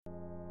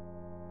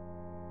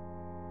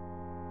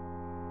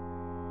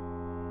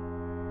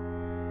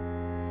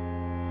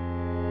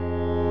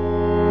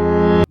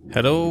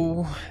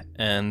Hello,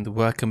 and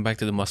welcome back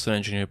to the Muscle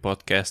Engineer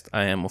Podcast.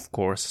 I am, of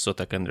course,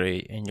 Sotak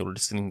Andrei, and you're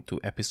listening to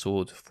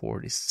episode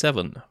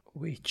 47,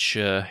 which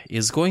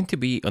is going to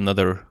be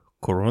another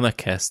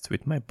CoronaCast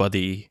with my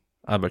buddy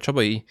Albert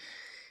Chabai.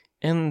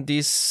 And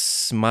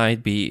this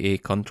might be a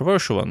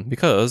controversial one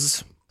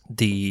because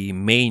the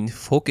main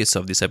focus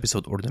of this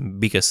episode, or the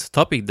biggest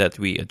topic that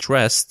we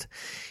addressed,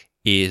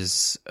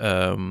 is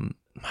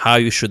how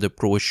you should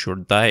approach your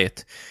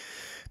diet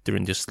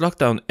during this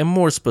lockdown. And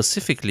more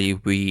specifically,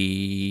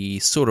 we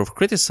sort of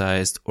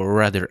criticized, or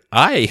rather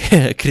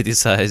I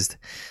criticized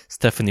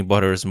Stephanie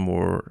Butter's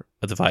more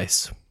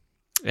advice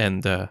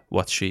and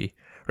what she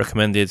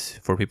recommended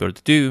for people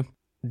to do.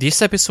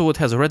 This episode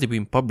has already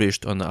been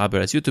published on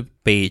Albert's YouTube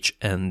page,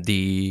 and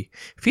the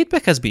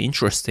feedback has been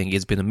interesting.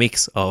 It's been a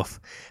mix of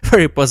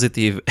very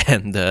positive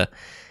and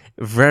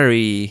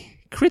very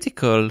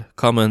critical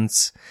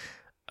comments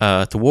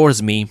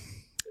towards me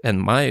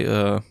and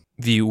my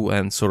view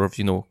and sort of,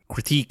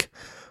 critique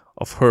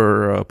of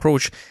her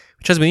approach,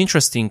 which has been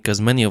interesting because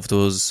many of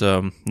those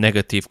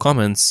negative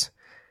comments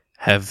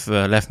have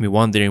left me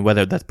wondering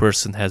whether that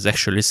person has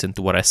actually listened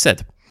to what I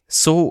said.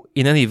 So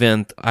in any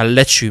event, I'll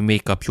let you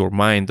make up your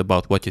mind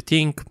about what you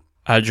think.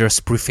 I'll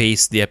just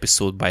preface the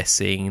episode by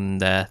saying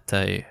that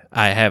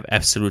I have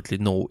absolutely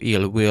no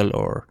ill will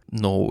or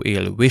no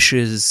ill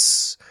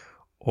wishes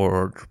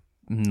or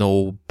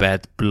no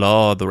bad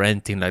blood or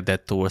anything like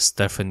that towards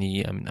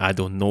Stephanie. I mean, I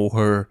don't know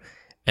her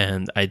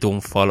and I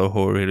don't follow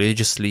her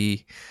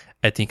religiously.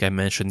 I think I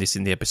mentioned this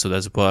in the episode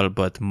as well,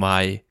 but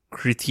my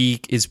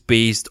critique is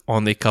based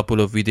on a couple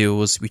of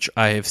videos which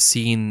I have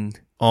seen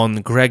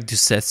on Greg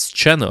Doucette's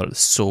channel.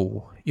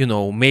 So,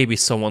 maybe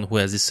someone who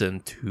has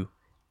listened to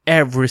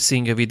every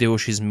single video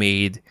she's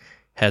made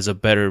has a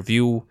better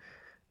view.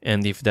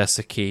 And if that's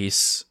the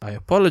case, I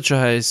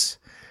apologize.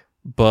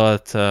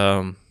 But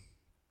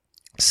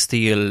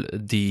still,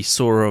 the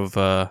sort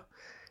of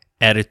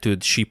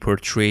attitude she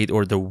portrayed,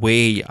 or the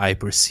way I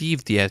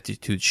perceive the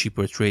attitude she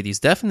portrayed, is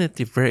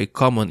definitely very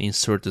common in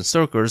certain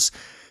circles.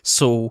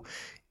 So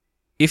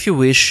if you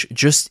wish,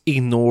 just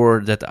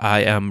ignore that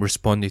I am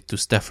responding to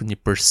Stephanie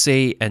per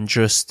se and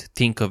just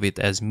think of it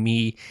as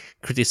me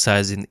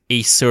criticizing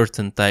a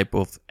certain type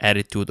of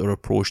attitude or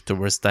approach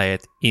towards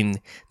diet in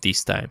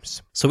these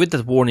times. So with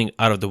that warning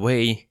out of the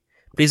way,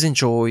 please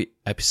enjoy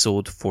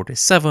episode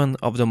 47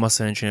 of the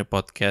Muscle Engineer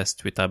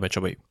Podcast with Albert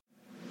Chabai.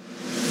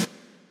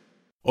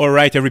 All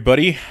right,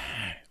 everybody.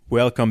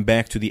 Welcome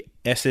back to the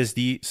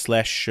SSD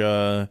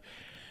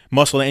 /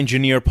 Muscle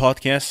Engineer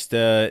Podcast.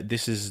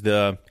 This is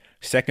the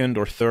second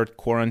or third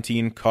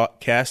quarantine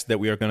cast that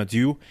we are going to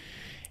do.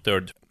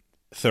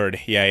 Third,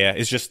 yeah.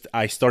 It's just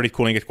I started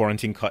calling it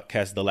quarantine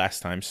cast the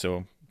last time,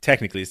 so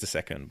technically it's the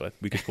second, but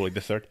we could call it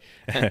the third.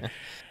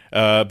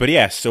 But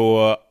yeah,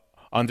 so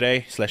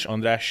Andrei /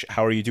 Andras,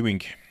 how are you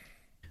doing?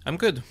 I'm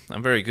good.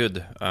 I'm very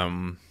good.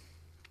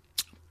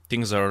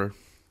 Things are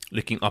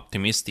looking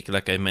optimistic,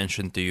 like I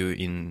mentioned to you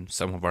in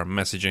some of our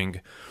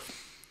messaging.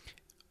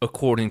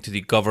 According to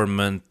the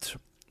government,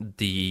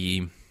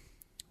 the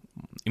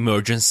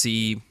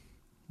emergency,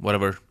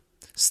 whatever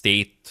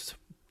status,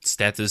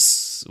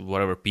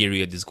 whatever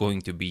period is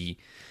going to be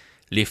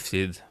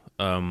lifted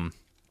on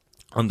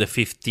the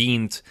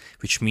 15th,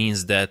 which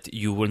means that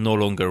you will no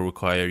longer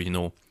require,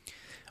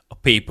 a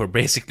paper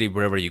basically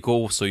wherever you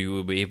go, so you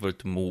will be able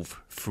to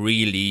move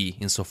freely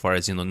insofar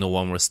as, no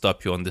one will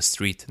stop you on the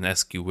street and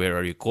ask you where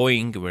are you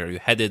going, where are you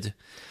headed.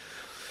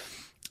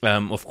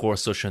 Of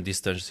course, social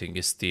distancing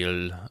is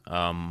still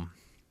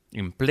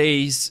in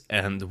place,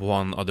 and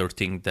one other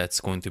thing that's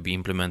going to be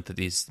implemented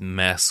is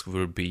masks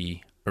will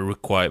be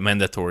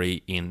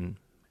mandatory in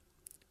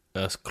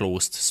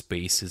closed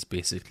spaces,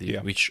 basically,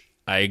 which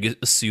I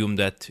assume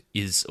that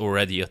is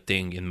already a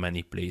thing in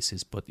many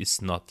places, but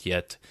it's not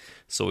yet.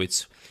 So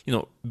it's,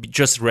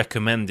 just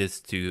recommended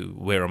to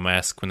wear a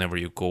mask whenever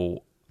you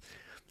go,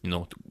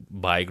 to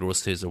buy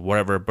groceries or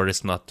whatever, but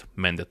it's not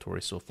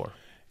mandatory so far.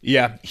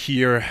 Yeah,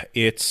 here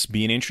it's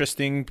been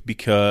interesting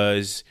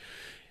because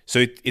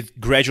so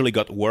it gradually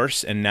got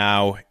worse, and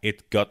now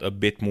it got a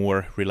bit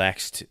more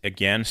relaxed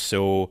again.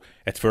 So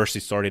at first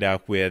it started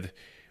out with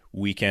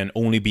we can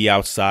only be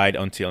outside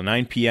until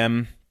 9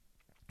 p.m.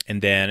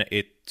 And then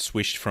it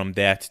switched from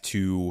that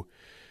to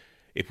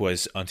it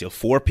was until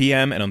 4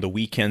 p.m. And on the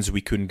weekends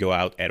we couldn't go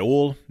out at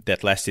all.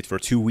 That lasted for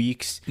 2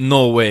 weeks.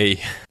 No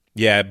way.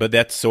 Yeah,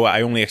 but so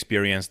I only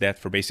experienced that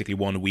for basically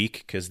 1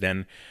 week, because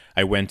then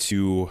I went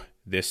to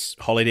this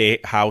holiday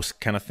house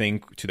kind of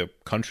thing, to the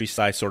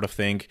countryside sort of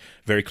thing,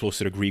 very close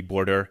to the Greek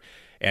border.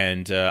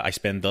 And I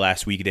spent the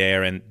last week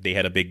there, and they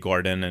had a big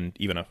garden and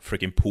even a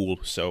freaking pool.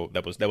 So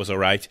that was all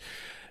right.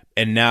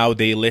 And now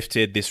they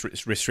lifted this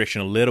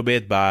restriction a little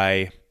bit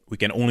by we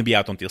can only be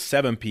out until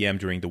 7 p.m.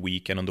 during the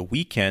week. And on the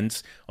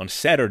weekends, on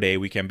Saturday,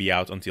 we can be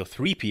out until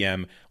 3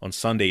 p.m. On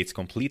Sunday, it's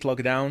complete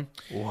lockdown.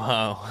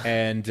 Wow.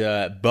 And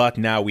but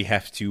now we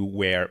have to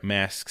wear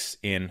masks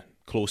in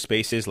closed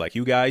spaces like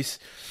you guys.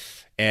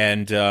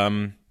 And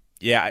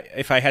yeah,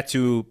 if I had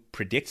to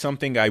predict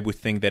something, I would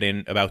think that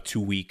in about 2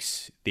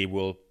 weeks, they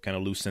will kind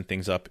of loosen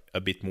things up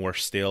a bit more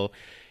still.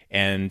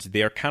 And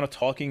they're kind of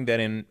talking that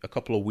in a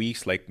couple of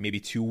weeks, like maybe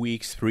 2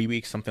 weeks, 3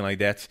 weeks, something like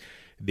that,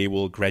 they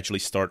will gradually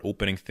start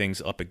opening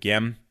things up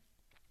again,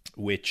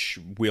 which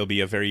will be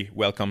a very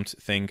welcomed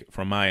thing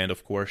from my end,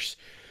 of course.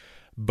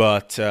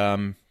 But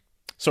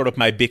sort of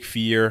my big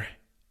fear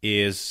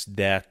is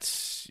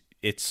that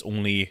it's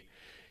only,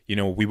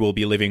 we will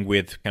be living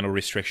with kind of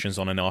restrictions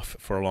on and off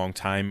for a long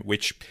time,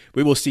 which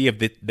we will see if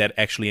that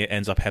actually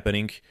ends up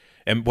happening.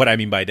 And what I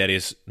mean by that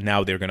is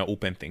now they're going to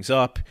open things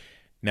up.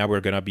 Now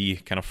we're going to be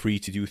kind of free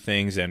to do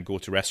things and go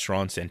to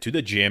restaurants and to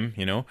the gym,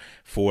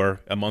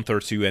 for a month or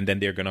two. And then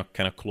they're going to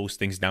kind of close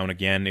things down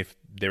again if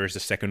there is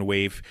a second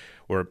wave,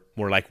 or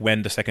more like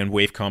when the second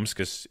wave comes,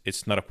 because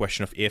it's not a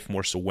question of if,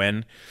 more so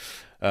when.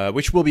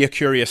 Which will be a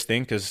curious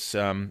thing, because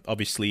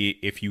obviously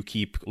if you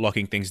keep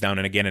locking things down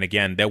and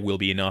again, that will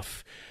be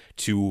enough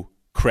to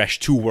crash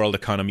 2 world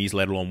economies,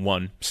 let alone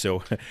 1.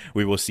 So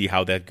we will see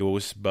how that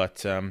goes.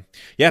 But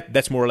yeah,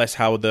 that's more or less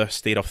how the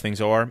state of things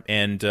are.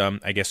 And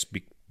I guess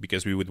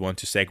because we would want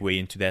to segue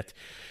into that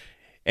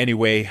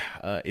anyway,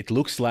 it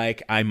looks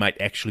like I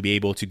might actually be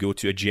able to go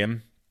to a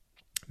gym,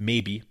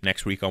 maybe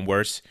next week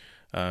onwards.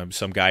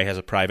 Some guy has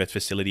a private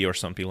facility or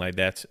something like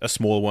that, a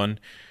small one,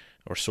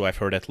 or so I've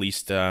heard at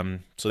least. So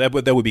that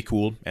would be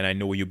cool. And I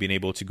know you've been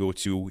able to go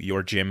to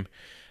your gym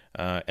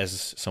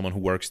as someone who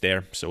works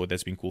there. So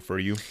that's been cool for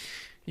you.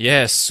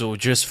 Yes, so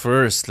just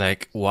first,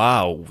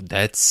 wow,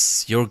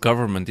 that's your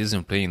government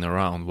isn't playing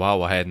around.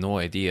 Wow, I had no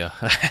idea.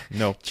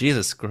 No.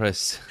 Jesus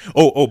Christ.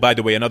 Oh, by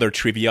the way, another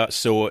trivia.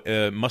 So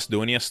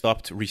Macedonia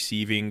stopped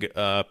receiving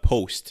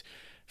post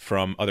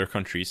from other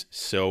countries.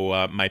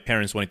 So my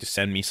parents wanted to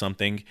send me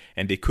something,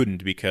 and they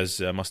couldn't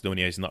because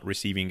Macedonia is not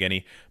receiving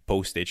any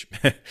postage.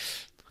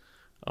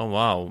 Oh,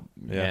 wow.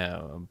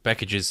 Yeah,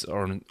 packages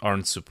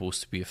aren't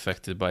supposed to be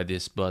affected by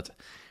this, but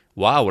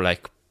wow,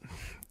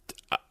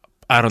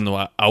 I don't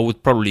know, I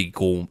would probably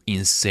go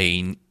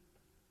insane.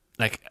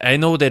 I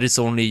know that it's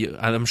only,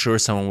 I'm sure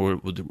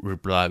someone would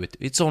reply with,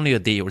 it's only a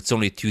day or it's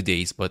only 2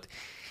 days, but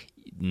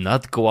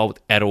not go out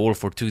at all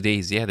for 2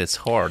 days, yeah, that's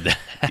hard.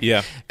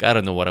 Yeah. I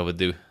don't know what I would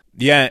do.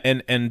 Yeah,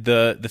 and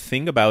the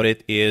thing about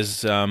it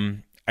is,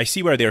 I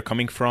see where they're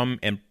coming from,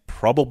 and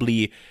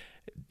probably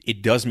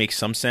it does make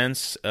some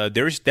sense.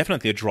 There is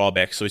definitely a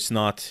drawback, so it's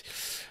not,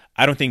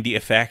 I don't think the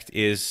effect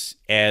is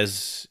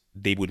as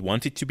they would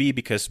want it to be,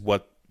 because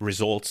what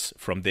results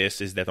from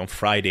this is that on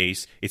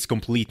Fridays it's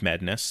complete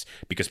madness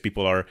because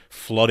people are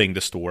flooding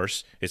the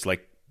stores. It's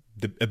like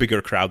a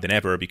bigger crowd than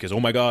ever because, oh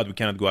my God, we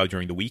cannot go out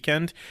during the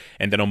weekend.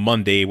 And then on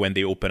Monday when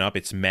they open up,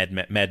 it's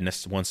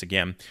madness once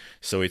again.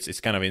 So it's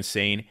kind of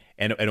insane.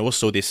 And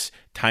also this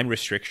time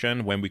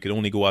restriction when we could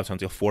only go out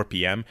until 4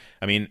 p.m.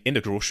 I mean, in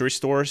the grocery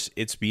stores,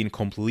 it's been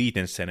complete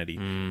insanity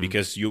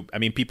because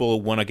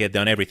people want to get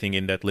done everything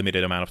in that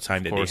limited amount of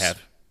time that they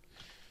have.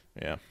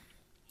 Yeah.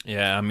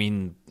 Yeah, I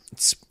mean,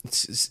 it's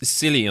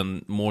silly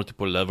on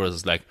multiple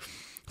levels.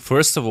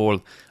 First of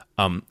all,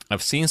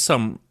 I've seen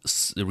some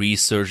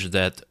research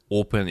that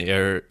open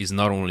air is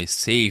not only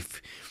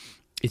safe,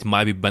 it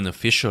might be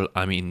beneficial.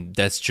 I mean,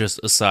 that's just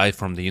aside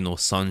from the,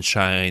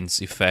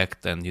 sunshine's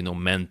effect and,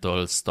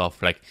 mental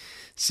stuff,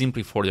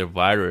 simply for the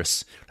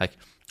virus.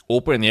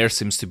 Open air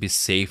seems to be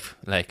safe.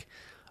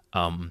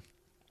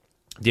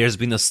 There's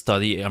been a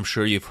study, I'm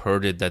sure you've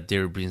heard it, that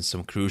there have been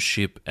some cruise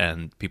ship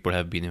and people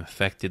have been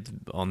infected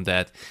on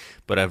that.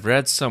 But I've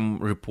read some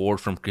report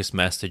from Chris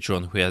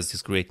Masterjohn, who has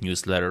this great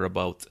newsletter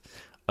about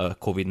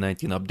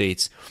COVID-19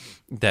 updates,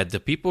 that the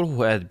people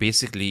who had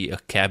basically a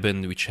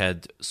cabin which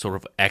had sort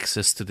of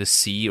access to the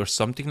sea or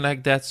something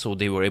like that, so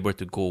they were able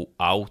to go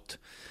out,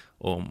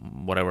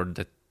 whatever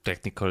the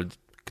technical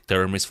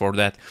term is for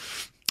that,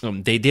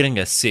 they didn't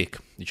get sick,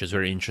 which is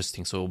very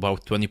interesting. So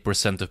about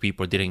 20% of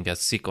people didn't get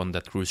sick on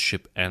that cruise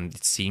ship, and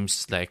it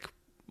seems like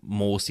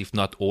most, if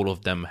not all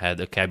of them,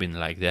 had a cabin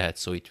like that.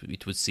 So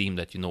it would seem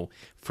that,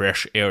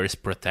 fresh air is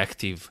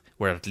protective,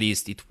 where at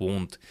least it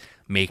won't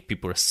make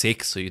people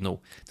sick. So, to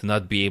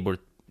not be able,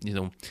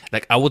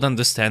 I would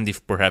understand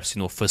if perhaps,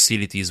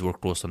 facilities were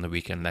closed on the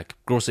weekend,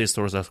 grocery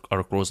stores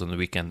are closed on the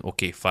weekend,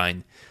 okay,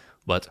 fine.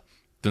 But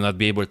to not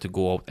be able to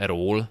go out at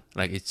all,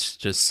 it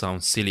just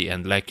sounds silly.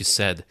 And like you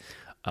said,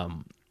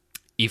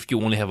 if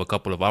you only have a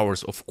couple of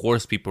hours, of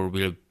course people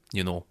will,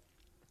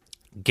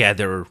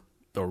 gather,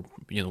 or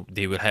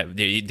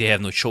they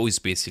have no choice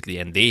basically,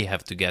 and they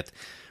have to get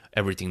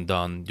everything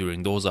done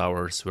during those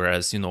hours.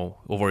 Whereas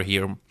over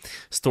here,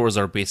 stores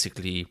are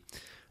basically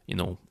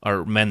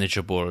are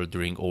manageable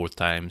during all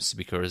times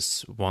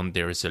because one,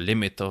 there is a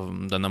limit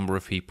of the number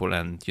of people,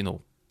 and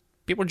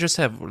people just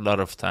have a lot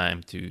of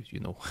time to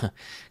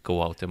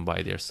go out and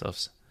buy their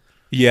stuffs.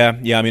 Yeah.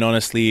 I mean,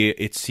 honestly,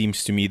 it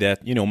seems to me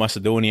that,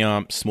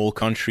 Macedonia, small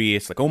country,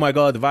 it's like, oh my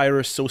God, the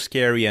virus, so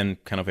scary.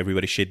 And kind of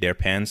everybody shit their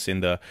pants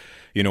in the,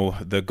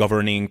 the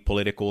governing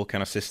political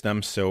kind of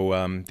system.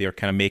 So they're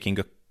kind of making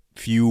a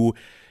few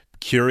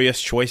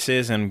curious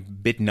choices and a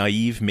bit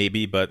naive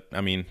maybe, but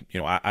I mean,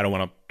 I don't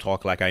want to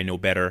talk like I know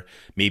better.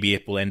 Maybe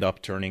it will end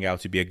up turning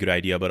out to be a good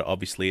idea, but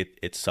obviously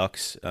it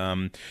sucks.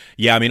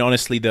 Yeah, I mean,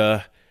 honestly,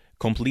 the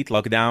complete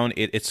lockdown,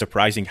 it's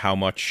surprising how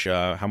much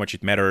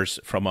it matters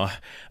from a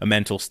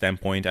mental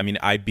standpoint. I mean,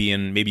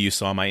 maybe you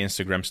saw my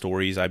Instagram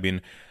stories, I've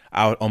been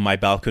out on my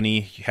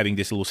balcony having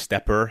this little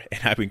stepper, and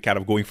I've been kind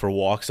of going for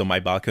walks on my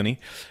balcony.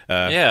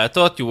 Yeah, I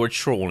thought you were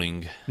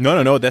trolling.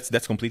 No,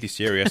 that's completely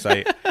serious.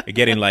 I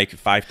get in like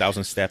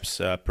 5,000 steps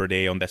per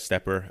day on that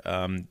stepper,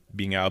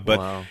 being out. But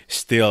Wow.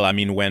 still, I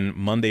mean, when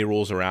Monday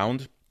rolls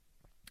around,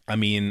 I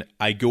mean,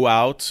 I go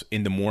out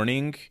in the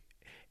morning,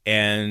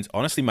 and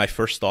honestly, my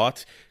first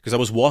thought, because I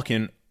was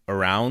walking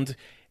around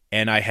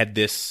and I had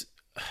this,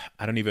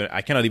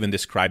 I cannot even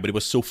describe, but it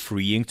was so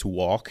freeing to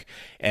walk.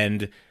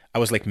 And I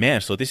was like,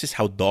 man, so this is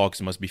how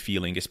dogs must be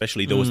feeling,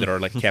 especially those that are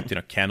like kept in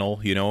a kennel,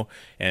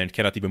 and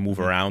cannot even move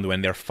around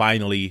when they're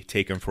finally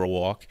taken for a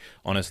walk.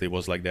 Honestly, it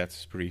was like that.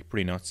 It's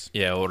pretty nuts.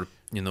 Yeah, or,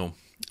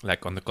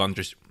 like on the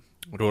country's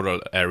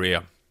rural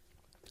area,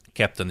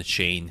 kept on a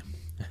chain.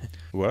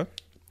 What?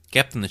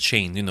 Kept on a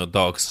chain,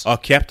 dogs. Oh,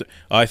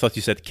 I thought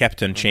you said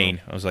Captain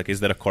Chain. I was like,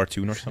 is that a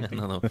cartoon or something?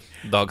 No,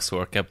 dogs who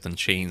are kept on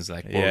chains,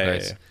 like poor Yeah,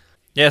 guys. yeah.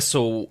 Yeah,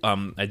 so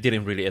I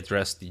didn't really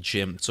address the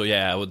gym. So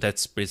yeah,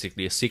 that's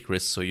basically a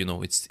secret. So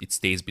it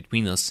stays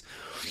between us.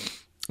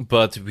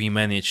 But we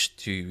managed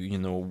to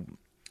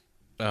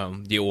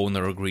the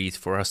owner agreed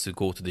for us to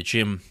go to the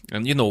gym,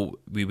 and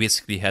we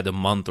basically had a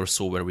month or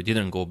so where we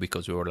didn't go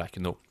because we were like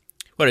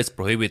well, it's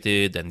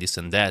prohibited and this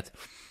and that.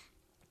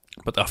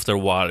 But after a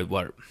while,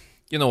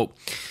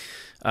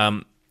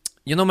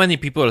 many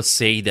people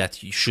say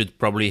that you should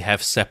probably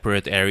have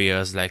separate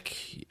areas.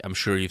 Like I'm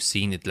sure you've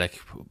seen it, like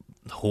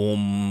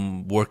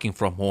working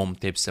from home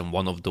tips, and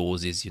one of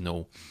those is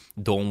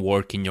don't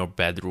work in your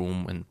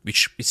bedroom, and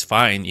which is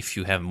fine if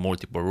you have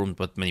multiple rooms,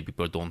 but many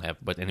people don't have.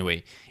 But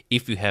anyway,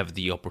 if you have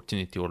the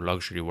opportunity or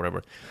luxury,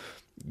 whatever,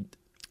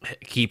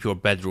 keep your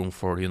bedroom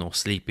for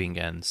sleeping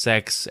and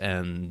sex,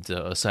 and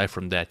aside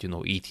from that,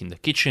 eat in the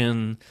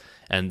kitchen,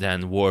 and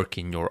then work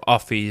in your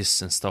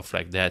office and stuff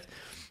like that.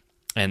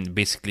 And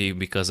basically,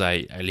 because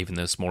I live in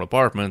a small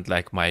apartment,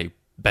 like my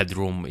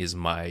bedroom is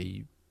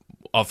my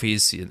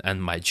office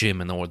and my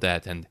gym and all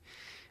that, and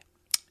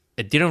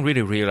I didn't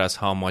really realize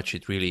how much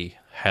it really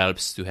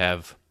helps to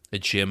have a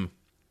gym,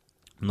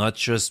 not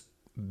just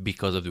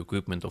because of the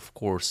equipment, of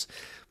course,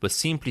 but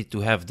simply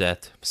to have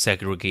that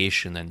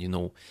segregation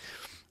and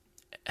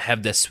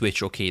have that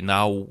switch. Okay,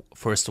 now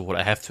first of all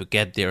I have to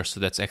get there, so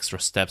that's extra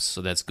steps, so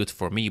that's good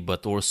for me,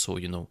 but also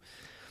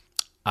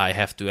I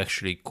have to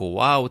actually go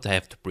out, I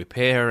have to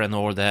prepare and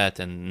all that,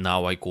 and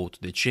now I go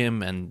to the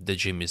gym, and the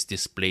gym is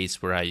this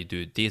place where I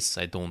do this,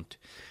 I don't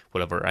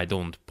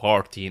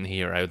party in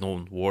here, I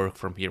don't work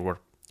from here, or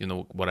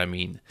what I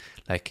mean.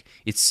 Like,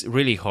 it's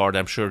really hard,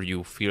 I'm sure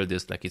you feel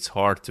this, like it's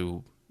hard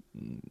to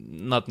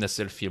not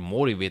necessarily feel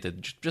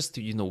motivated, just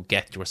to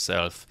get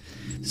yourself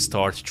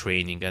start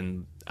training.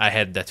 And I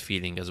had that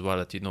feeling as well,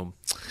 that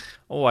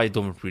I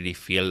don't really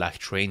feel like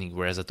training,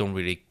 whereas I don't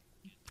really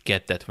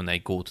get that when I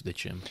go to the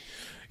gym.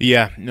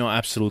 Yeah, no,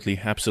 absolutely.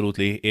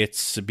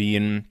 It's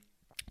been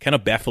kind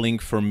of baffling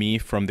for me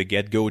from the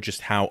get-go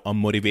just how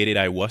unmotivated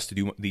I was to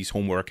do these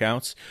home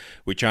workouts,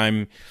 which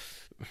I'm,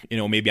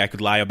 maybe I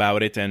could lie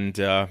about it and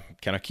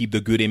kind of keep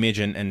the good image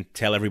and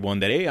tell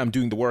everyone that, hey, I'm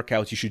doing the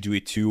workouts, you should do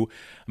it too.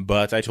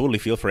 But I totally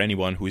feel for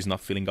anyone who is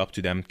not feeling up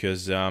to them,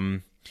 because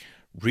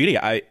really,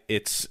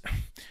 it's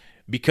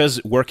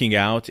because working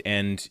out,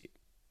 and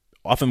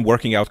often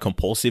working out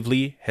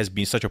compulsively, has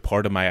been such a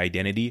part of my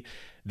identity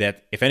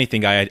that, if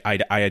anything, I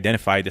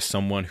identified as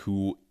someone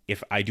who,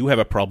 if I do have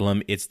a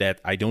problem, it's that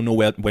I don't know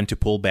when to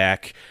pull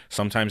back.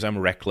 Sometimes I'm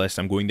reckless.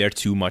 I'm going there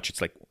too much.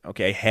 It's like,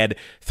 okay, I had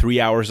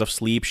 3 hours of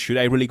sleep. Should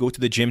I really go to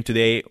the gym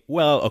today?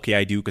 Well, okay,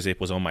 I do, because it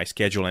was on my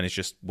schedule and it's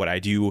just what I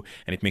do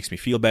and it makes me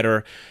feel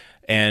better.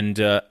 And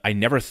I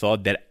never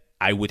thought that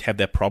I would have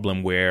that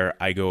problem where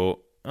I go,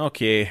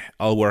 okay,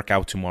 I'll work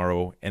out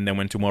tomorrow. And then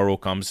when tomorrow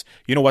comes,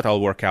 you know what, I'll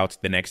work out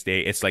the next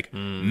day. It's like,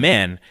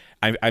 man,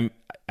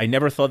 I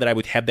never thought that I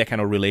would have that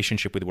kind of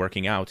relationship with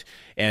working out.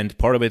 And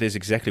part of it is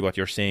exactly what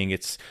you're saying.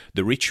 It's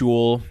the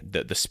ritual,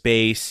 the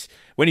space.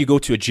 When you go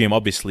to a gym,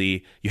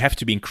 obviously, you have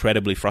to be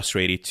incredibly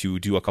frustrated to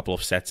do a couple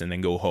of sets and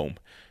then go home.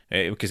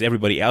 Because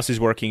everybody else is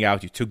working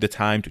out. You took the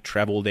time to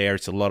travel there.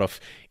 It's a lot of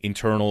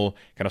internal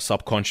kind of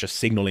subconscious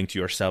signaling to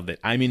yourself that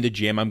I'm in the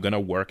gym, I'm going to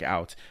work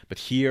out. But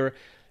here,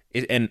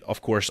 and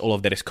of course, all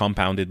of that is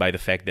compounded by the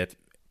fact that,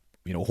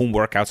 home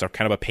workouts are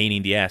kind of a pain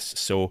in the ass.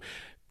 So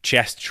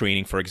chest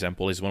training, for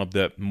example, is one of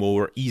the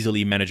more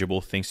easily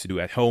manageable things to do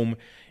at home.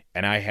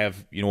 And I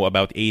have,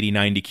 about 80,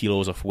 90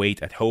 kilos of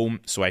weight at home.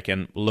 So I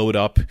can load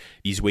up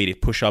these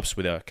weighted push-ups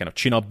with a kind of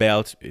chin-up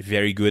belt.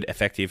 Very good,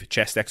 effective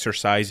chest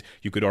exercise.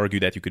 You could argue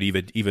that you could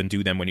even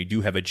do them when you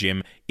do have a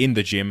gym in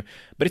the gym.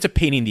 But it's a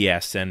pain in the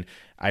ass. And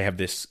I have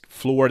this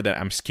floor that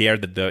I'm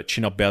scared that the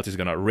chin-up belt is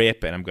going to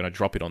rip and I'm going to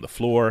drop it on the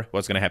floor.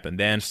 What's going to happen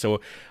then? So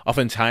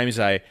oftentimes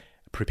I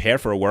prepare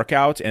for a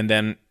workout, and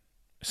then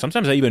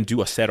sometimes I even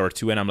do a set or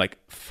two and I'm like,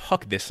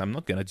 fuck this, I'm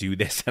not gonna do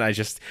this. And I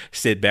just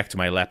sit back to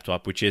my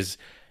laptop, which is,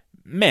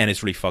 man,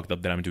 it's really fucked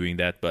up that I'm doing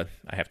that, but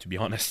I have to be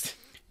honest.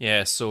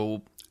 Yeah,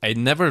 so I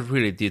never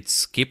really did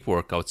skip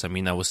workouts. I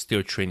mean, I was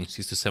still training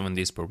 6 to 7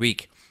 days per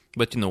week.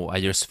 But, I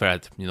just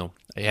felt,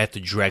 I had to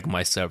drag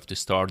myself to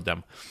start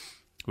them.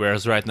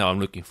 Whereas right now I'm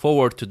looking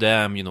forward to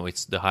them.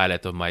 It's the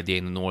highlight of my day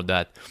and all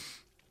that.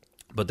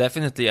 But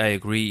definitely I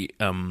agree.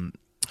 And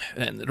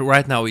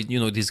right now,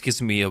 this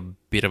gives me a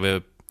bit of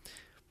a,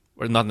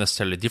 or not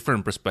necessarily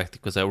different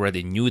perspective because I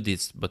already knew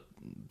this, but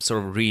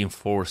sort of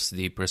reinforce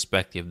the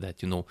perspective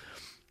that,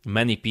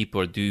 many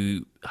people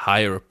do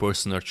hire a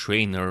personal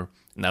trainer.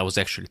 And I was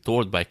actually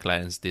told by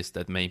clients this,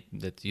 that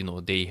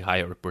they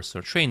hire a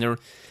personal trainer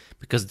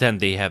because then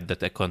they have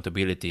that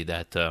accountability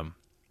that, I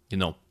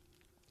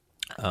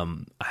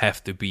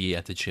have to be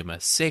at the gym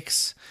at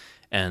 6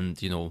 and,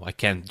 I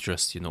can't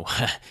just,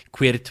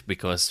 quit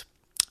because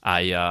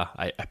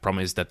I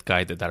promised that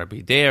guy that I'll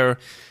be there.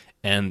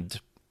 And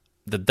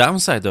the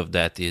downside of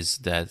that is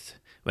that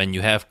when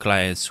you have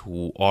clients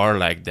who are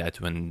like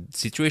that, when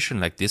situation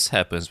like this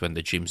happens, when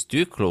the gyms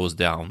do close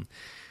down,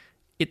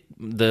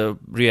 the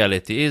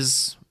reality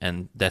is,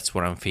 and that's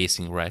what I'm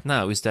facing right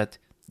now, is that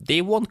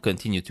they won't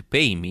continue to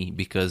pay me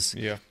because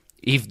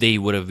if they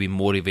would have been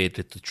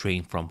motivated to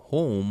train from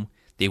home,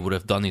 they would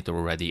have done it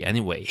already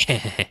anyway.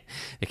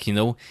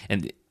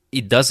 And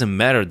it doesn't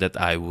matter that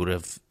I would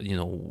have,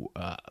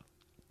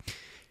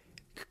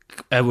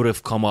 I would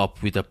have come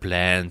up with a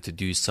plan to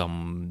do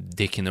some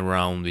dicking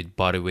around with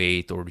body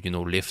weight or,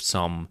 lift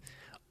some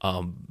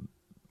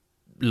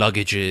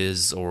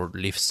luggages or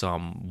lift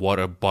some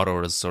water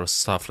bottles or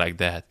stuff like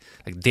that.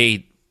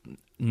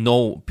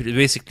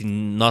 Basically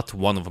not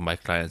one of my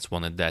clients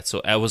wanted that.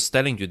 So I was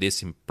telling you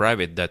this in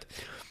private that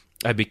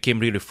I became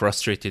really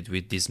frustrated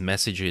with these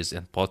messages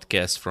and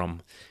podcasts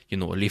from,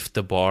 Lift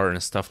the Bar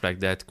and stuff like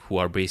that, who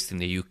are based in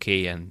the UK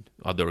and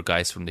other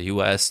guys from the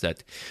US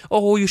that,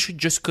 oh, you should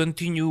just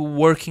continue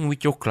working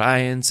with your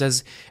clients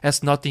as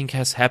nothing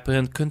has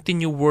happened.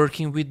 Continue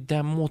working with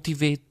them,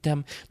 motivate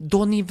them.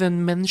 Don't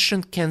even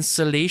mention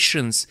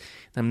cancellations.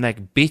 I'm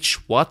like, bitch,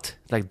 what?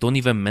 Like, don't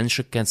even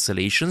mention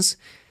cancellations?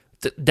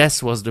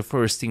 That was the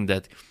first thing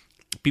that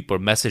people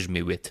messaged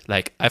me with.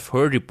 Like, I've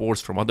heard reports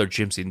from other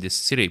gyms in this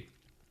city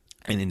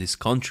and in this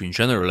country in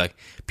general, like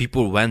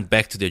people went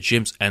back to their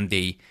gyms and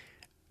they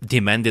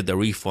demanded a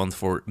refund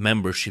for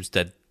memberships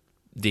that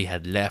they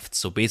had left.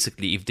 So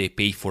basically, if they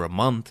paid for a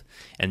month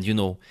and,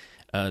 the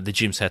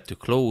gyms had to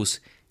close,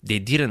 they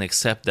didn't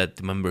accept that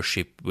the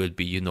membership will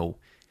be,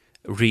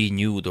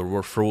 renewed or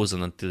were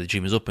frozen until the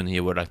gym is open. They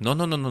were like,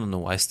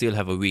 no, I still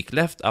have a week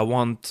left. I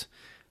want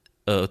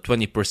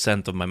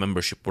 20% of my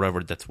membership,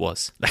 whatever that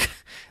was. Like,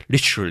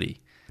 literally.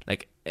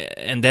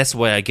 And that's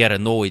why I get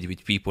annoyed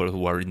with people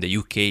who are in the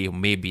UK, or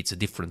maybe it's a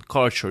different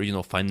culture,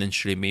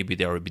 financially, maybe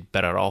they're a bit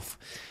better off.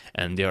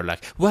 And they're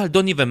like, well,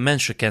 don't even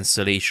mention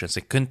cancellations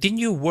and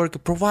continue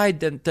work, provide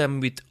them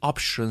with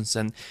options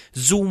and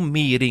Zoom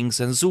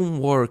meetings and Zoom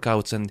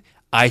workouts. And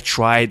I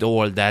tried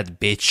all that,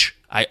 bitch.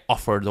 I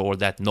offered all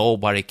that.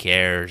 Nobody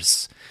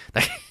cares.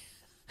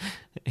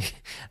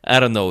 I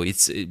don't know.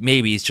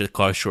 Maybe it's just a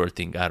cultural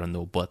thing. I don't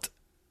know. But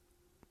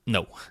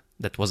no,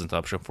 that wasn't an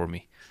option for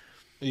me.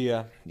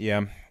 Yeah.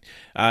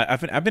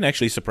 I've been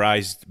actually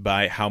surprised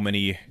by how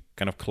many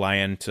kind of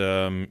client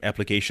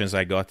applications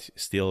I got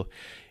still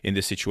in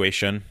this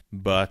situation,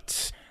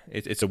 but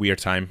it's a weird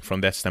time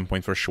from that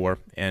standpoint for sure.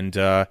 And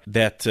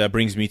that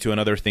brings me to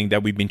another thing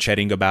that we've been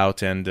chatting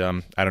about, and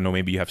I don't know,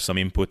 maybe you have some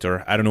input,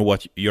 or I don't know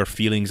what your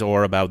feelings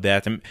are about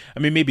that. I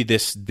mean, maybe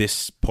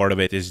this part of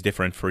it is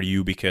different for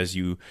you because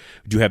you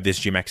do have this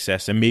gym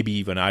access, and maybe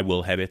even I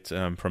will have it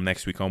from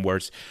next week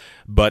onwards.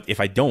 But if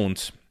I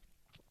don't,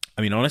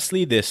 I mean,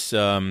 honestly, this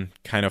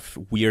kind of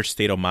weird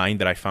state of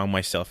mind that I found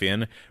myself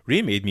in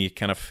really made me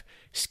kind of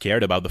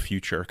scared about the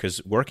future,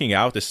 because working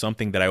out is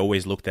something that I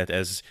always looked at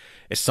as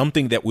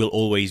something that will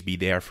always be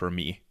there for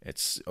me.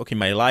 It's okay,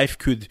 my life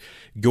could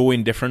go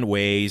in different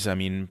ways. I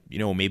mean,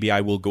 maybe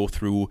I will go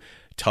through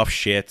tough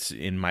shit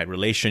in my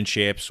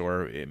relationships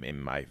or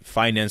in my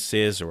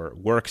finances or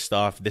work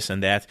stuff, this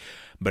and that.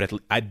 But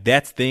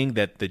that thing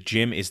that the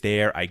gym is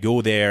there, I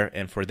go there,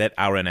 and for that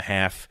hour and a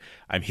half,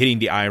 I'm hitting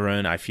the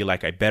iron. I feel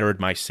like I bettered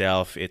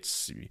myself.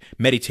 It's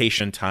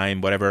meditation time,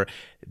 whatever.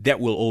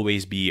 That will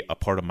always be a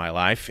part of my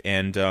life.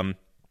 And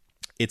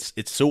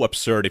it's so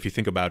absurd if you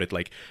think about it.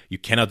 Like, you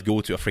cannot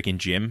go to a freaking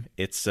gym.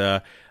 It's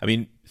I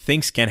mean,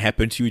 things can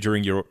happen to you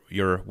during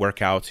your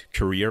workout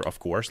career, of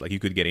course. Like, you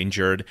could get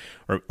injured,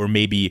 or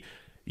maybe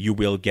you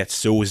will get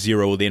so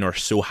zeroed in or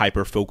so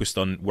hyper focused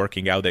on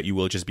working out that you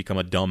will just become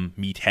a dumb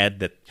meathead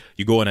that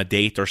you go on a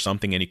date or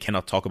something and you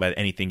cannot talk about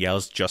anything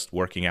else, just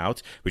working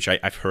out, which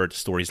I've heard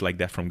stories like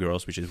that from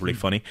girls, which is really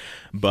funny.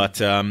 But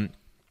so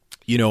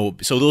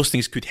those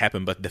things could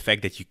happen. But the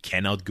fact that you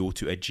cannot go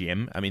to a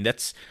gym, I mean,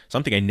 that's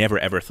something I never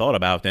ever thought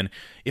about. And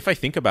if I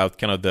think about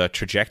kind of the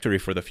trajectory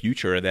for the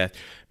future, that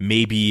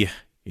maybe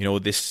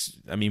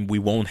we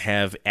won't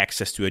have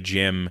access to a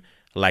gym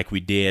like we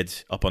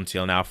did up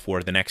until now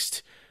for the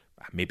next,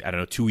 maybe, I don't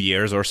know, 2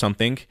 years or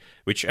something,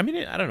 which, I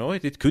mean, I don't know,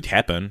 it could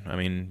happen. I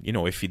mean,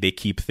 if they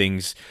keep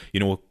things,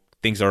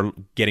 things are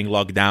getting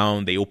locked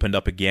down, they opened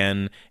up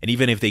again. And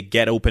even if they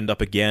get opened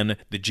up again,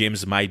 the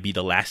gyms might be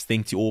the last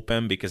thing to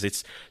open, because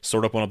it's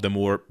sort of one of the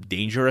more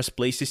dangerous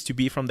places to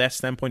be from that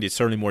standpoint. It's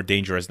certainly more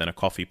dangerous than a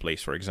coffee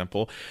place, for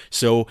example.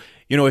 So,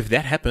 if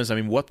that happens, I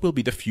mean, what will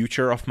be the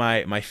future of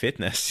my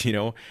fitness?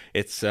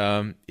 It's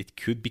it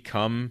could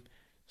become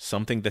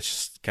something that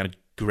just kind of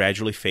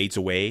gradually fades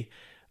away,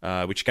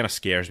 which kind of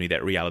scares me.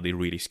 That reality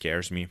really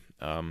scares me.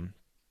 I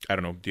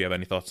don't know. Do you have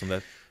any thoughts on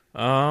that?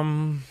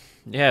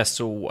 Yeah,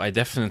 so I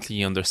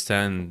definitely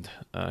understand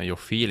your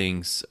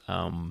feelings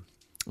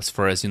as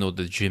far as,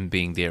 the gym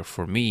being there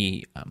for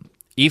me.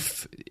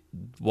 If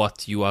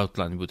what you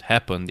outlined would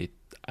happen,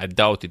 I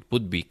doubt it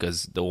would be,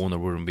 because the owner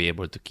wouldn't be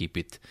able to keep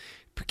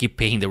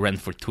paying the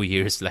rent for 2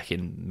 years, like,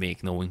 and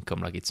make no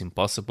income. Like, it's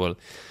impossible.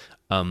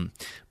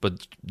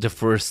 But the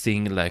first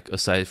thing, like,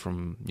 aside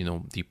from,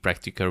 the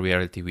practical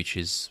reality, which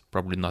is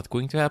probably not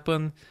going to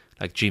happen,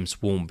 like,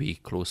 gyms won't be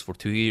closed for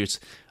 2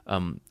 years.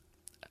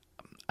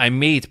 I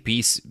made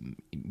peace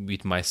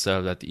with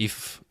myself that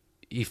if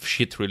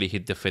shit really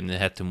hit the fan and I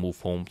had to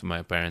move home to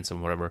my parents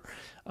and whatever,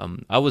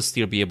 I would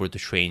still be able to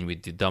train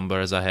with the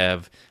dumbbells I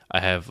have. I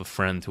have a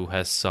friend who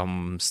has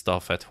some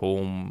stuff at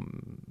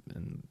home,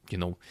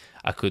 and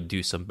I could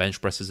do some bench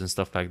presses and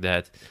stuff like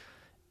that.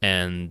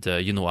 And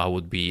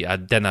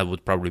I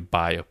would probably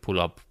buy a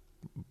pull-up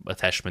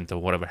attachment or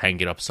whatever,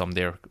 hang it up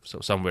somewhere,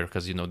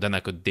 because then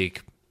I could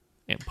dig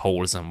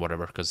holes and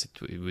whatever, because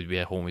it would be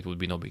at home, it would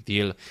be no big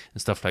deal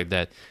and stuff like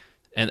that.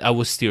 And I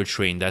would still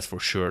train, that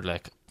for sure.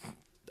 Like,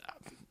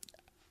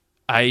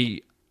 I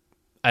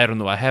don't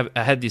know, I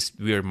had this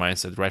weird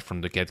mindset right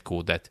from the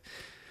get-go that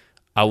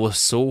I was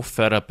so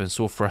fed up and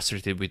so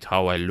frustrated with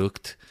how I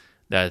looked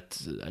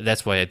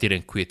that's why I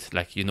didn't quit.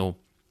 Like,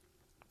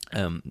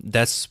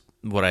 that's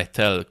what I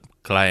tell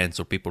clients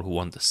or people who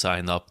want to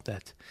sign up,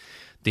 that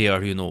they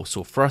are,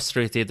 so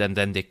frustrated and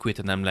then they quit,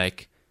 and I'm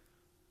like,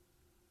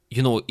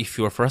 if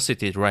you're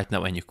frustrated right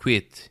now and you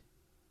quit,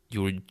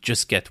 you will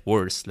just get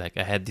worse. Like,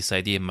 I had this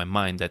idea in my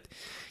mind that,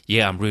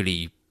 yeah, I'm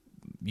really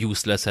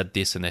useless at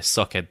this and I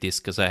suck at this,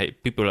 because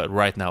people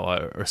right now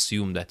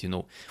assume that,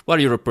 well,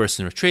 you're a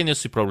personal trainer,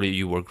 so probably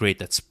you were great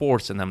at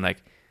sports. And I'm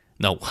like,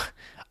 no,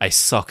 I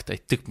sucked.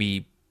 It took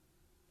me,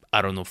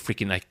 I don't know,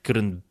 I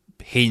couldn't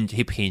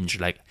hip hinge.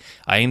 Like,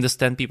 I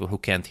understand people who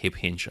can't hip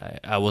hinge.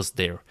 I was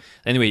there.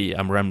 Anyway,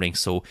 I'm rambling.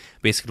 So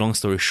basically, long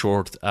story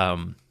short,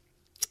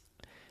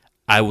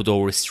 I would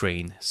always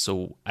train,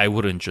 so I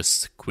wouldn't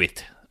just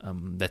quit.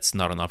 That's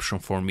not an option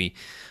for me.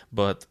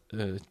 But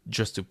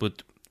just to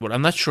put, well,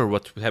 I'm not sure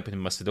what would happen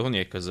in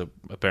Macedonia, because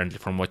apparently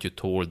from what you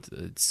told,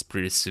 it's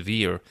pretty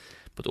severe.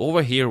 But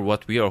over here,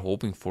 what we are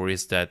hoping for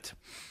is that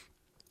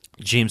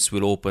gyms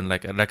will open,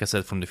 like I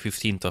said, from the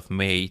 15th of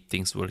May,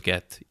 things will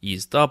get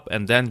eased up.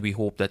 And then we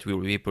hope that we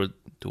will be able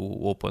to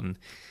open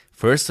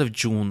 1st of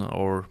June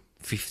or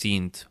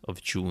 15th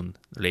of June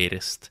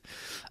latest.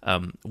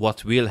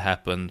 What will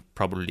happen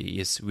probably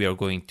is we are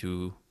going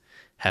to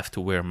have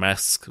to wear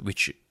masks,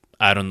 which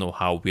I don't know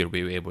how we'll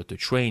be able to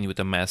train with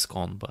a mask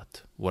on,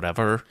 but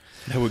whatever.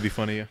 That would be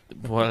funny, yeah.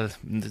 Well,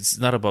 it's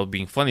not about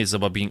being funny, it's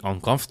about being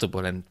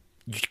uncomfortable, and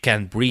you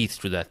can't breathe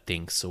through that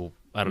thing. So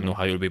I don't know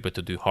how you'll be able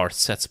to do hard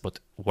sets, but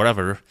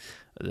whatever.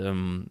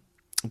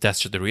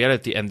 That's just the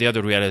reality. And the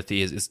other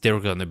reality is there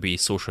are going to be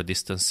social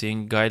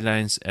distancing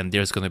guidelines, and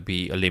there's going to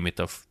be a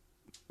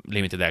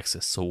limited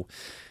access. So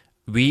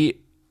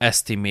we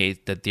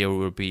estimate that there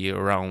will be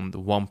around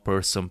one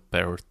person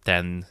per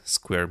 10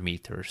 square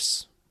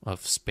meters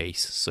of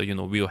space. So,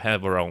 we'll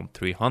have around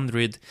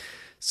 300.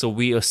 So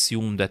we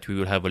assume that we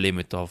will have a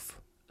limit of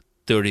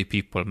 30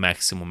 people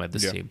maximum at the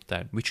same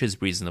time, which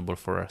is reasonable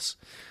for us.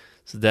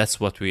 So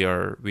that's what we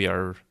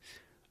are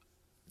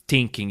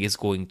thinking is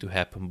going to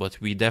happen.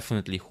 But we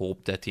definitely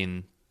hope that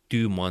in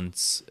 2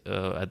 months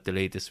at the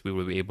latest, we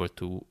will be able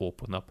to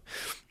open up.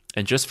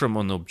 And just from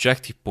an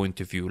objective point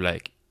of view,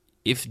 like,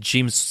 if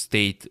gyms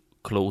stayed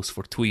closed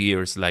for 2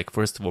 years, like,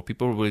 first of all,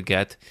 people will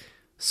get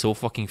so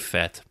fucking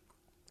fat.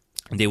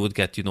 They would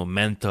get,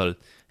 mental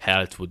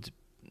health would,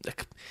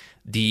 like,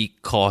 the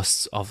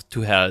costs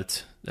to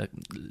health,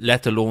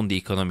 let alone the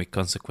economic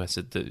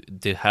consequences,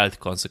 the health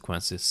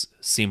consequences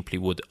simply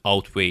would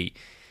outweigh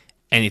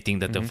anything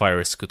that the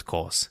virus could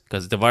cause.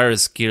 Because the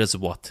virus kills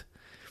what?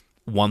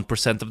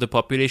 1% of the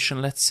population,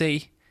 let's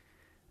say.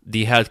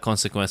 The health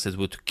consequences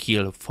would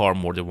kill far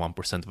more than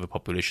 1% of the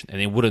population,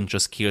 and it wouldn't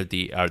just kill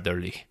the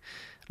elderly.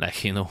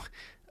 Like, and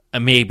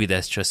maybe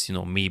that's just,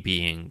 me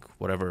being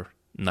whatever,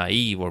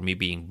 naive, or me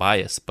being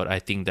biased, but I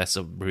think that's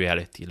a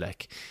reality.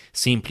 Like,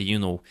 simply,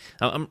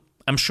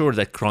 I'm sure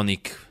that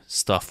chronic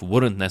stuff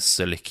wouldn't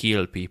necessarily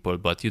kill people,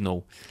 but,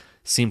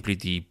 simply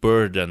the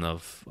burden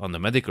on the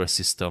medical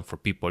system for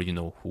people,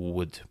 who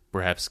would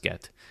perhaps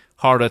get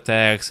heart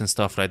attacks and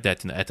stuff like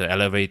that at an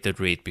elevated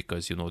rate,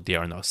 because they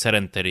are now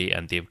sedentary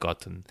and they've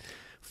gotten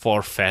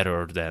far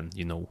fatter than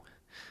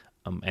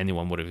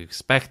anyone would have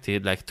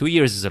expected. Like 2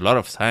 years is a lot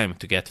of time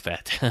to get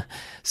fat.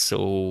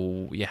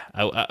 So yeah,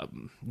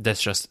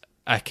 that's just,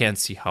 I can't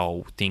see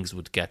how things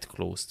would get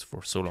closed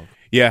for so long.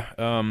 Yeah,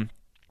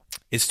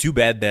 it's too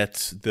bad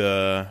that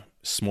the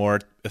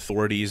smart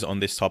authorities on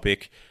this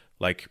topic,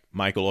 like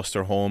Michael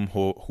Osterholm,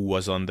 who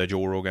was on the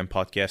Joe Rogan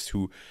podcast,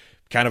 who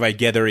kind of, I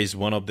gather, is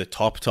one of the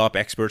top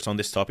experts on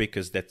this topic,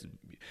 because that,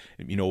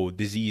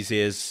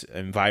 diseases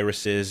and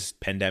viruses,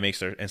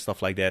 pandemics, and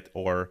stuff like that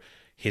are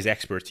his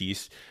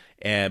expertise.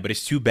 But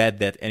it's too bad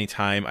that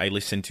anytime I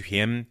listen to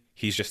him,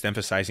 he's just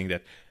emphasizing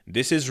that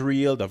this is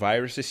real, the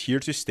virus is here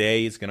to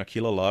stay, it's going to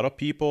kill a lot of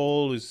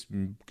people, there's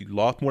a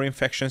lot more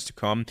infections to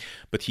come,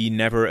 but he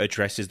never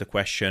addresses the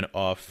question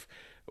of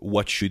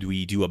what should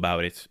we do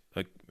about it.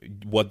 Like,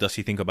 what does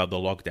he think about the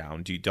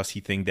lockdown? Does he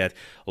think that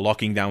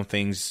locking down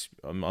things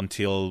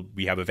until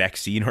we have a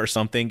vaccine or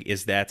something,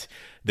 is that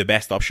the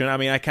best option? I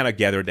mean, I kind of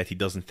gather that he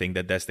doesn't think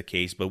that that's the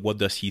case, but what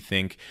does he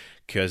think?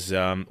 Because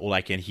all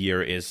I can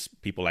hear is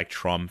people like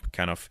Trump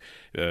kind of,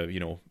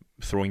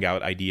 throwing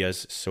out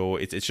ideas. So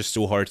it's just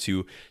so hard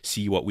to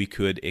see what we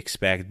could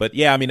expect. But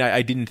yeah, I mean,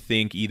 I didn't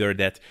think either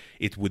that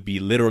it would be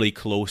literally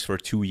closed for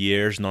 2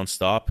 years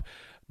nonstop,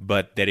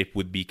 but that it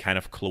would be kind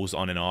of closed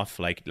on and off.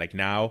 Like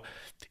now,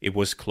 it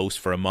was closed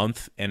for a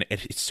month, and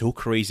it's so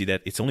crazy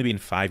that it's only been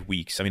 5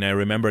 weeks. I mean, I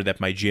remember that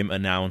my gym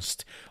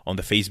announced on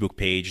the Facebook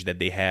page that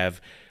they have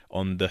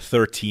on the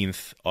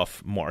 13th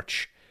of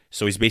March.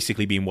 So it's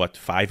basically been,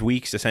 5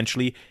 weeks,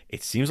 essentially?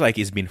 It seems like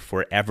it's been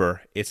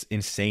forever. It's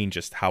insane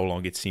just how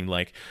long it seemed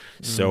like.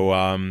 So,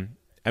 I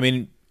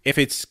mean, if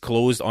it's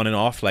closed on and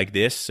off like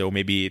this, so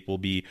maybe it will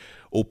be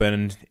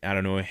open, I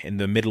don't know, in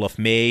the middle of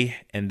May,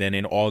 and then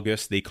in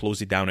August they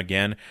close it down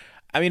again.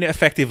 I mean,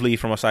 effectively,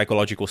 from a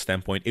psychological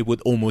standpoint, it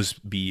would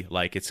almost be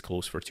like it's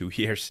closed for 2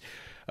 years.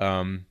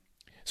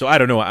 So I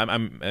don't know.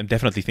 I'm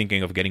definitely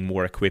thinking of getting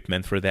more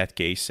equipment for that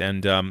case.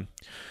 And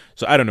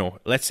so I don't know.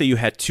 Let's say you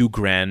had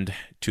 $2,000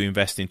 to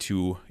invest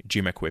into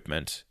gym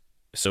equipment.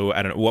 So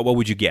I don't know. What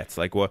would you get?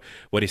 Like, what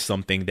is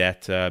something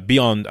that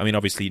beyond? I mean,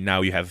 obviously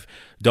now you have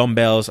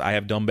dumbbells. I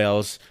have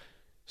dumbbells.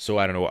 So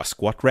I don't know, a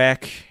squat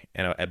rack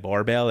and a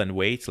barbell and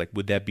weights. Like,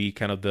 would that be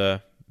kind of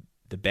the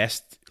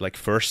best, like,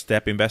 first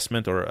step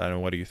investment? Or I don't know.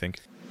 What do you think?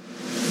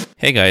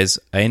 Hey guys,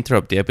 I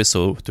interrupt the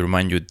episode to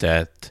remind you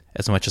that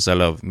as much as I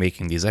love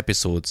making these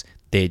episodes,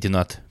 they do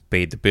not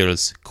pay the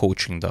bills.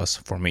 Coaching does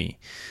for me.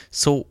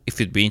 So if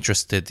you'd be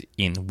interested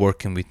in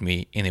working with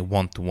me in a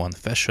one-to-one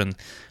fashion,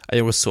 I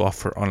also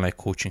offer online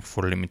coaching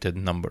for a limited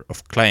number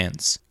of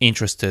clients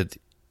interested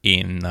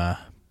in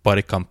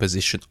body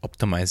composition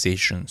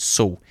optimization.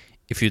 So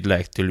if you'd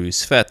like to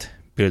lose fat,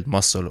 build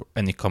muscle, or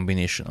any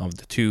combination of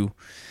the two,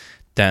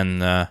 then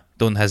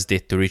don't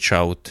hesitate to reach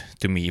out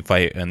to me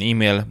via an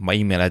email. My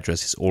email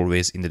address is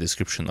always in the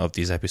description of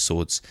these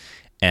episodes,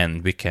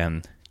 and we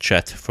can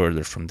chat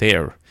further from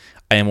there.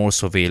 I am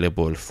also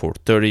available for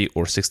 30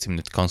 or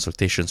 60-minute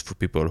consultations for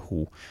people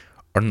who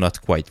are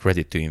not quite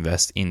ready to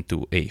invest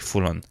into a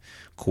full-on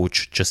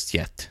coach just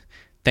yet.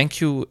 Thank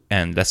you,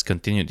 and let's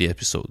continue the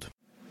episode.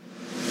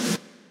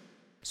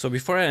 So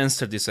before I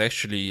answer this, I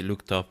actually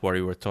looked up while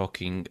you were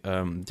talking.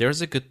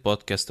 There's a good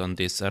podcast on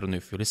this. I don't know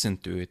if you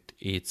listened to it.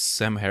 It's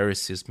Sam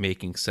Harris's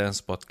Making Sense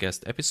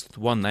podcast, episode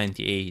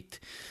 198,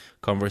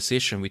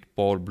 conversation with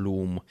Paul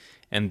Bloom.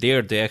 And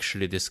there they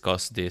actually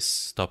discuss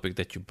this topic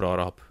that you brought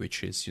up,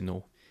 which is,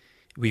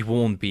 we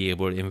won't be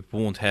able, and we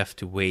won't have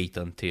to wait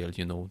until,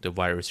 the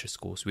virus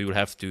just goes. We will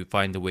have to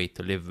find a way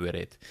to live with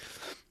it.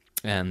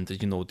 And,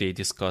 they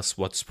discuss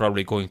what's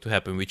probably going to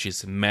happen, which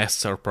is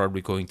masks are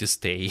probably going to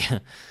stay.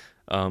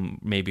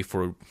 Maybe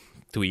for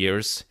 2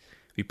 years.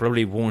 We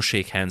probably won't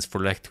shake hands for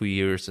like 2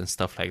 years and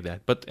stuff like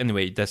that. But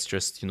anyway, that's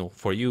just,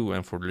 for you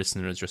and for the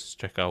listeners, just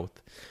check out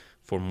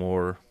for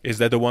more. Is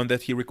that the one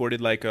that he recorded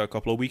like a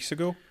couple of weeks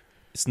ago?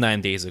 It's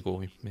 9 days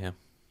ago, yeah.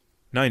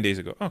 9 days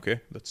ago.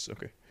 Okay, that's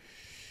okay.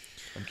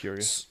 I'm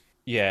curious.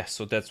 Yeah,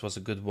 so that was a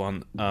good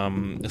one.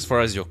 As far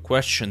as your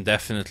question,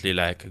 definitely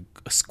like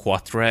a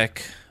squat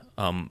rack,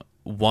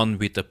 one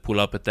with a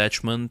pull-up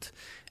attachment,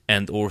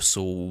 and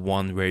also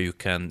one where you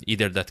can,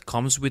 either that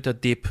comes with a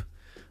dip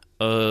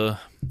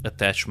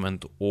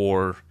attachment,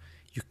 or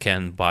you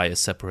can buy a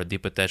separate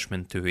dip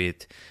attachment to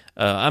it.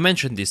 I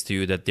mentioned this to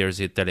you, that there's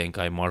an Italian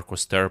guy, Marco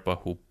Sterpa,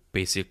 who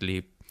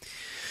basically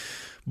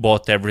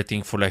bought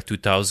everything for like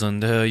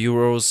 2,000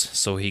 euros.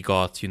 So he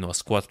got, a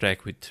squat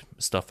rack with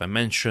stuff I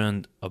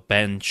mentioned, a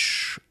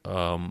bench,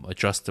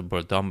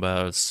 adjustable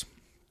dumbbells.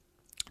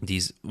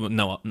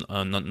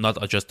 Not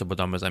adjustable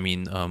dumbbells. I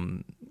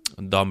mean,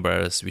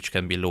 dumbbells which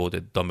can be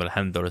loaded, dumbbell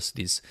handlers,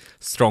 these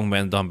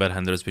strongman dumbbell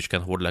handlers which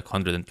can hold like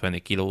 120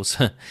 kilos,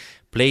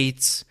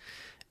 plates,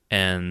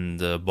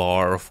 and a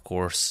bar, of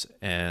course.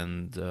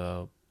 And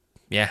so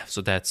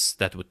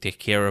that would take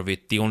care of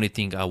it. The only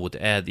thing I would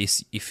add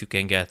is, if you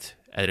can get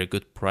at a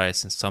good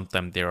price, and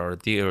sometimes there are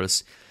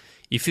deals,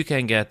 if you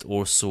can get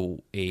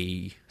also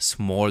a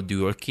small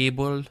dual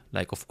cable,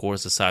 like of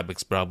course the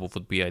Cybex Bravo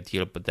would be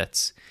ideal, but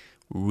that's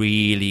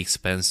really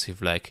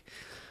expensive. Like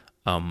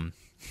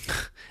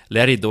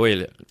Larry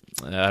Doyle,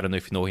 I don't know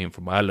if you know him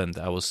from Ireland.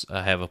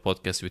 I have a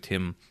podcast with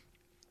him,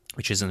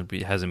 which hasn't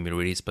been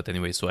released, but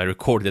anyway, so I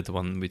recorded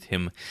one with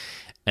him,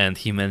 and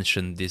he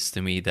mentioned this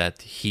to me,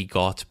 that he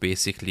got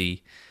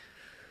basically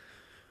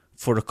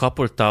for a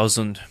couple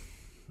thousand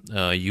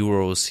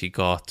euros, he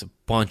got a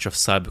bunch of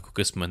cyber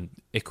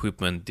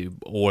equipment, the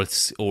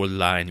old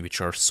line,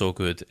 which are so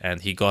good,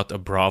 and he got a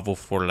Bravo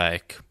for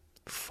like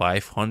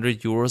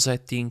 500 euros, I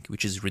think,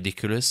 which is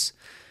ridiculous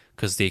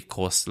because they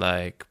cost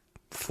like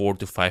 4,000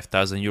 to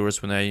 5,000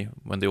 euros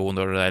when the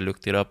owner and I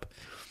looked it up.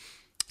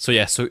 So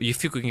yeah, so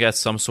if you can get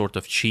some sort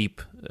of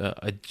cheap,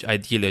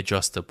 ideally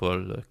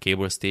adjustable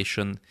cable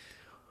station,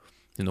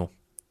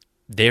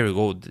 there you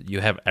go. You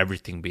have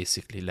everything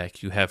basically.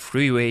 Like you have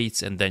free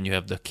weights, and then you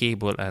have the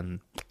cable, and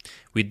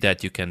with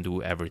that you can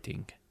do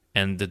everything.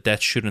 And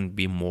that shouldn't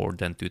be more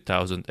than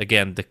 2,000.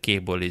 Again, the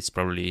cable is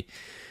probably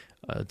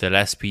the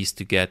last piece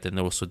to get, and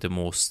also the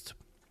most,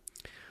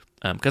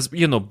 because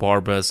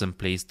barbells and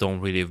plates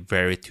don't really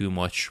vary too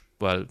much.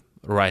 Well,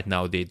 right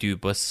now they do,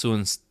 but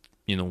soon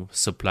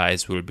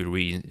supplies will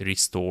be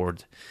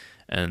restored,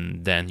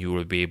 and then you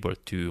will be able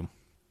to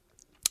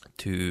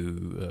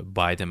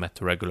buy them at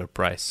the regular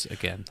price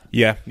again.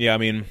 Yeah. I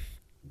mean,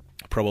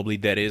 probably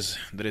that is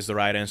the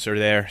right answer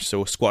there.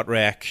 So squat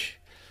rack,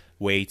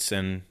 weights,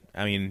 and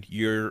I mean,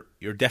 you're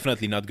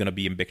definitely not gonna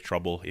be in big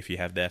trouble if you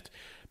have that.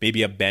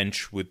 Maybe a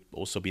bench would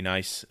also be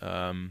nice.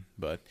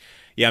 But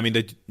yeah, I mean,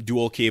 the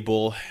dual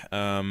cable,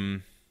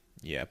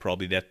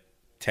 probably that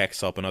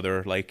tacks up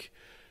another like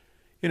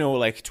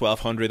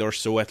 1,200 or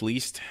so at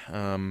least.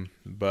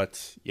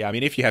 But yeah, I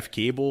mean, if you have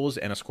cables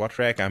and a squat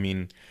rack, I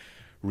mean,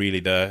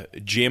 really the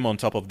gym on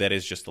top of that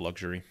is just a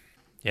luxury.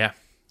 Yeah.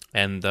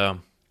 And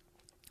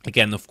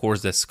again, of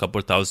course, that's a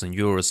couple thousand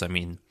euros. I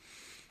mean,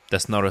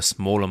 that's not a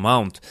small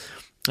amount.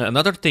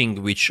 Another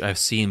thing which I've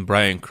seen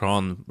Brian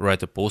Cron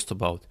write a post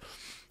about,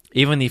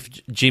 even if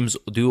gyms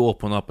do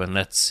open up and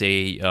let's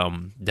say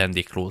then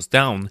they close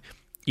down,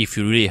 if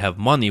you really have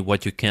money,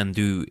 what you can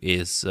do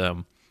is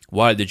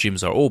while the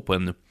gyms are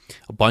open,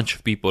 a bunch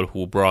of people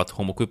who brought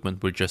home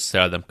equipment will just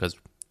sell them because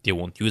they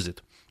won't use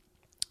it.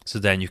 So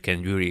then you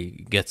can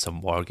really get some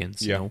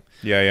bargains.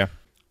 Yeah.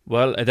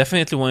 Well, I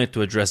definitely wanted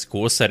to address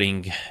goal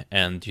setting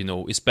and,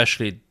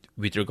 especially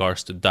with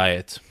regards to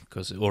diet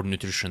or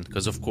nutrition,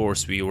 because of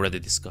course we already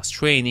discussed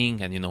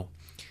training and,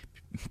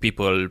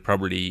 people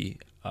probably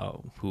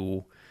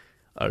who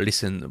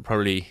listen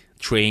probably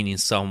train in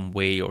some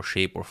way or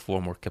shape or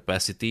form or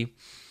capacity.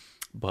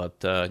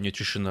 But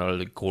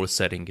nutritional goal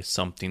setting is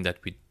something that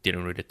we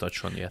didn't really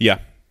touch on yet. Yeah.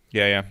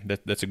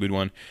 That's a good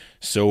one.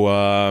 So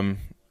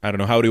I don't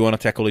know. How do you want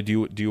to tackle it?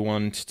 Do you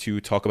want to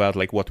talk about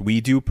like what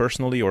we do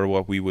personally, or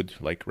what we would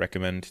like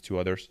recommend to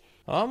others?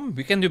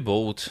 We can do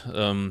both.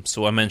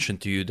 So I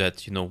mentioned to you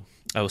that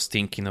I was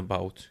thinking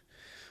about.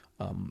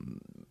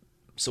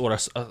 So I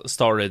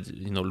started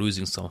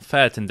losing some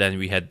fat, and then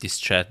we had this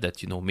chat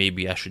that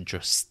maybe I should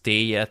just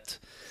stay at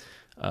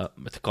a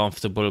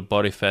comfortable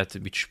body fat,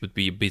 which would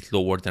be a bit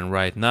lower than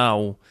right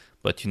now,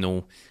 but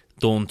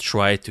don't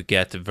try to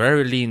get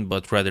very lean,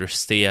 but rather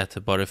stay at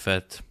a body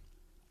fat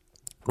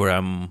where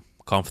I'm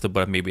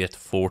comfortable, maybe at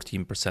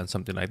 14%,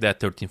 something like that,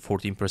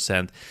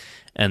 13-14%,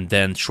 and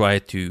then try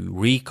to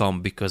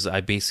recomp, because I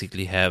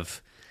basically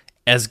have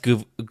as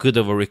good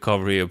of a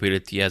recovery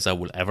ability as I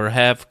will ever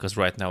have, because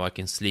right now I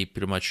can sleep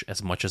pretty much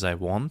as I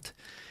want.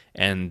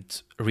 And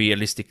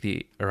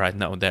realistically, right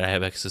now that I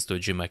have access to a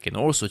gym, I can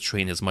also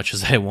train as much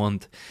as I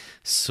want.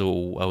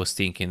 So I was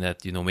thinking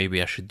that,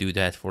 maybe I should do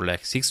that for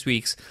like 6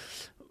 weeks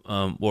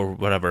or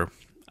whatever.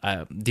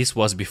 This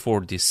was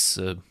before this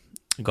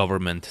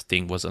government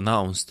thing was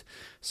announced.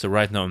 So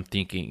right now I'm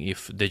thinking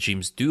if the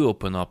gyms do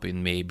open up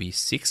in maybe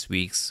 6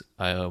 weeks,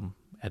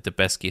 at the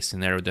best case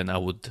scenario, then I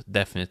would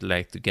definitely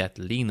like to get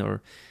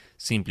leaner,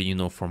 simply,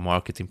 for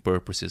marketing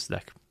purposes.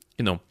 Like,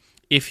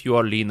 if you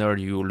are leaner,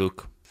 you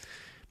look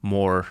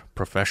more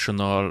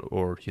professional,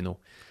 or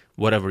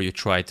whatever you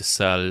try to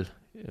sell,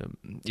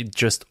 it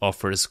just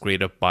offers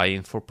greater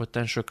buy-in for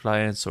potential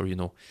clients, or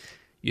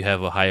you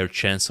have a higher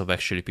chance of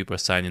actually people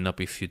signing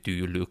up if you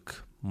do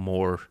look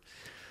more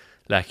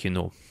like you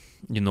know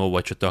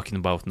what you're talking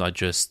about, not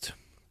just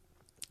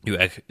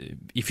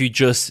if you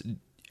just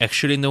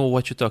actually know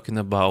what you're talking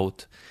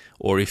about,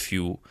 or if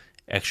you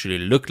actually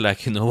look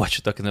like you know what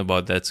you're talking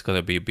about, that's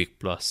gonna be a big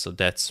plus. So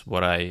that's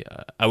what I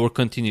will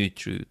continue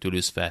to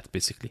lose fat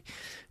basically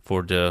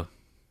for the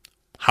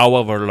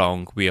however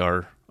long we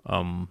are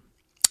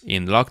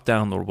in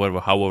lockdown,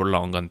 or however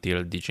long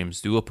until the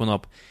gyms do open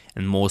up,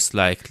 and most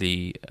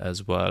likely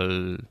as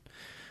well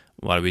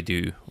while we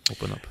do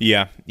open up.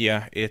 Yeah,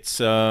 it's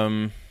I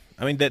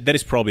mean that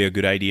is probably a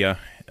good idea.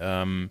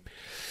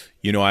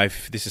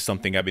 This is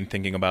something I've been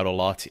thinking about a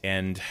lot,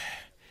 and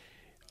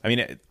I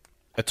mean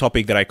a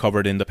topic that I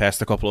covered in the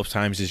past a couple of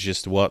times is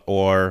just what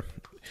are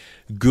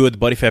good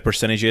body fat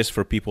percentages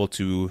for people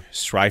to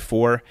strive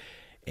for.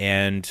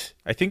 And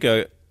I think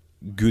a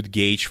good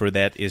gauge for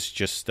that is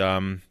just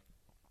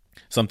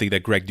something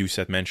that Greg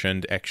Doucette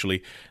mentioned,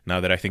 actually, now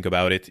that I think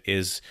about it,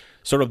 is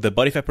sort of the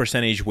body fat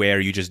percentage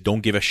where you just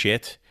don't give a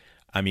shit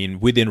I mean,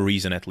 within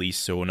reason at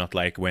least. So not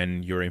like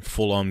when you're in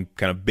full on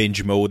kind of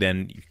binge mode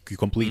and you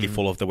completely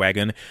fall off the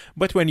wagon.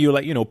 But when you're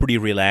like, pretty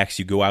relaxed,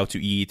 you go out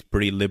to eat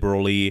pretty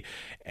liberally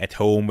at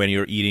home when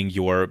you're eating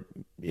your,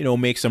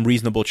 make some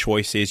reasonable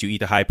choices. You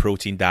eat a high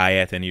protein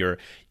diet and you're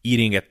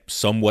eating at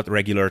somewhat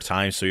regular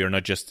times. So you're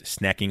not just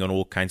snacking on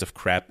all kinds of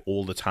crap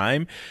all the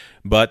time,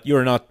 but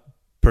you're not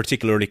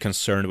particularly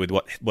concerned with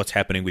what's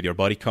happening with your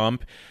body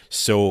comp.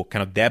 So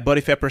kind of that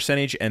body fat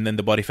percentage, and then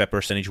the body fat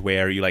percentage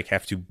where you like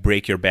have to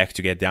break your back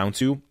to get down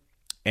to,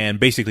 and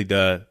basically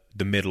the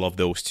middle of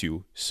those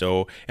two.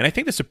 So, and I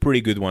think that's a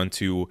pretty good one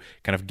to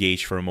kind of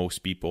gauge for most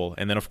people.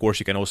 And then of course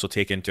you can also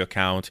take into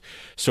account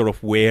sort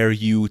of where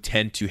you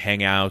tend to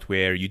hang out,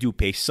 where you do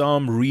pay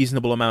some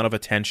reasonable amount of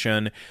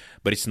attention,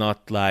 but it's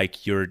not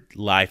like your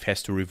life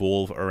has to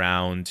revolve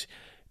around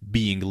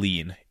being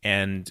lean.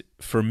 And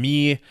for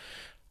me,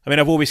 I mean,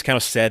 I've always kind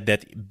of said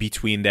that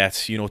between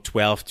that,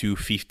 12 to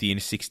 15,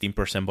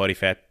 16% body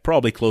fat,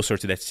 probably closer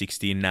to that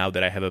 16 now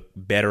that I have a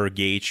better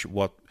gauge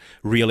what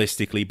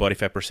realistically body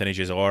fat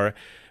percentages are.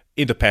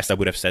 In the past, I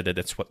would have said that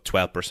that's what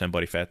 12%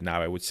 body fat.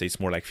 Now I would say it's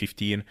more like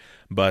 15.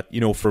 But,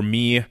 for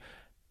me,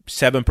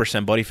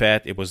 7% body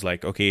fat, it was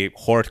like, okay,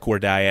 hardcore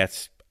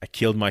diet. I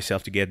killed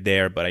myself to get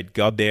there, but I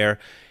got there.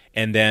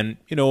 And then,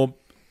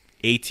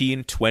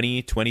 18,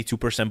 20,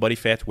 22% body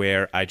fat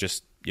where I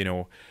just,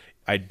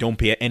 I don't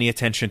pay any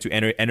attention to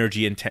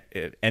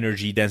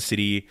energy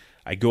density.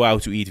 I go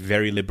out to eat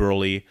very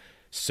liberally.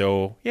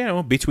 So,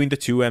 between the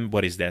two, and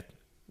what is that?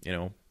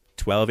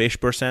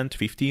 12-ish%,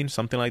 15,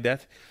 something like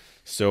that.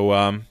 So,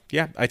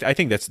 I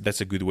think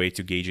that's a good way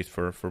to gauge it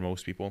for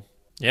most people.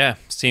 Yeah,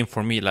 same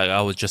for me. Like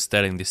I was just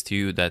telling this to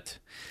you that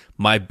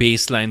my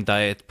baseline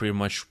diet pretty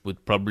much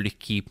would probably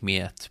keep me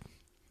at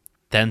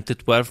 10 to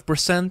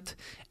 12%,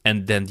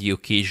 and then the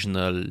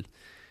occasional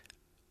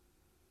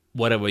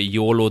whatever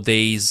YOLO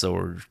days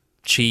or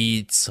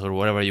cheats or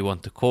whatever you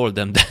want to call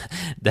them,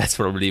 that's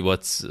probably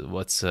what's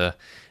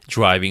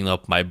driving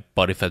up my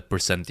body fat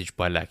percentage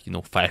by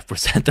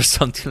 5% or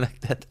something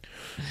like that.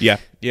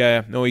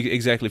 Yeah. No,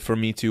 exactly. For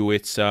me too.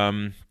 It's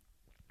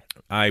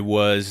I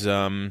was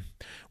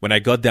when I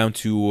got down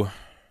to,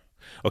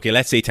 okay,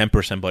 let's say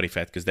 10% body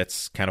fat, because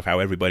that's kind of how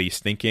everybody's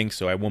thinking.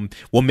 So I won't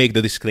make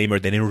the disclaimer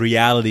that in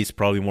reality it's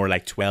probably more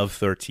like 12,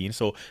 13.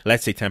 So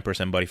let's say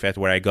 10% body fat,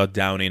 where I got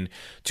down in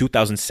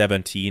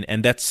 2017.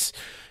 And that's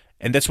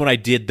when I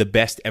did the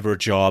best ever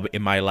job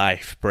in my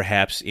life,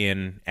 perhaps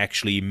in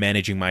actually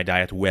managing my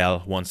diet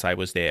well once I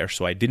was there.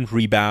 So I didn't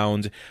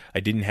rebound.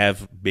 I didn't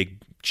have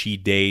big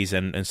cheat days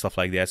and stuff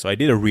like that. So I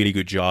did a really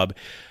good job.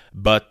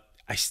 But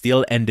I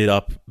still ended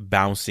up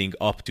bouncing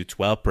up to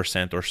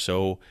 12% or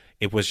so.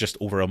 It was just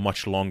over a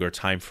much longer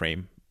time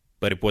frame.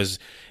 But it was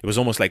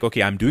almost like,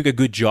 okay, I'm doing a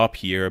good job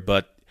here,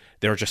 but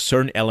there are just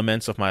certain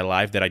elements of my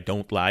life that I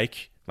don't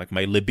like. Like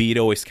my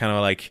libido is kind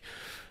of like,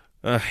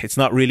 it's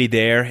not really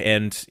there,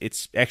 and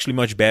it's actually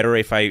much better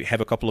if I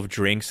have a couple of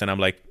drinks and I'm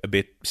like a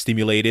bit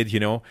stimulated,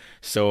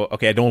 So,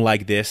 okay, I don't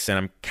like this, and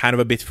I'm kind of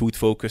a bit food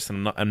focused,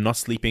 and I'm not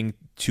sleeping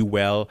too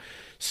well.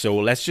 So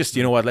let's just,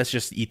 let's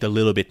just eat a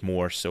little bit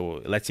more.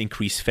 So let's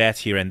increase fat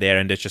here and there,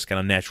 and that just kind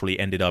of naturally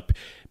ended up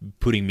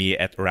putting me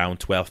at around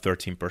 12,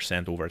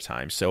 13% over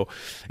time. So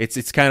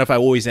it's kind of, I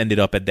always ended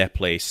up at that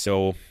place.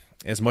 So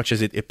as much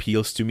as it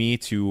appeals to me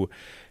to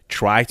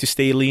try to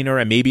stay leaner,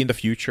 and maybe in the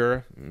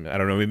future, I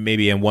don't know,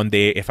 maybe in one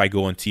day if I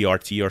go on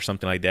TRT or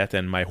something like that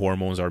and my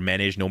hormones are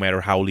managed no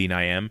matter how lean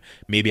I am,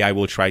 maybe I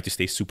will try to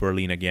stay super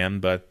lean again,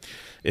 but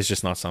it's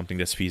just not something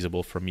that's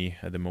feasible for me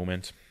at the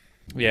moment.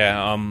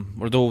 Yeah,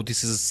 although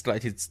this is a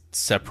slightly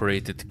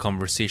separated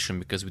conversation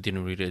because we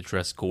didn't really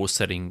address goal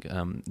setting.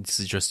 This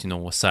is just,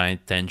 a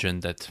side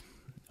tangent that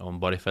on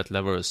body fat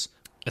levels.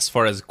 As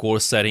far as goal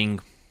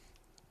setting,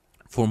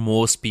 for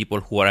most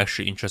people who are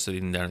actually interested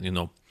in their,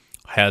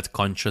 health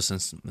conscious,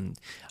 and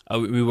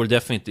we will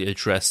definitely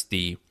address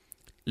the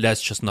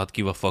let's just not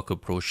give a fuck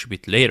approach a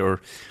bit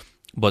later.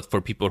 But for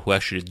people who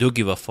actually do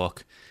give a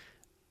fuck,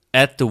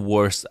 at the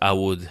worst, I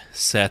would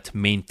set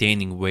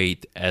maintaining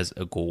weight as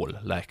a goal.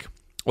 Like,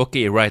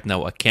 okay, right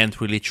now I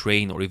can't really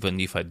train, or even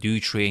if I do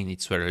train,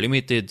 it's very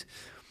limited.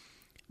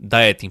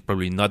 Dieting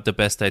probably not the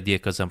best idea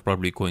because I'm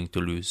probably going to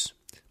lose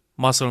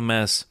muscle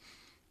mass.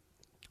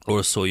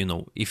 Also,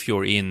 if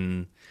you're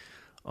in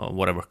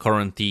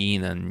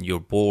quarantine and you're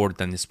bored,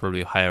 then it's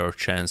probably a higher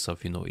chance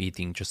of,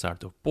 eating just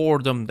out of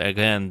boredom.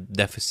 Again,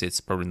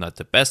 deficit's probably not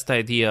the best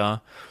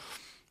idea.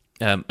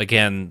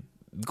 Again,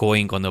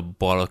 going on a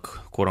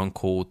bulk, quote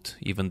unquote,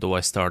 even though I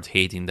start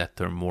hating that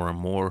term more and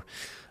more,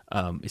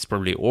 it's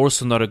probably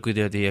also not a good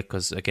idea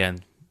because, again,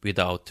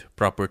 without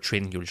proper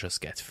training, you'll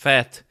just get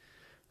fat.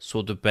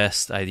 So the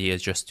best idea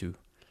is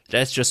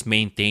let's just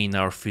maintain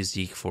our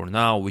physique for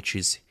now, which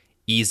is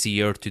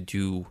easier to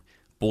do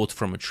both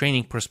from a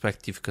training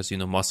perspective because,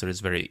 muscle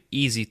is very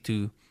easy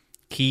to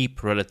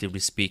keep, relatively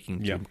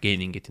speaking, to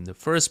gaining it in the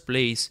first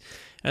place.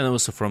 And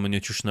also from a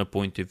nutritional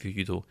point of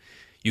view,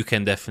 you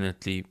can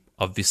definitely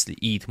obviously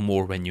eat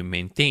more when you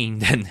maintain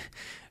than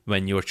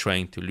when you're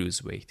trying to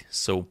lose weight.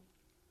 So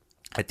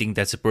I think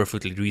that's a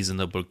perfectly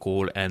reasonable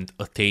goal and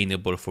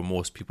attainable for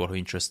most people who are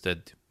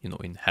interested,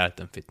 in health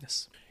and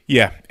fitness.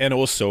 Yeah, and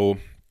also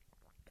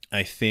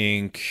I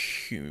think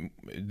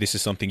this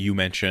is something you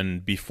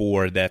mentioned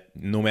before, that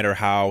no matter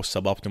how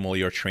suboptimal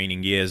your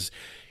training is,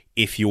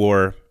 if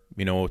you're,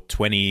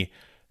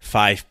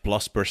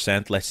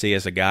 25+%, let's say,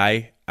 as a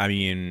guy, I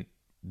mean,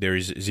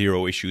 there's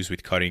zero issues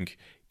with cutting,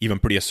 even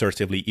pretty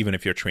assertively, even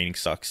if your training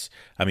sucks.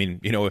 I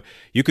mean,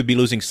 you could be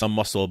losing some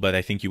muscle, but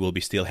I think you will be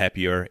still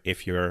happier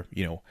if you're,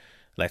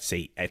 let's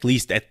say at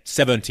least at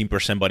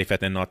 17% body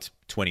fat and not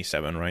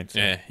 27, right?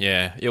 So.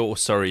 Yeah. Oh,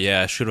 sorry.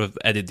 Yeah, I should have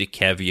added the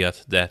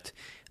caveat that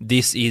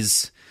this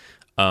is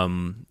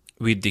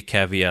with the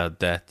caveat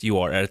that you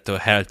are at a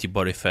healthy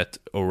body fat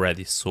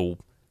already, so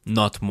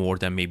not more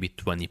than maybe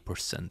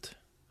 20%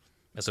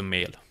 as a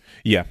male.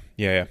 Yeah,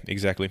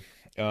 exactly.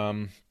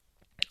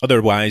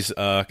 Otherwise,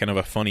 kind of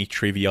a funny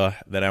trivia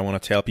that I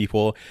want to tell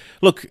people.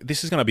 Look,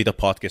 this is going to be the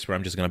podcast where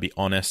I'm just going to be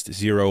honest.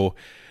 Zero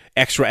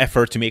extra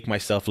effort to make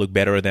myself look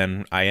better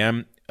than I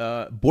am.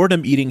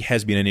 Boredom eating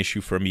has been an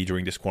issue for me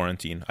during this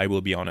quarantine. I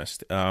will be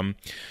honest.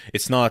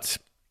 It's not...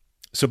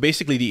 So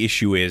basically the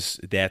issue is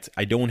that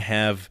I don't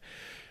have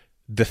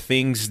the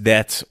things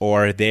that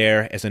are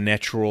there as a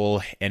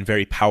natural and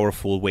very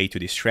powerful way to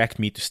distract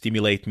me, to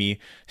stimulate me.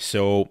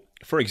 So,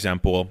 for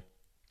example,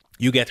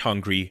 you get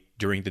hungry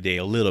during the day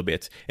a little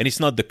bit, and it's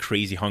not the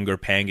crazy hunger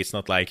pang. It's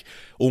not like,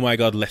 oh my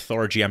god,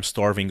 lethargy, I'm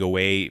starving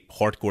away,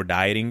 hardcore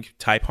dieting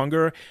type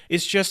hunger.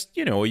 It's just,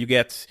 you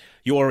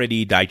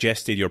already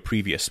digested your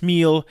previous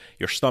meal,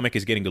 your stomach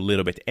is getting a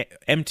little bit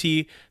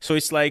empty, so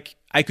it's like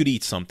I could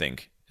eat something.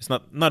 It's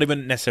not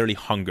even necessarily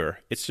hunger.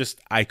 It's just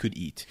I could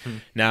eat.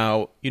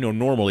 Now,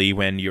 normally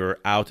when you're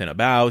out and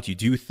about, you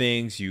do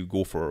things, you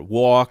go for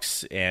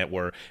walks,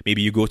 or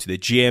maybe you go to the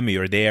gym,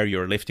 you're there,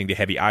 you're lifting the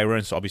heavy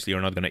irons. So obviously,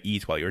 you're not going to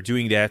eat while you're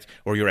doing that.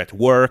 Or you're at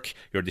work,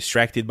 you're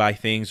distracted by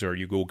things, or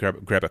you go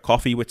grab a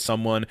coffee with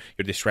someone,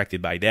 you're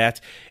distracted by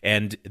that.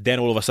 And then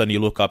all of a sudden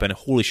you look up and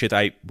holy shit,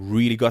 I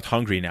really got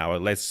hungry now.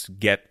 Let's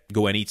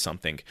go and eat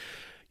something.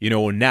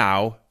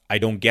 Now I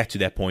don't get to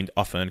that point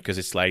often because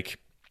it's like,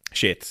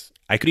 shit,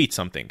 I could eat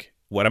something.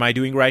 What am I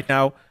doing right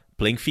now?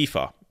 Playing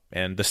FIFA.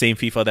 And the same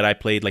FIFA that I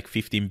played like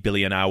 15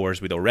 billion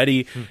hours with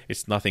already.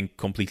 It's nothing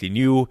completely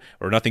new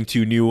or nothing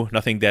too new,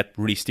 nothing that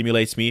really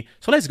stimulates me.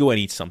 So let's go and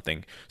eat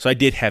something. So I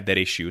did have that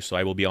issue, so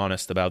I will be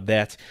honest about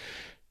that.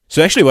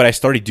 So actually what I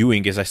started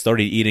doing is I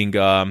started eating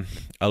a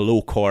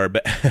low-carb,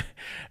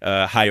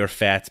 higher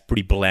fat,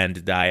 pretty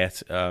bland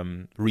diet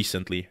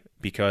recently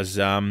because,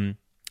 and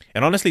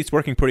honestly, it's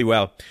working pretty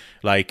well.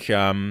 Like,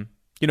 I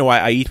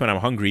eat when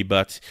I'm hungry,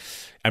 but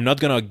I'm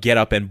not going to get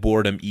up and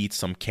boredom eat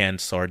some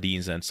canned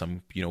sardines and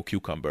some,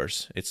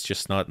 cucumbers. It's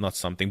just not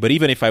something. But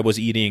even if I was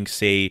eating,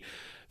 say,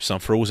 some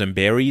frozen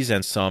berries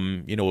and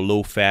some,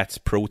 low-fat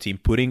protein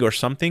pudding or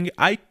something,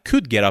 I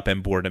could get up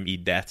and boredom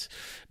eat that.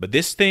 But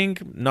this thing,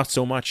 not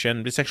so much,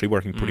 and it's actually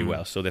working pretty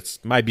well. So that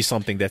might be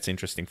something that's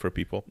interesting for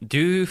people.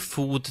 Do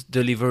food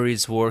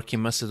deliveries work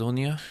in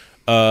Macedonia?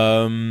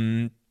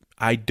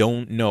 I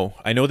don't know.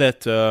 I know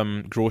that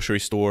grocery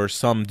stores,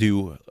 some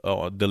do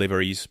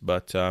deliveries,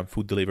 but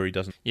food delivery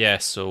doesn't. Yeah,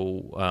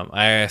 so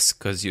I asked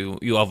because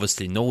you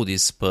obviously know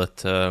this,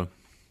 but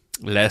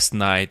last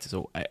night,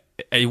 so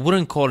I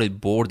wouldn't call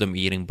it boredom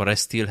eating, but I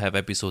still have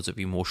episodes of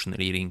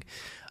emotional eating.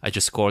 I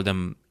just call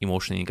them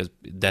emotional eating because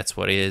that's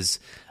what it is.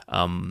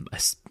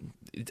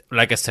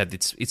 Like I said,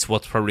 it's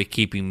what's probably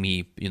keeping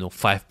me,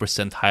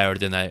 5% higher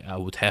than I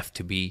would have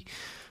to be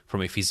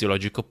from a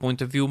physiological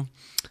point of view.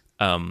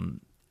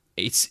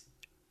 It's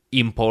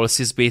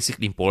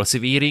basically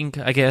impulsive eating,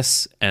 I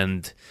guess.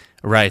 And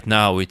right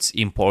now it's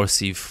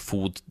impulsive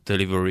food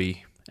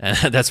delivery. And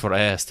that's what I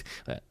asked.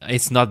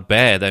 It's not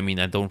bad. I mean,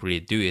 I don't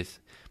really do it.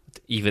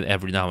 But even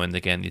every now and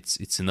again,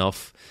 it's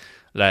enough.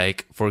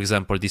 Like, for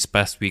example, this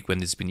past week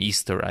when it's been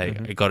Easter, I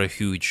got a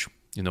huge,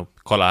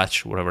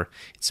 collage, whatever.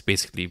 It's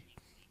basically,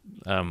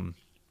 I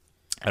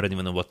don't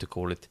even know what to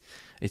call it.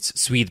 It's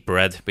sweet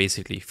bread,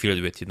 basically,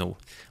 filled with,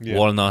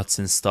 walnuts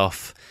and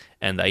stuff.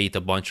 And I eat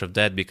a bunch of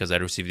that because I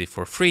received it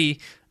for free.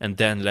 And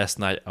then last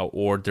night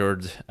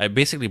I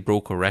basically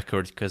broke a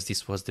record because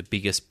this was the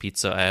biggest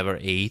pizza I ever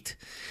ate.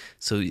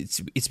 So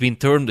it's been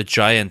termed a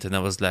giant, and I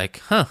was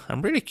like,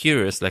 I'm really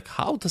curious, like,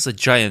 how does a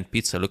giant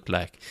pizza look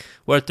like?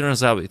 Well, it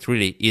turns out it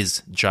really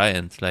is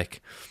giant.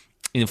 Like,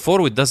 in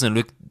photo it doesn't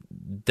look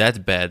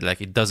that bad,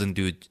 like it doesn't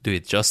do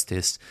it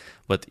justice,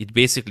 but it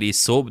basically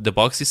is the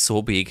box is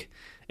so big,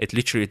 it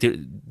literally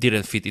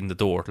didn't fit in the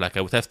door. Like,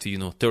 I would have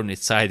to, turn it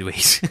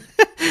sideways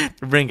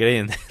to bring it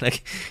in.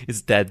 Like,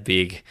 it's that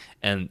big,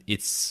 and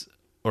it's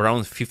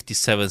around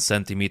 57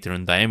 centimeter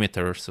in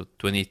diameter, so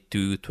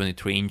 22,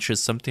 23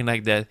 inches, something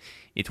like that.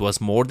 It was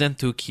more than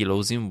 2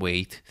 kilos in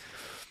weight.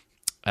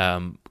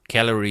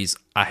 Calories,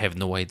 I have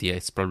no idea.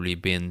 It's probably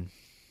been,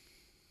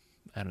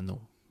 I don't know,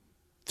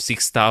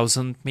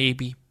 6,000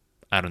 maybe.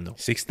 I don't know.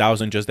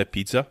 6,000 just that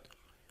pizza?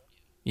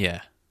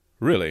 Yeah.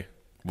 Really?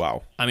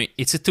 Wow. I mean,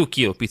 it's a 2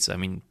 kilo pizza. I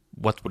mean,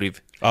 what would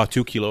it... Oh,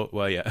 2 kilo.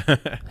 Well, yeah.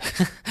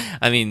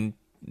 I mean,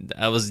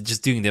 I was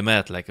just doing the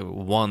math, like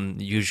one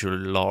usual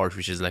large,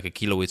 which is like a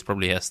kilo, it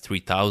probably has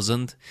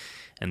 3,000,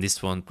 and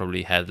this one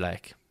probably had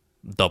like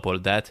double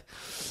that.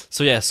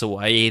 So yeah, so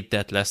I ate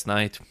that last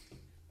night.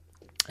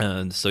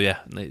 And so yeah,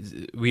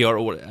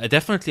 I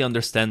definitely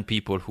understand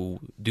people who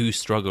do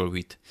struggle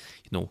with,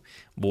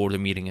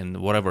 boredom eating and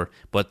whatever.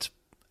 But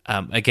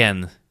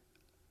again,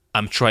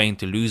 I'm trying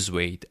to lose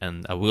weight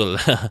and I will.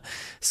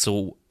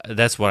 So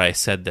that's why I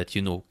said that,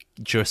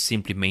 just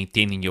simply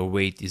maintaining your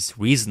weight is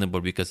reasonable,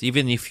 because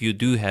even if you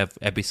do have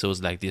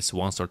episodes like this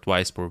once or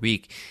twice per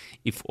week,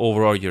 if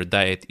overall your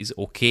diet is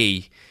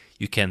okay,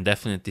 you can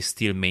definitely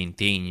still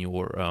maintain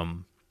your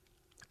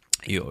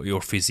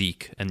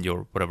physique and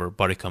your whatever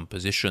body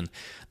composition.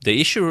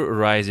 The issue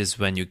arises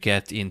when you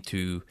get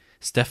into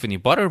Stephanie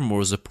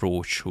Buttermore's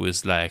approach, who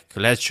is like,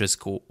 let's just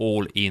go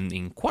all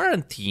in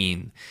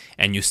quarantine,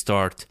 and you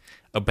start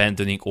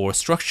abandoning all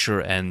structure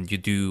and you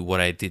do what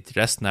I did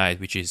last night,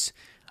 which is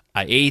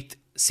I ate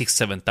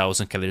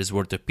 7,000 calories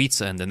worth of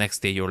pizza, and the next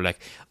day you're like,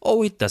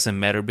 oh, it doesn't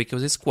matter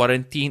because it's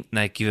quarantine and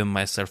I've given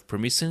myself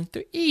permission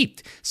to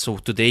eat, so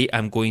today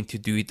I'm going to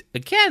do it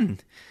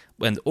again.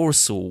 And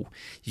also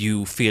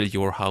you fill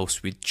your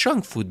house with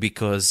junk food,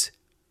 because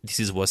this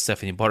is what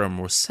Stephanie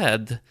Buttermore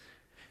said,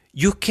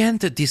 you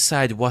can't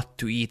decide what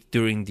to eat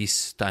during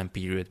this time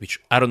period, which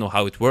I don't know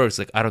how it works.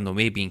 Like, I don't know,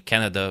 maybe in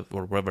Canada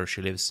or wherever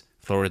she lives,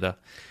 Florida,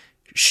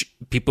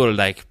 people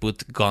like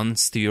put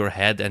guns to your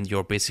head and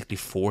you're basically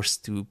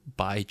forced to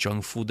buy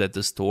junk food at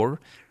the store.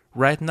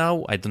 Right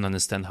now, I don't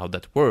understand how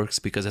that works,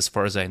 because as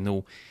far as I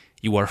know,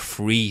 you are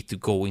free to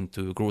go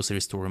into a grocery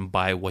store and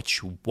buy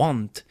what you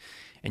want.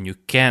 And you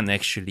can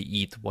actually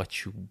eat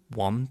what you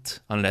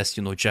want, unless,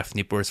 Jeff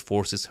Nippers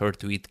forces her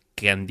to eat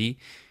candy,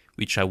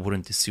 which I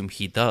wouldn't assume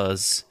he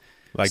does.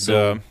 What's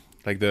the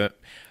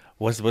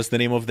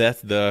name of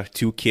that? The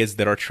two kids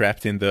that are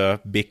trapped in the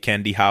big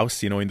candy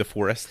house, in the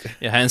forest.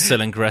 Yeah,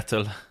 Hansel and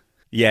Gretel.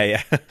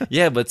 Yeah.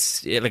 Yeah, but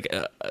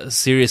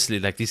seriously,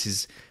 like, this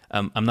is.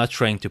 I'm not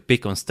trying to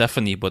pick on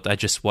Stephanie, but I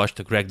just watched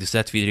a Greg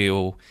Doucette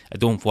video. I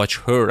don't watch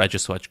her. I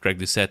just watched Greg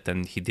Doucette,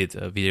 and he did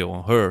a video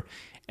on her.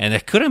 And I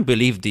couldn't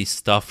believe the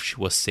stuff she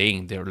was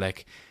saying there.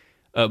 Like,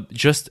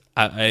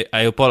 I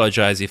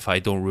apologize if I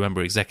don't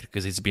remember exactly,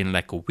 because it's been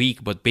like a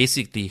week. But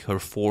basically, her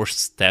 4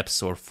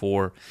 steps or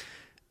 4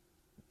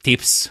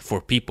 tips for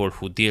people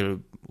who deal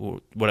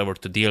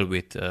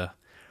with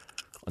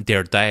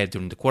their diet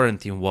during the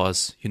quarantine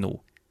was,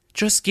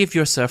 just give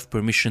yourself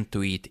permission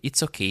to eat.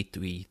 It's okay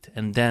to eat.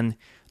 And then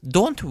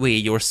don't weigh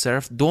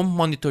yourself. Don't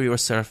monitor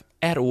yourself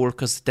at all,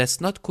 because that's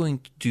not going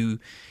to do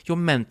your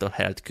mental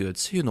health good.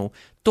 So,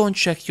 don't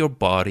check your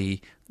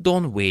body.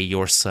 Don't weigh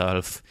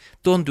yourself.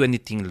 Don't do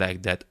anything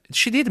like that.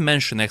 She did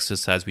mention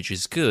exercise, which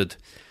is good.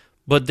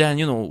 But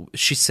then,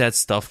 she said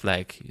stuff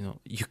like,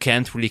 you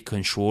can't really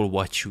control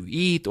what you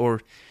eat,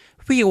 or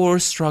we all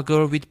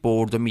struggle with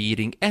boredom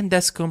eating, and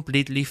that's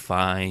completely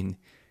fine.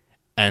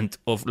 And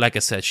like I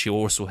said, she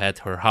also had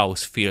her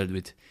house filled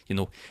with,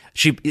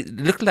 it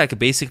looked like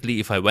basically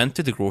if I went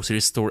to the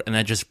grocery store and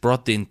I just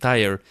brought the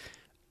entire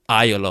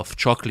aisle of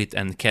chocolate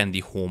and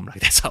candy home. Like,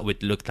 that's how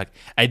it looked like.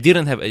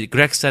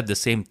 Greg said the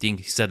same thing.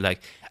 He said,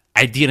 like,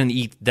 I didn't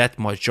eat that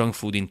much junk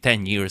food in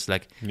 10 years.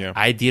 Like, yeah.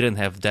 I didn't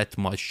have that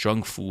much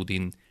junk food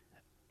in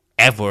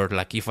ever.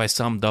 Like, if I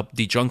summed up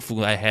the junk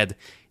food I had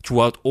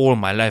throughout all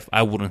my life,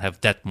 I wouldn't have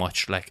that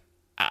much. Like,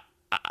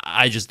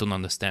 I just don't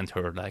understand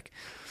her. Like,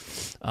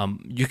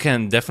 you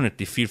can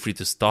definitely feel free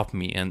to stop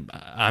me, and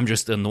I'm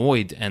just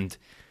annoyed, and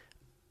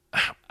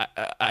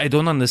I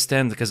don't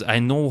understand, because I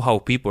know how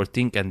people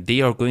think, and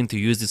they are going to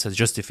use this as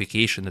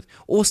justification that,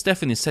 oh,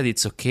 Stephanie said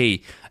it's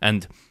okay.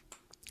 And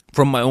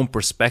from my own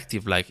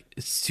perspective, like,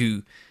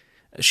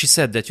 she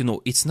said that,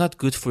 it's not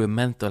good for your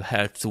mental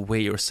health to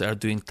weigh yourself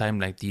during time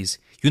like these.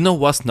 You know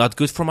what's not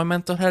good for my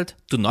mental health?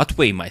 To not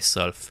weigh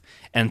myself,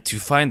 and to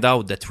find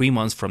out that 3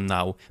 months from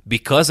now,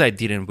 because I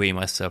didn't weigh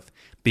myself,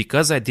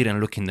 because I didn't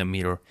look in the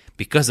mirror,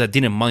 because I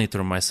didn't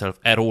monitor myself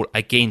at all,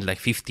 I gained like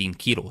 15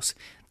 kilos.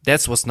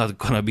 That's what's not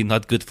gonna be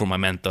not good for my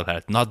mental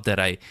health. Not that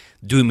I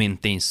do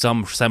maintain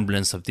some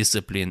semblance of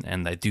discipline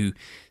and I do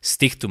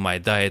stick to my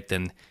diet,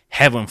 and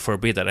heaven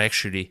forbid I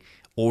actually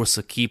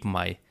also keep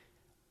my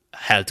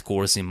health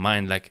goals in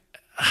mind. Like,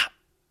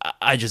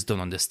 I just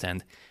don't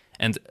understand.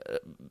 And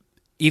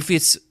if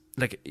it's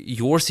like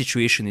your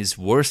situation is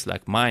worse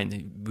like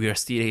mine, we are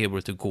still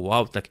able to go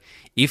out. Like,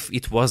 if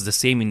it was the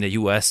same in the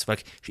US,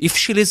 like if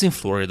she lives in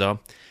Florida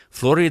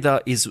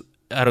is,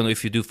 I don't know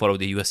if you do follow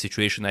the US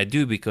situation. I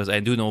do, because I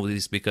do know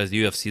this, because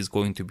the UFC is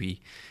going to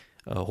be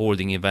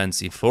holding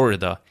events in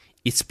Florida.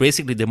 It's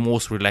basically the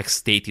most relaxed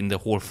state in the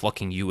whole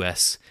fucking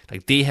US.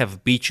 Like, they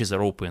have beaches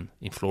are open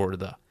in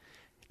Florida.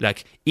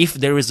 Like, if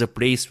there is a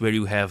place where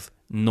you have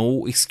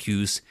no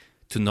excuse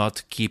to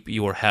not keep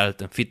your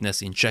health and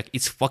fitness in check,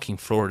 it's fucking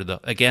Florida.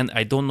 Again,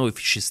 I don't know if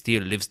she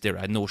still lives there.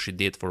 I know she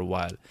did for a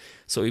while.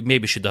 So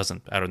maybe she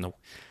doesn't. I don't know.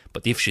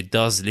 But if she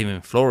does live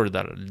in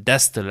Florida,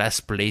 that's the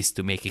last place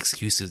to make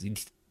excuses.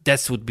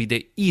 That would be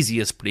the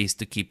easiest place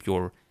to keep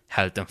your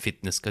health and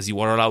fitness, because you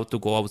are allowed to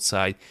go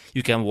outside.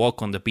 You can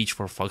walk on the beach,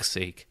 for fuck's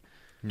sake.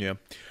 Yeah.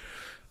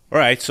 All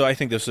right, so I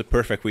think this is a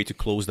perfect way to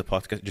close the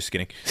podcast. Just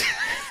kidding.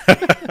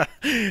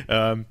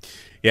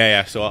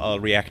 Yeah. So I'll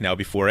react now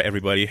before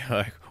everybody,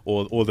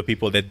 all the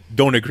people that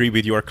don't agree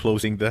with your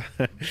closing the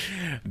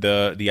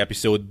the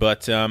episode.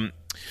 But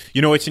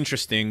it's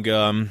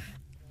interesting.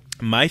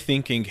 My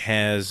thinking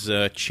has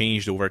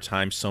changed over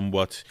time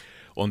somewhat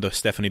on the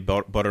Stephanie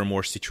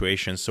Buttermore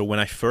situation. So when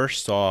I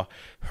first saw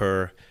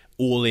her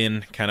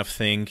all-in kind of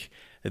thing,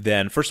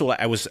 then first of all,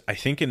 I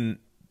think in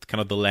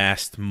kind of the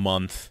last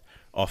month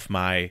of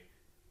my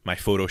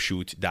photo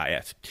shoot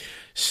diet.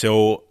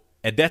 So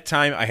at that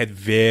time, I had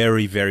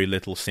very, very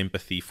little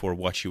sympathy for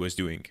what she was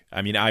doing.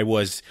 I mean, I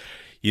was,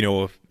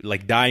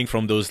 like dying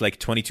from those like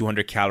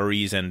 2,200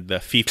 calories and the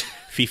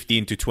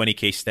 15 to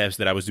 20K steps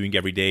that I was doing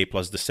every day,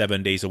 plus the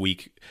 7 days a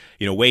week,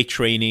 weight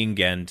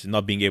training and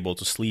not being able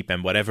to sleep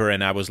and whatever.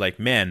 And I was like,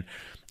 man,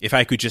 if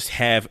I could just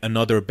have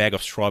another bag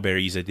of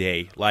strawberries a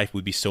day, life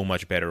would be so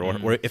much better.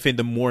 Or if in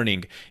the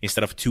morning,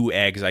 instead of 2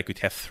 eggs, I could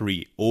have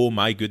 3. Oh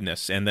my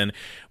goodness. And then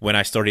when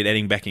I started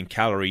adding back in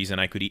calories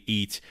and I could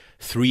eat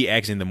 3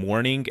 eggs in the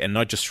morning and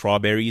not just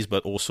strawberries,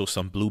 but also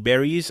some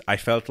blueberries, I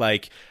felt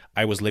like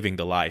I was living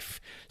the life.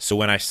 So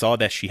when I saw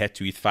that she had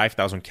to eat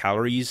 5,000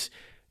 calories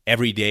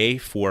every day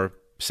for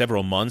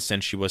several months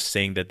and she was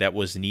saying that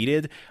was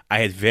needed, I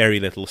had very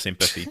little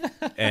sympathy.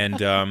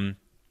 And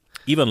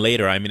even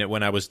later, I mean,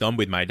 when I was done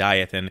with my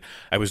diet and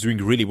I was doing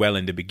really well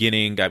in the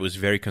beginning, I was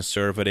very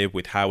conservative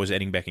with how I was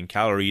adding back in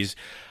calories.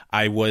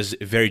 I was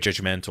very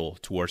judgmental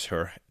towards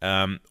her.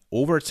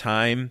 Over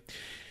time,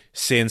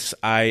 since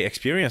I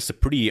experienced a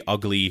pretty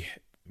ugly,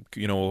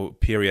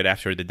 period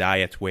after the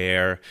diet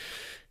where,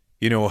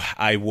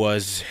 I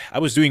was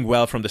doing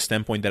well from the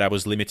standpoint that I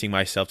was limiting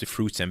myself to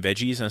fruits and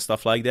veggies and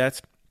stuff like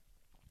that.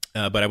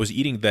 But I was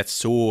eating that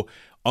so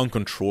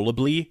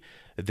uncontrollably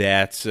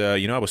that,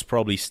 I was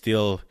probably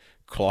still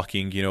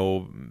clocking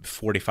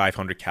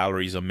 4,500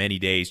 calories on many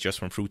days just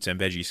from fruits and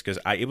veggies because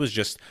it was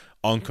just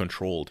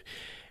uncontrolled.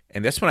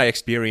 And that's when I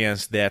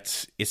experienced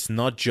that it's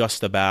not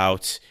just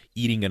about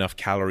eating enough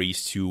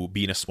calories to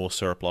be in a small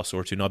surplus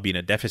or to not be in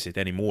a deficit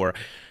anymore.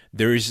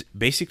 There's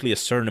basically a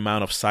certain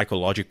amount of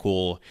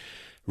psychological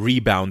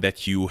rebound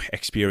that you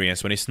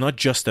experience when it's not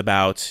just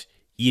about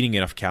eating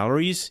enough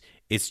calories,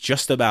 it's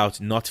just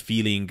about not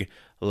feeling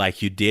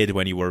like you did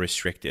when you were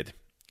restricted.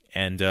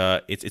 And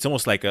it's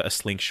almost like a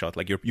slingshot.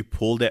 Like you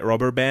pull that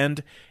rubber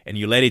band and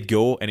you let it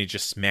go and it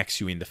just smacks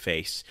you in the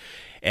face.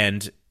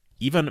 And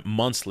even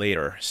months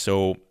later,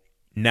 so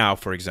now,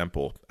 for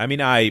example, I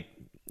mean, I,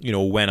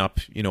 went up,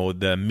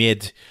 the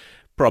mid,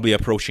 probably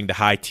approaching the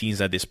high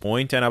teens at this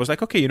point. And I was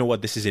like, okay, you know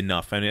what, this is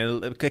enough.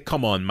 And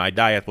come on, my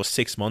diet was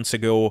 6 months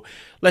ago.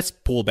 Let's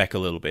pull back a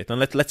little bit and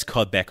let's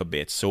cut back a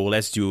bit. So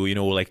let's do,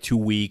 like 2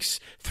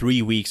 weeks,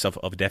 3 weeks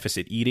of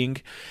deficit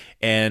eating.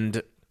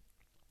 And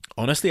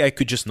honestly, I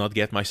could just not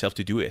get myself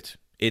to do it.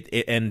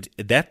 And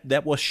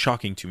that was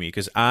shocking to me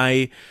because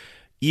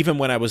even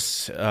when I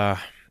was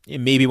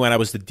maybe when I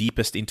was the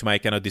deepest into my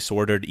kind of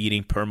disordered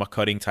eating,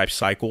 perma-cutting type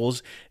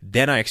cycles,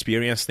 then I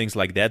experienced things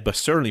like that. But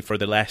certainly for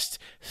the last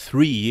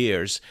 3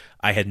 years,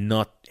 I had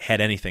not had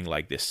anything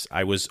like this.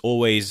 I was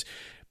always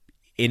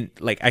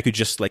I could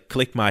just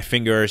click my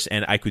fingers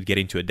and I could get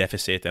into a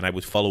deficit and I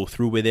would follow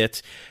through with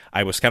it.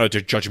 I was kind of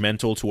just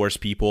judgmental towards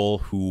people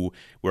who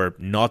were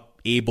not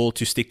able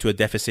to stick to a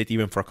deficit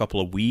even for a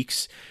couple of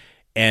weeks.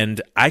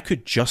 And I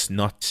could just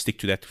not stick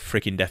to that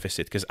freaking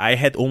deficit because I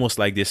had almost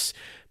like this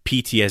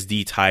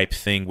PTSD type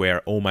thing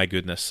where, oh my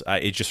goodness,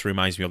 it just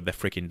reminds me of the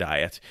freaking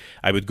diet.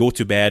 I would go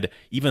to bed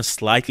even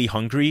slightly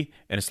hungry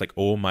and it's like,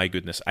 oh my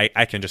goodness,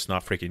 I can just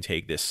not freaking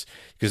take this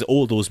because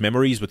all those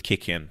memories would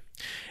kick in.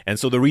 And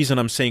so the reason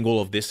I'm saying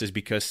all of this is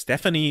because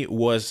Stephanie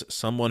was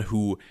someone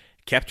who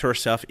kept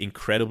herself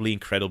incredibly,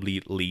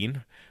 incredibly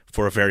lean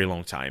for a very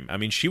long time. I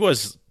mean, she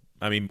was,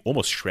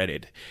 almost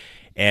shredded.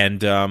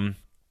 And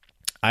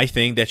I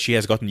think that she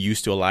has gotten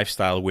used to a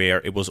lifestyle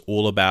where it was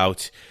all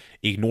about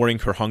ignoring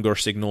her hunger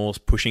signals,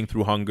 pushing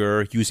through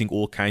hunger, using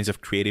all kinds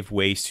of creative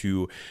ways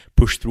to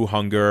push through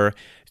hunger,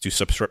 to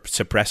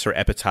suppress her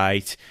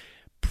appetite.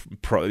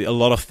 A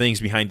lot of things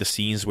behind the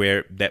scenes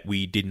that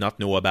we did not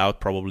know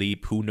about, probably.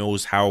 Who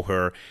knows how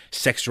her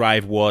sex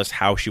drive was,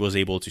 how she was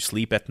able to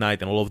sleep at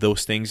night, and all of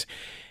those things.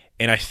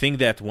 And I think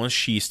that once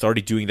she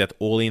started doing that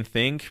all-in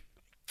thing,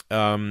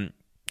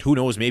 who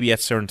knows, maybe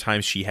at certain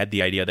times she had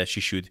the idea that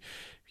she should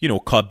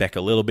cut back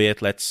a little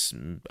bit.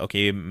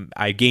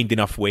 I gained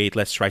enough weight.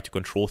 Let's try to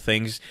control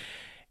things.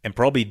 And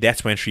probably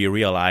that's when she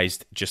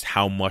realized just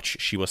how much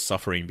she was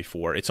suffering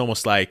before. It's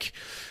almost like,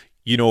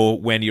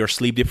 when you're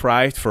sleep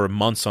deprived for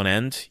months on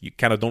end, you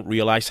kind of don't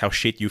realize how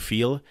shit you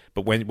feel.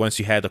 But once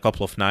you had a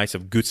couple of nights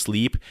of good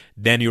sleep,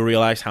 then you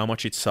realize how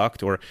much it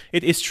sucked. Or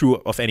it is true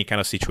of any kind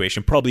of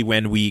situation. Probably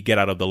when we get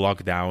out of the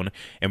lockdown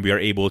and we are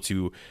able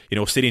to,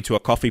 sit into a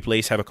coffee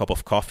place, have a cup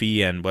of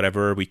coffee and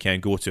whatever, we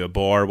can go to a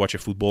bar, watch a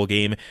football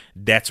game.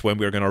 That's when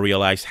we're going to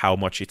realize how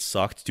much it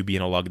sucked to be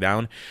in a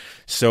lockdown.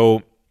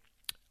 So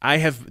I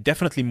have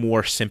definitely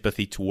more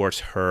sympathy towards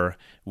her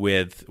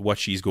with what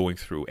she's going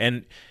through.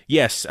 And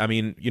yes, I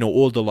mean,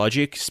 all the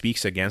logic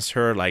speaks against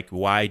her, like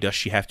why does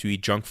she have to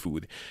eat junk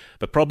food?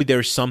 But probably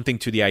there's something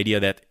to the idea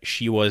that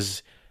she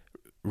was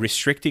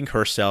restricting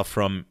herself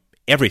from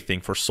everything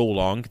for so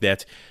long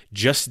that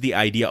just the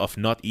idea of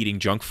not eating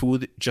junk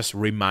food just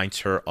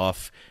reminds her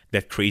of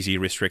that crazy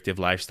restrictive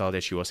lifestyle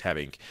that she was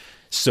having.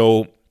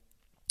 So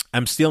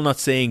I'm still not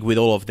saying with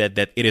all of that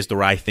it is the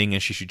right thing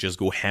and she should just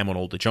go ham on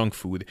all the junk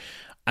food.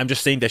 I'm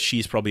just saying that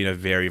she's probably in a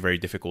very, very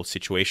difficult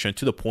situation,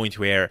 to the point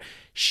where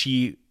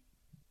she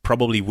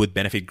probably would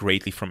benefit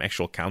greatly from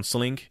actual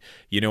counseling,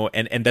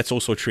 and that's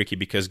also tricky,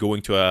 because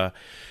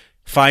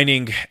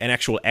finding an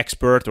actual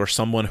expert or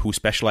someone who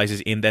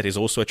specializes in that is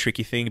also a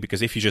tricky thing,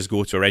 because if you just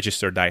go to a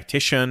registered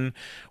dietitian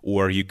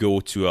or you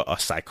go to a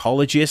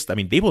psychologist, I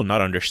mean, they will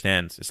not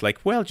understand. It's like,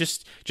 well,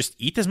 just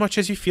eat as much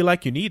as you feel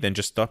like you need and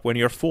just stop when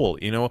you're full.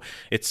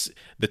 It's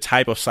the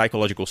type of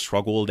psychological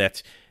struggle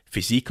that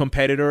physique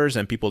competitors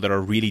and people that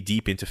are really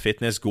deep into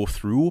fitness go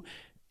through.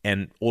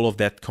 And all of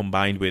that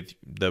combined with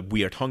the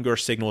weird hunger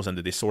signals and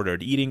the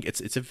disordered eating,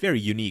 it's a very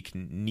unique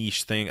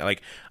niche thing.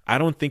 Like, I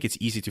don't think it's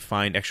easy to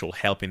find actual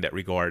help in that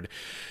regard.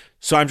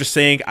 So I'm just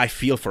saying I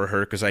feel for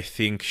her, because I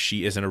think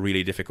she is in a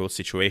really difficult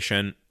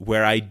situation.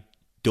 Where I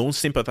don't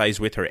sympathize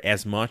with her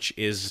as much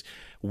is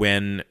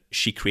when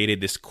she created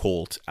this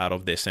cult out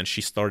of this, and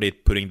she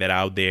started putting that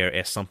out there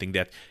as something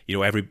that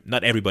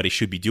not everybody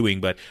should be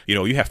doing, but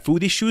you have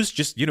food issues,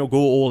 just go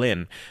all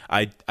in.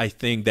 I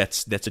think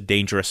that's a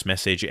dangerous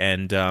message,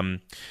 and I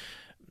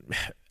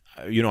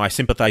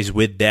sympathize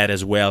with that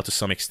as well to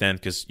some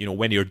extent, because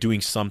when you're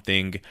doing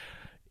something,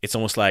 it's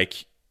almost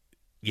like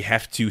you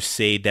have to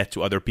say that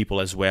to other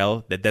people as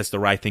well, that that's the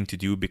right thing to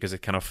do, because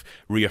it kind of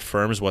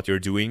reaffirms what you're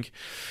doing.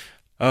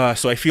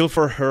 So I feel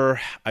for her.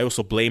 I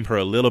also blame her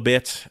a little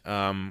bit,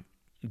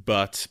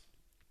 but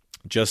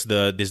just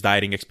this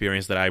dieting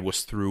experience that I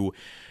was through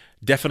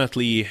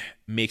definitely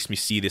makes me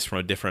see this from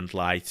a different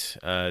light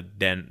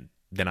than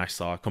I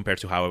saw compared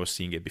to how I was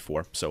seeing it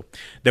before. So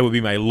that would be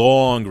my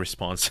long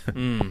response.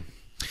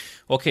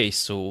 Okay,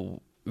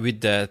 so with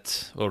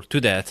that, or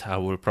to that, I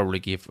will probably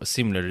give a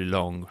similarly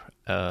long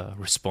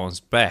response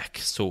back.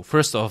 So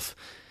first off,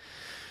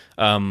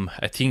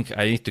 I think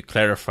I need to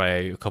clarify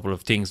a couple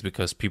of things,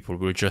 because people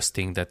will just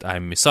think that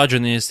I'm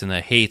misogynist and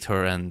I hate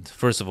her. And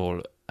first of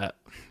all,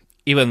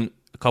 even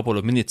a couple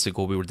of minutes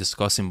ago, we were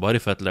discussing body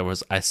fat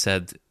levels. I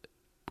said,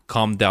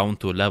 calm down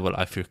to a level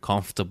I feel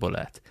comfortable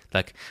at.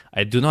 Like,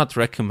 I do not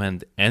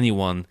recommend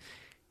anyone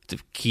to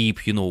keep,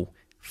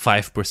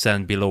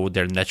 5% below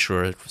their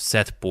natural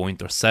set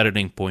point or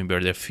settling point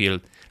where they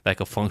feel like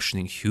a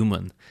functioning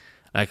human.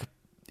 Like,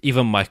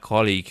 even my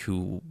colleague,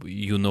 who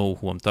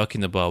who I'm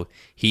talking about,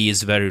 he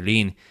is very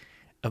lean.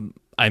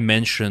 I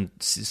mentioned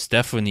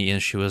Stephanie,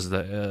 and she was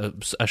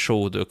I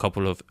showed a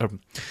couple of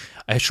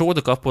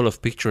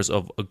pictures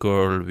of a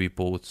girl we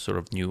both sort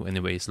of knew.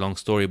 Anyways, long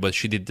story, but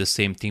she did the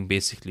same thing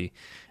basically,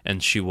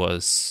 and she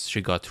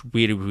got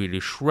really,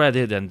 really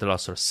shredded and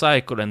lost her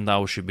cycle, and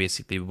now she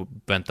basically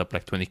went up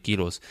like 20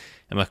 kilos.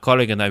 And my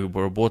colleague and I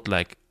were both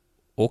like,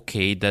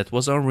 okay, that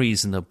was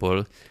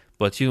unreasonable,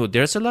 but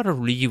there's a lot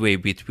of leeway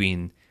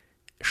between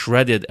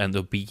shredded and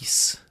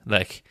obese.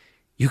 Like,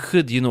 you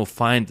could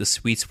find the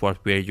sweet spot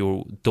where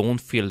you don't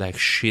feel like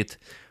shit,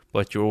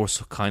 but you're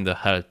also kind of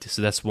healthy.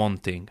 So that's one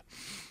thing.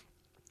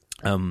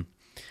 My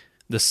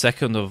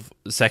second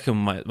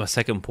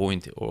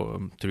point,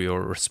 or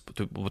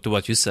to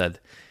what you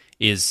said,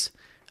 is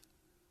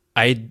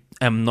I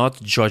am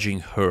not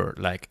judging her.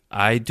 Like,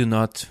 I do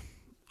not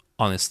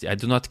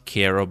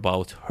care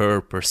about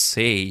her per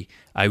se.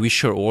 I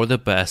wish her all the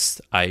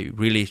best. I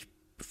really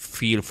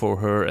feel for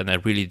her, and I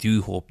really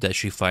do hope that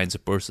she finds a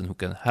person who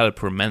can help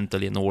her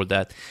mentally and all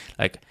that.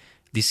 Like,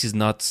 this is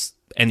not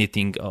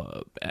anything,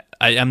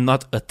 I am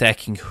not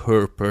attacking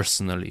her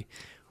personally.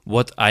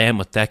 What I am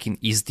attacking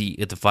is the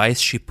advice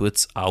she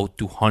puts out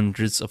to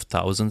hundreds of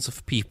thousands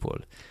of people.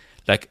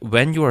 Like,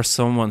 when you are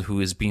someone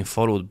who is being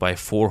followed by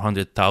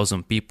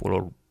 400,000 people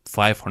or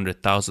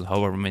 500,000,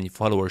 however many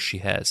followers she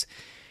has,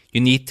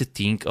 you need to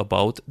think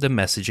about the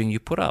messaging you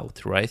put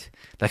out, right?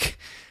 Like,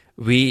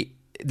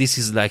 this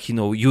is like,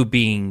 you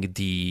being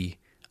the,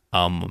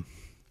 and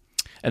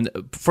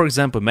for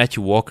example,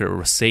 Matthew Walker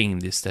was saying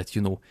this, that,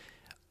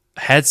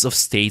 heads of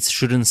states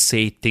shouldn't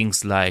say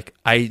things like,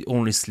 I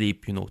only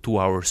sleep, 2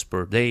 hours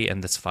per day,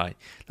 and that's fine.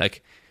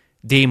 Like,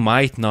 they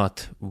might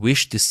not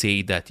wish to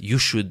say that you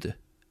should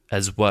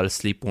as well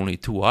sleep only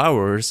 2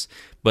 hours,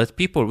 but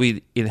people will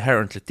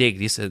inherently take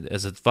this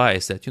as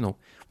advice that,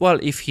 well,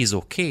 if he's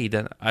okay,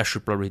 then I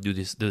should probably do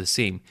the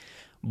same.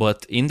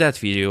 But in that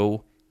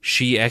video,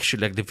 she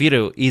actually, like, the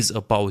video is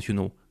about,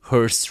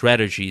 her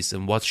strategies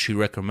and what she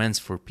recommends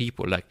for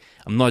people. Like,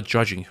 I'm not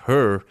judging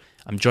her,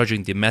 I'm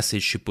judging the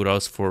message she put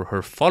out for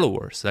her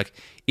followers. Like,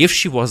 if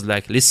she was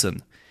like,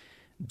 listen,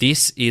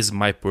 this is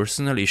my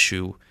personal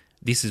issue,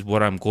 this is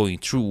what I'm going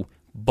through,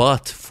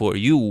 but for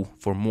you,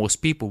 for most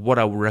people, what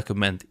I would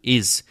recommend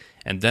is,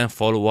 and then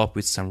follow up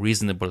with some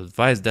reasonable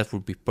advice, that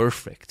would be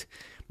perfect.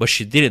 But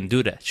she didn't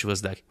do that. She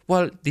was like,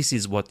 well, this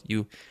is what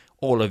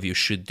all of you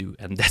should do.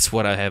 And that's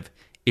what I have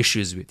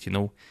issues with,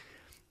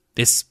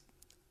 This,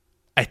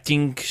 I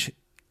think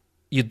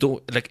you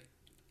don't,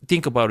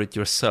 think about it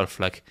yourself.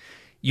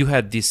 You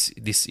had this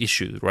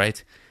issue,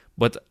 right?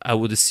 But I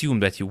would assume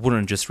that you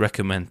wouldn't just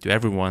recommend to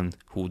everyone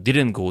who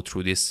didn't go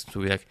through this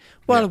to be like,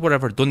 well,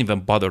 whatever, don't even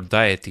bother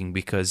dieting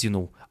because,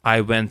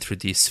 I went through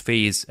this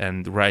phase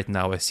and right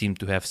now I seem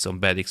to have some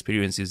bad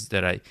experiences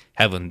that I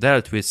haven't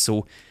dealt with.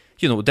 So,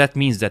 that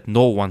means that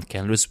no one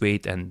can lose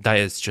weight and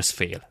diets just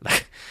fail.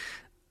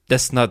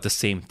 That's not the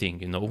same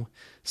thing,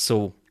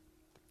 So,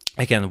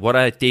 again, what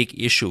I take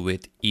issue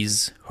with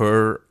is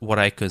her, what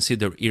I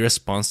consider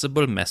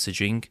irresponsible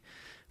messaging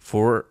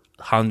for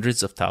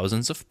hundreds of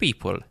thousands of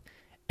people.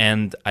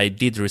 And I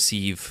did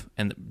receive,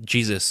 and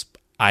Jesus,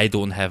 I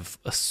don't have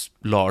a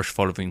large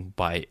following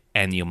by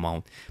any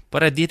amount,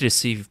 but I did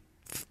receive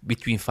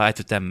between 5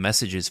 to 10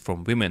 messages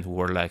from women who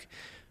were like,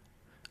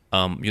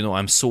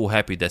 I'm so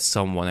happy that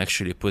someone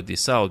actually put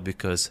this out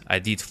because I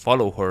did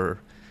follow her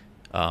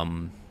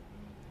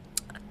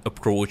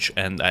approach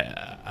and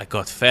I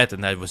got fat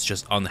and I was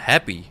just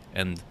unhappy.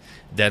 And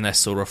then I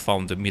sort of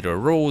found the middle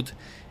road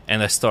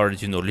and I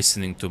started,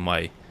 listening to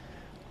my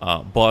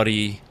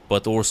body,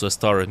 but also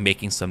started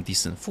making some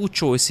decent food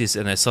choices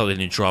and I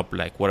suddenly dropped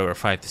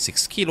 5 to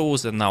 6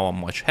 kilos and now I'm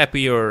much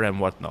happier and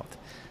whatnot.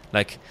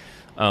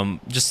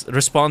 Just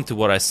respond to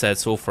what I said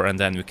so far and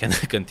then we can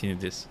continue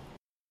this.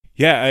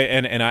 Yeah,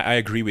 I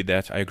agree with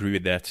that.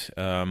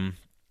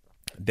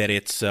 That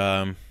it's,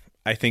 I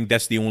think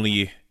that's the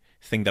only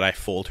thing that I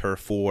fault her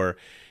for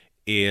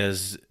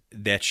is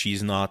that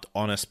she's not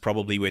honest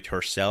probably with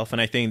herself. And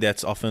I think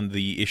that's often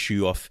the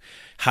issue of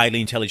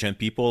highly intelligent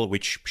people,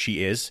 which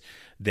she is,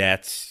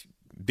 that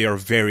they're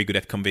very good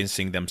at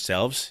convincing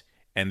themselves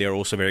and they're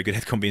also very good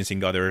at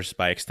convincing others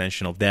by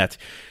extension of that.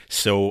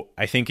 So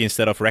I think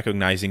instead of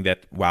recognizing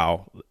that,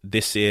 wow,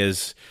 this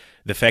is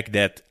the fact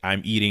that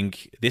I'm eating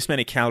this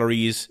many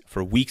calories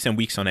for weeks and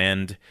weeks on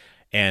end,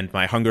 and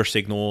my hunger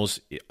signals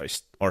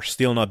are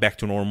still not back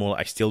to normal.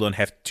 I still don't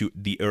have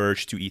the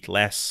urge to eat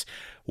less.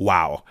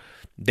 Wow,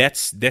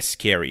 that's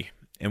scary.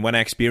 And when I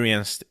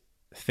experienced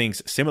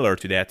things similar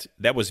to that,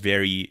 that was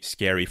very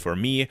scary for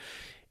me.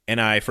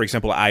 And for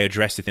example, I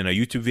addressed it in a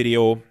YouTube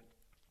video.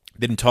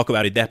 Didn't talk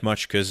about it that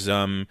much because,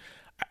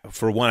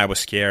 for one, I was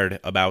scared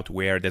about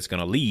where that's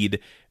going to lead.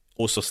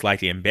 Also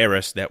slightly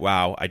embarrassed that,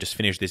 wow, I just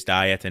finished this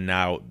diet and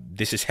now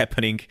this is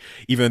happening,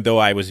 even though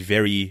I was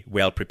very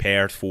well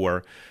prepared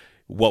for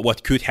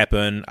what could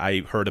happen.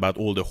 I heard about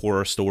all the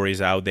horror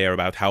stories out there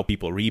about how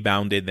people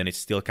rebounded, and it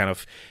still kind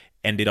of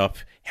ended up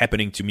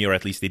happening to me, or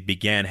at least it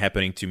began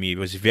happening to me. It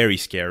was very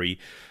scary.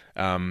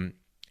 And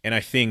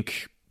I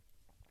think,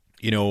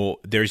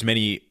 there's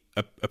many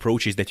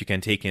approaches that you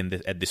can take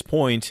at this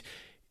point.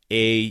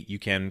 You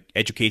can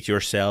educate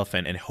yourself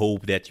and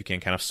hope that you can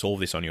kind of solve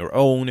this on your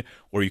own,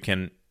 or you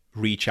can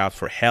reach out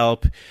for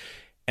help.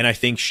 And I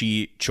think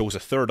she chose a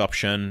third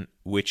option,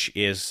 which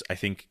is, I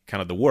think,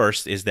 kind of the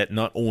worst, is that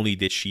not only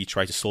did she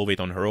try to solve it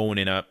on her own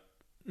in a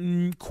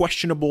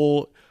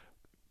questionable,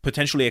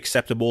 potentially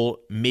acceptable,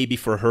 maybe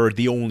for her,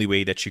 the only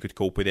way that she could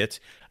cope with it.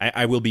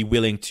 I will be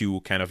willing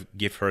to kind of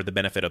give her the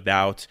benefit of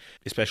doubt,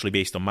 especially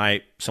based on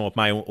some of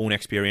my own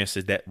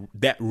experiences,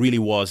 that really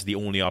was the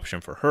only option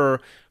for her,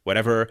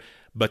 whatever.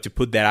 But to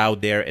put that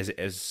out there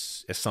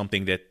as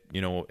something that,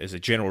 is a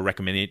general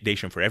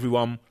recommendation for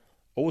everyone.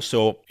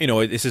 Also,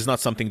 this is not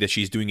something that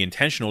she's doing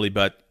intentionally,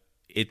 but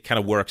it kind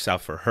of works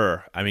out for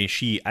her. I mean,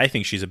 I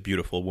think she's a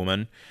beautiful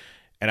woman.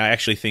 And I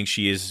actually think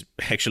she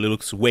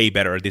looks way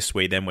better this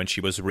way than when she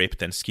was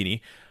ripped and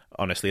skinny.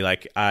 Honestly,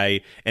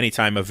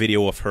 anytime a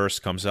video of hers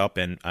comes up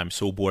and I'm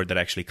so bored that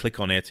I actually click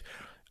on it,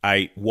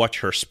 I watch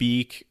her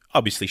speak.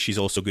 Obviously, she's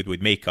also good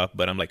with makeup,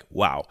 but I'm like,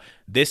 wow,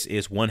 this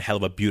is one hell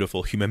of a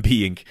beautiful human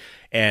being.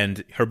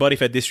 And her body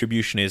fat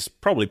distribution is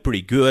probably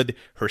pretty good.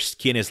 Her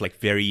skin is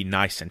very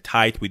nice and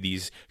tight with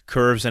these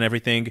curves and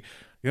everything.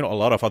 A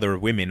lot of other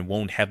women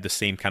won't have the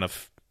same kind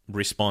of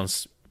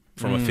response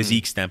from a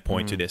physique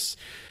standpoint to this.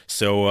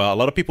 So a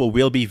lot of people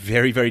will be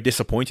very, very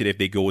disappointed if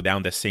they go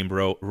down that same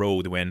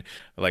road when,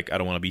 I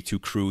don't want to be too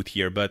crude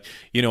here, but,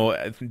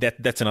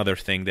 that's another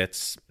thing.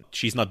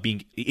 She's not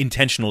being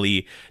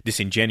intentionally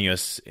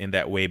disingenuous in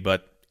that way,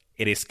 but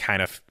it is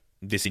kind of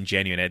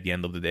disingenuous at the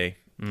end of the day.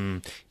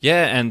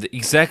 Yeah, and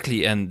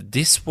exactly. And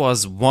this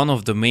was one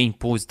of the main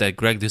points that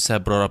Greg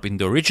Doucette brought up in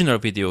the original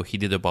video he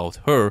did about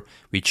her,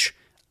 which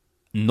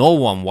no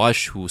one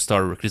watched who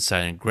started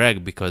criticizing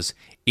Greg, because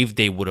if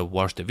they would have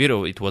watched the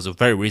video, it was a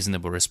very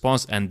reasonable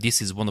response. And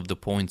this is one of the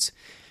points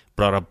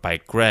brought up by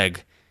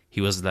Greg.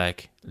 He was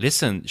like,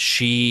 listen,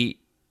 she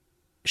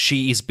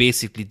is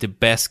basically the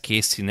best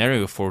case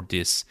scenario for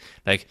this.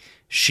 Like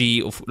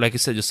you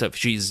said yourself,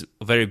 she's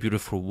a very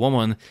beautiful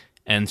woman,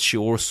 and she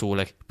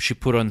also she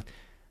put on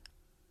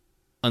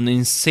an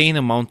insane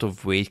amount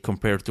of weight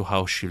compared to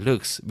how she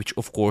looks, which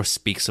of course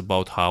speaks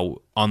about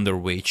how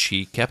underweight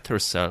she kept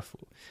herself,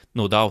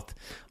 no doubt.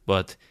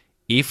 But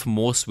if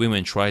most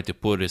women try to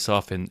pull this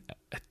off, and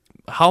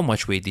how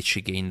much weight did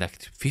she gain? Like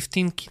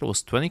 15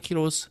 kilos, 20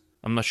 kilos?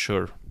 I'm not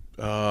sure.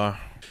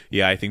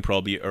 Yeah, I think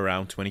probably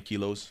around 20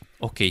 kilos.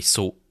 Okay,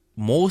 so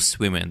most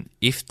women,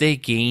 if they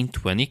gain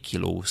 20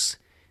 kilos,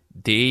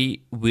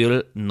 they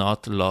will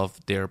not love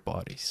their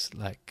bodies.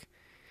 Like,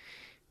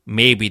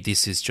 maybe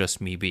this is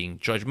just me being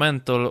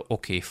judgmental.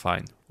 Okay,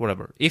 fine,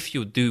 whatever. If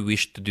you do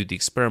wish to do the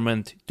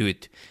experiment, do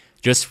it.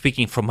 Just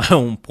speaking from my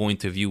own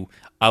point of view,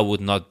 I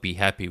would not be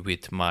happy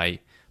with my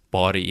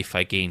body if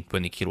I gain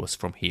 20 kilos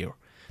from here.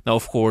 Now,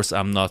 of course,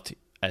 I'm not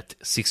at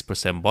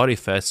 6% body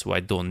fat, so I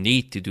don't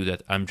need to do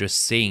that. I'm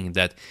just saying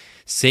that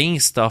saying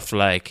stuff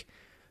like,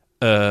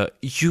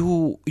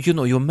 you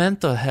know, your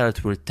mental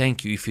health will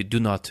thank you if you do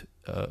not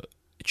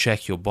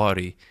check your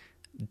body.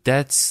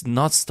 That's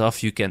not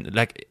stuff you can,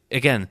 like,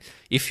 again,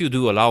 if you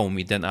do allow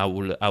me, then I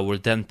will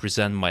then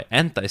present my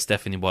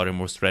anti-Stephanie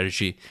Barrymore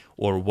strategy,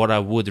 or what I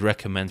would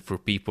recommend for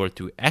people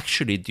to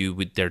actually do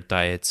with their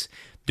diets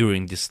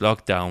during this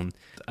lockdown.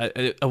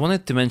 I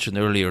wanted to mention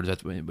earlier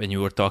that when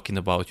you were talking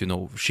about, you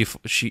know, she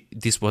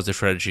this was the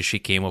strategy she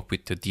came up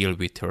with to deal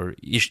with her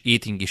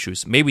eating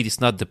issues. Maybe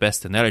it's not the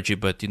best analogy,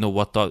 but you know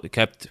what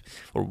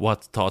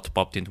thought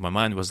popped into my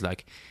mind was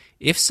like,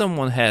 if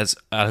someone has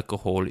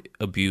alcohol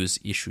abuse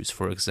issues,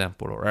 for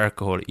example, or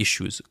alcohol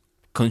issues,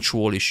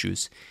 control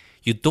issues,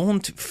 you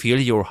don't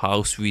fill your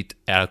house with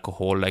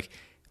alcohol, like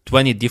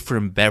 20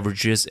 different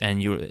beverages,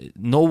 and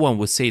no one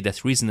would say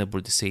that's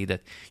reasonable to say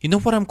that, you know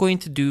what I'm going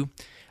to do?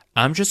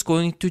 I'm just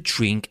going to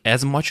drink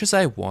as much as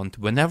I want,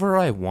 whenever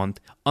I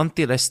want,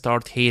 until I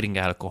start hating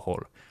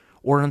alcohol.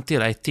 Or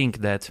until I think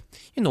that,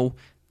 you know,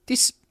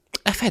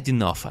 I've had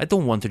enough, I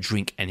don't want to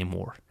drink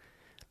anymore.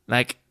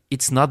 Like,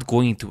 it's not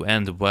going to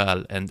end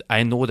well, and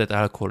I know that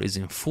alcohol is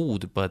in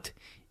food, but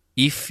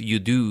if you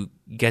do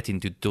get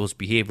into those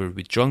behaviors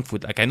with junk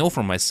food, like I know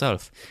for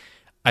myself,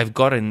 I've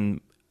gotten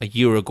a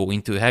year ago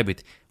into a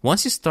habit.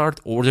 Once you start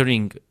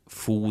ordering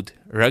food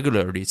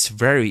regularly, it's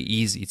very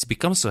easy. It's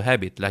becomes a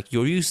habit. Like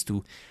you're used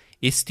to,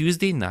 it's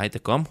Tuesday night, I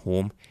come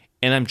home,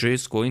 and I'm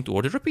just going to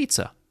order a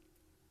pizza.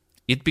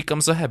 It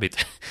becomes a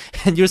habit.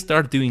 And you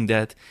start doing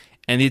that.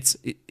 And it's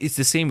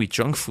the same with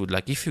junk food.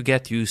 Like if you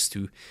get used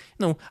to, you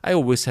know, I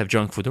always have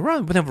junk food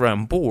around. Whenever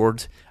I'm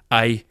bored,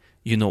 I,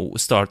 you know,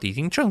 start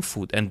eating junk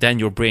food. And then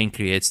your brain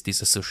creates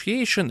this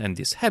association and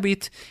this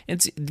habit.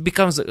 And it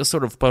becomes a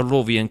sort of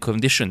Pavlovian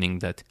conditioning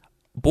that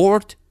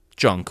bored,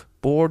 junk,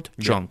 bored,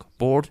 junk,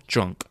 bored,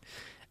 junk.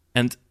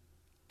 And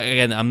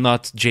again, I'm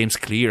not James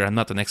Clear. I'm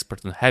not an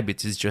expert on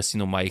habits. It's just, you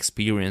know, my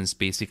experience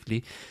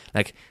basically.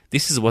 Like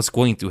this is what's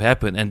going to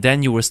happen. And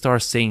then you will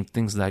start saying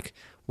things like,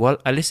 well,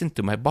 I listen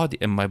to my body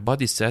and my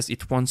body says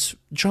it wants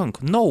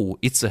junk. No,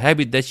 it's a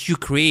habit that you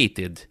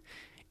created.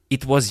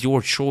 It was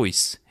your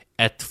choice.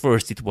 At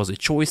first it was a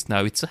choice,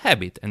 now it's a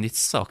habit and it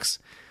sucks.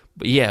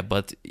 But yeah,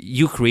 but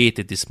you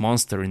created this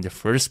monster in the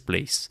first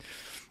place.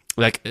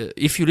 Like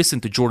if you listen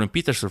to Jordan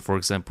Peterson, for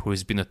example, who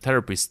has been a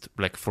therapist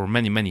like for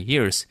many, many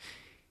years,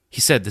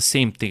 he said the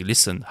same thing.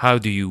 Listen, how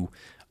do you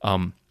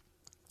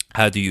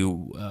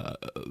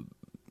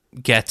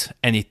get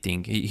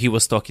anything? He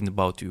was talking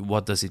about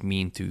what does it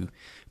mean to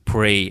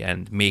pray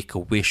and make a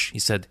wish. He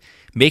said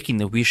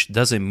making a wish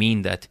doesn't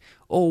mean that,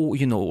 oh,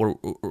 you know,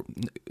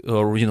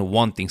 or you know,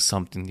 wanting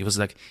something. He was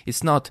like,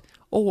 it's not,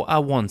 oh, I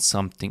want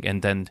something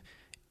and then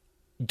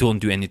don't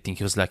do anything.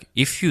 He was like,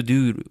 if you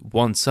do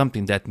want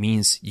something, that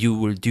means you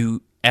will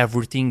do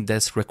everything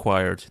that's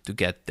required to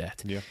get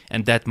that. Yeah.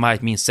 And that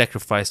might mean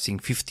sacrificing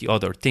 50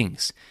 other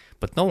things.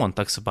 But no one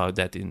talks about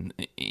that in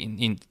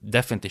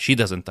definitely she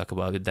doesn't talk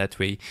about it that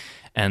way.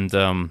 And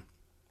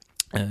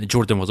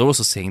Jordan was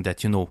also saying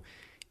that, you know,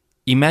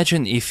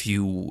 imagine if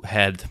you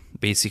had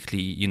basically,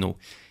 you know,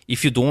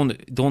 if you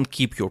don't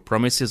keep your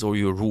promises or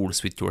your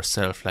rules with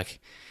yourself. Like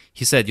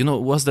he said, you know,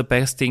 what's the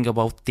best thing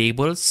about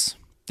tables?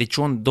 They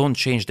don't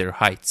change their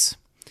heights.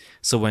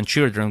 So when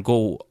children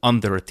go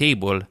under a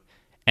table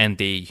and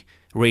they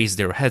raise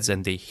their heads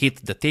and they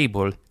hit the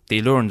table,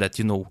 they learn that,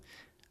 you know,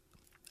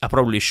 I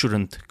probably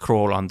shouldn't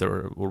crawl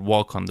under or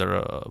walk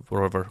under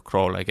wherever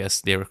crawl. I guess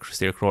they're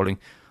crawling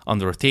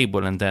under a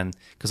table, and then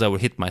because I will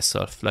hit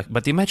myself. Like,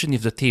 but imagine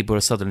if the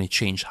table suddenly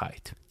change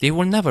height. They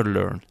will never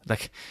learn.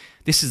 Like,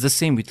 this is the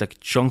same with like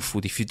junk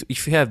food.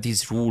 If you have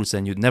these rules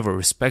and you never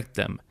respect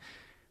them,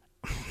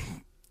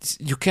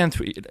 you can't.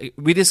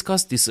 We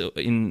discussed this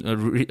in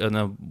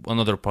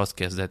another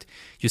podcast that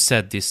you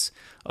said this.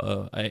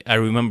 I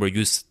remember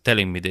you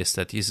telling me this,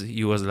 that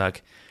you was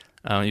like,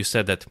 you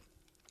said that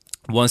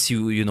once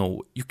you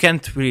know, you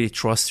can't really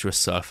trust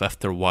yourself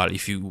after a while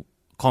if you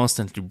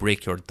constantly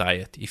break your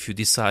diet. If you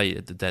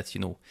decide that,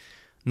 you know,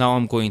 now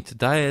I'm going to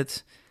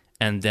diet,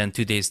 and then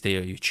 2 days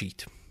later you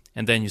cheat,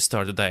 and then you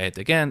start the diet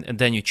again, and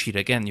then you cheat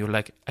again, you're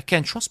like, I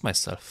can't trust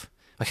myself.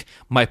 Like,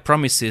 my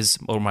promises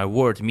or my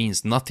word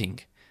means nothing.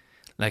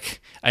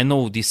 Like, I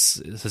know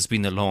this has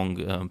been a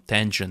long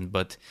tangent,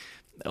 but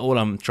all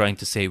I'm trying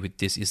to say with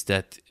this is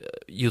that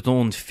you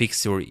don't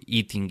fix your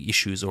eating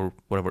issues or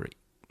whatever,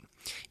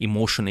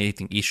 emotional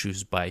eating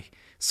issues by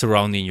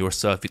surrounding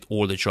yourself with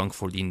all the junk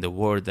food in the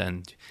world,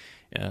 and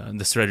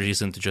the strategy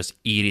isn't to just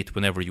eat it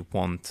whenever you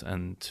want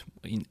and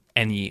in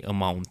any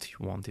amount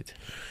you want it.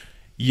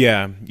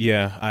 Yeah,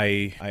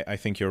 I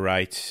think you're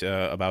right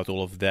about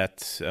all of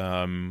that.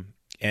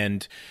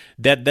 And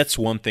that's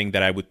one thing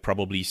that I would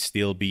probably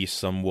still be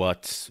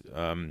somewhat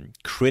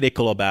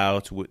critical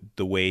about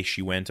the way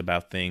she went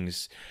about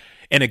things.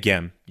 And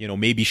again,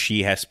 maybe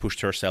she has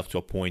pushed herself to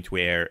a point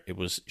where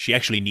she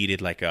actually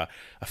needed like a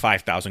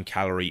 5,000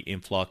 calorie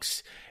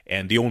influx,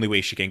 and the only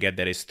way she can get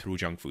that is through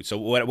junk food. So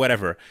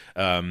whatever.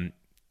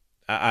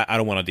 I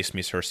don't want to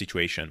dismiss her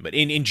situation, but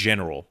in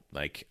general,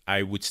 like,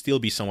 I would still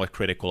be somewhat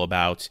critical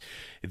about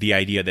the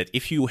idea that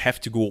if you have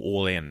to go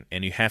all in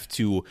and you have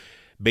to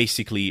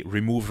basically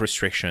remove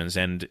restrictions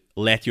and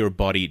let your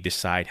body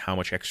decide how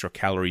much extra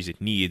calories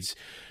it needs,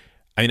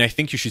 I mean, I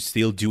think you should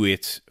still do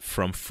it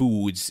from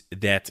foods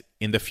that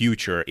in the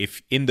future,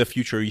 if in the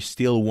future you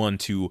still want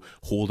to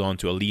hold on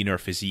to a leaner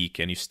physique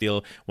and you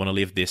still want to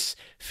live this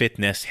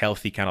fitness,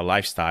 healthy kind of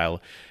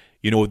lifestyle,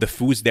 the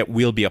foods that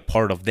will be a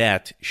part of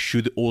that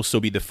should also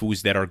be the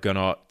foods that are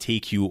gonna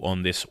take you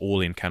on this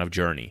all-in kind of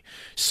journey.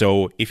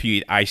 So if you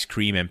eat ice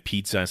cream and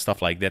pizza and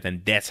stuff like that,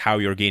 and that's how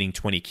you're gaining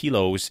 20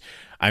 kilos,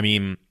 I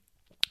mean,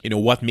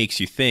 what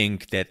makes you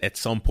think that at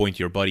some point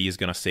your body is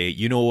gonna say,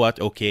 you know what,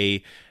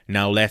 okay,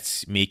 now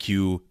let's make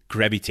you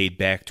gravitate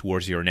back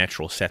towards your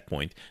natural set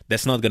point.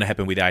 That's not gonna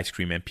happen with ice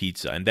cream and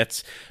pizza. And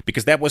that's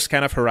because that was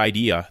kind of her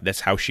idea.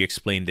 That's how she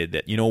explained it,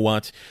 that, you know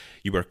what,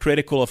 you were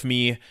critical of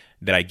me,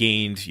 that I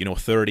gained,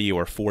 30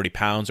 or 40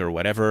 pounds or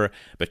whatever,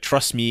 but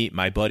trust me,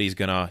 my body is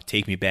gonna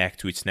take me back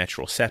to its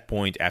natural set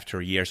point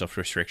after years of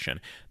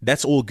restriction.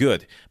 That's all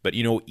good, but,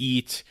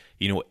 eat,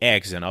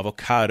 eggs and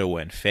avocado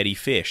and fatty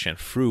fish and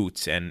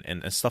fruits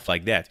and stuff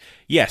like that.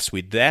 Yes,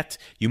 with that,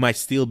 you might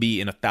still be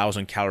in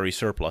 1,000 calorie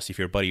surplus if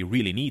your body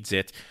really needs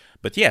it,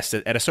 but yes,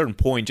 at a certain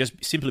point, just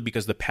simply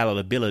because the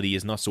palatability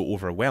is not so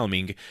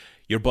overwhelming,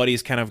 your body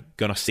is kind of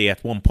gonna say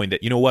at one point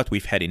that, you know what,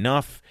 we've had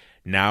enough.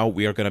 Now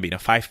we are going to be in a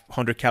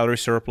 500 calorie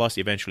surplus,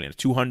 eventually in a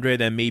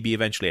 200, and maybe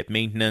eventually at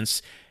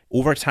maintenance.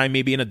 Over time,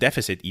 maybe in a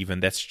deficit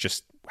even. That's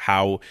just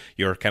how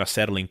your kind of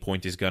settling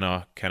point is going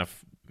to kind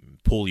of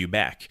pull you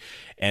back.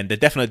 And that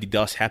definitely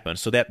does happen.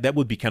 So that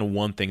would be kind of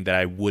one thing that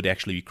I would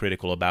actually be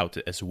critical about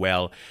as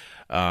well.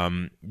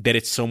 That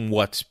it's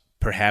somewhat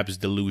perhaps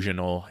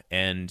delusional.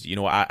 And,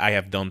 I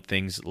have done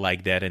things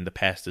like that in the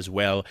past as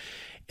well.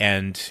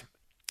 And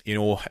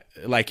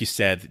like you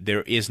said,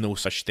 there is no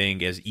such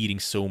thing as eating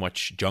so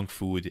much junk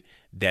food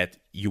that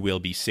you will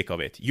be sick of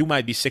it. You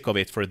might be sick of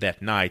it for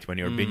that night when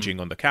you're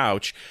binging on the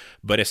couch,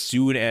 but as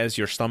soon as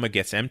your stomach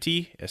gets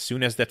empty, as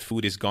soon as that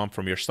food is gone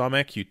from your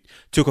stomach, you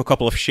took a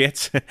couple of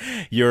shits,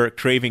 your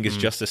craving is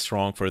just as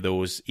strong for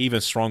those,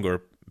 even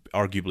stronger,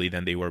 arguably,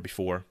 than they were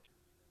before.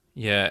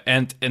 Yeah,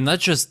 and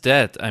not just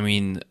that. I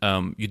mean,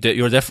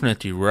 you're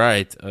definitely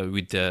right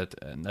with that,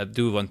 and I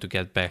do want to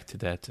get back to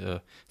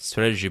that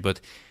strategy,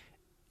 but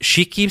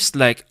she keeps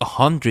like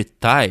 100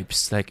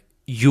 types. Like,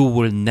 you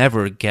will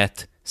never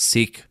get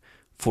sick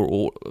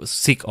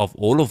of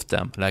all of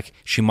them. Like,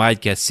 she might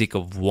get sick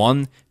of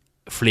one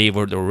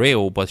flavored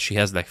Oreo, but she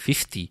has like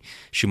 50.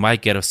 She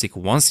might get sick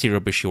of one cereal,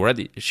 but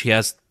she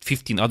has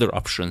 15 other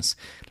options.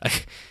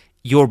 Like,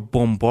 you're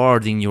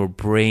bombarding your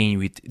brain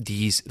with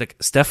these. Like,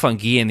 Stefan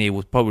Guyenet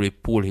would probably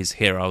pull his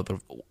hair out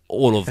of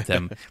all of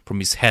them from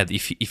his head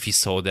if he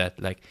saw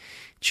that. Like,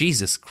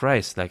 Jesus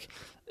Christ, like.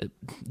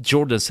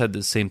 Jordan said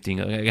the same thing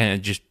again.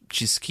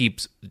 Just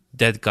keeps,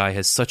 that guy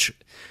has such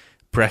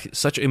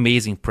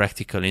amazing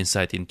practical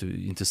insight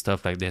into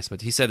stuff like this.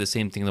 But he said the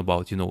same thing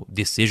about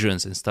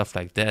decisions and stuff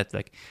like that.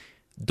 Like,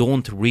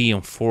 don't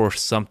reinforce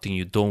something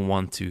you don't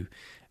want to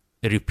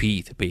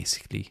repeat.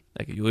 Basically,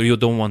 like you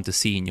don't want to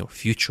see in your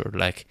future.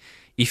 Like,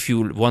 if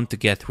you want to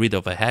get rid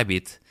of a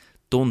habit,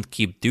 don't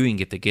keep doing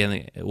it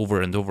again over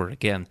and over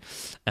again.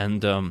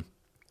 And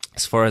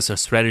as far as a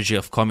strategy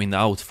of coming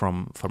out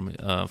from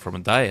a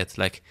diet,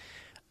 like,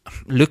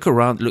 look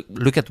around,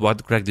 look at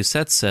what Greg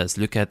Doucette says,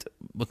 look at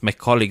what my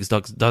colleagues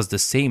does the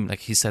same. Like,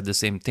 he said the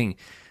same thing.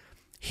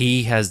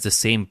 He has the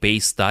same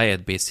base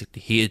diet,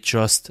 basically. He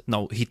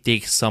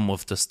takes some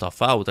of the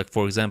stuff out. Like,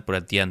 for example,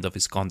 at the end of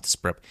his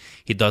contest prep,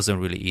 he doesn't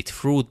really eat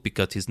fruit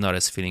because it's not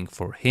as filling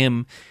for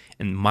him,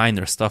 and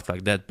minor stuff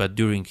like that. But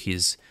during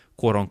his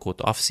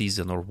quote-unquote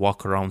off-season or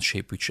walk-around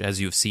shape, which,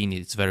 as you've seen,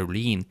 it's very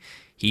lean,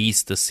 he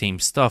eats the same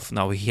stuff.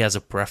 Now, he has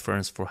a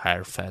preference for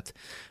higher fat,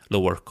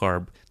 lower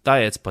carb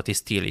diets, but he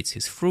still eats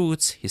his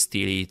fruits, he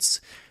still eats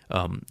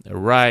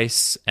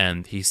rice,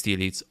 and he still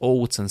eats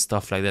oats and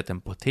stuff like that,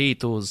 and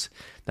potatoes.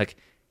 Like,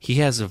 he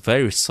has a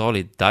very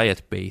solid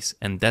diet base,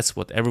 and that's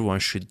what everyone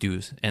should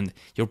do. And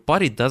your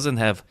body doesn't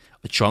have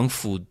a junk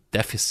food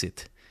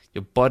deficit.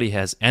 Your body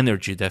has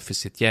energy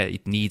deficit. Yeah,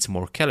 it needs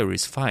more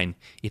calories, fine.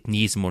 It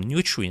needs more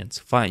nutrients,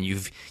 fine.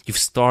 You've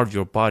starved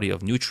your body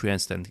of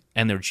nutrients and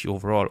energy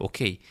overall,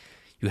 okay.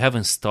 You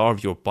haven't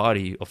starved your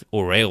body of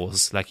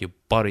Oreos. Like, your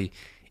body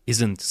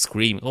isn't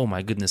screaming, oh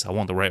my goodness, I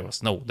want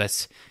Oreos. No,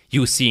 that's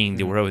you seeing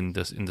the Oreo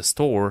in the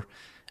store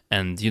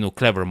and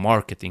clever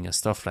marketing and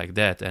stuff like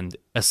that, and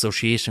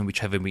association which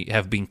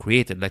have been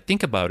created. Like,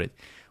 think about it.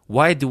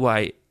 Why do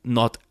I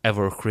not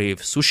ever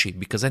crave sushi?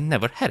 Because I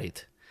never had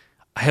it.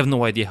 I have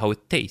no idea how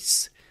it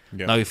tastes.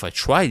 Yeah. Now, if I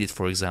tried it,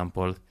 for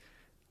example,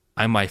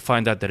 I might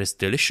find out that it's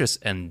delicious,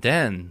 and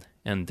then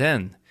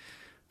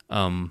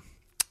I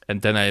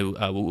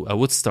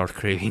would start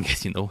craving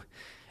it,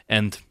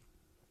 And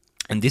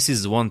this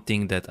is one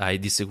thing that I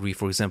disagree.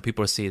 For example,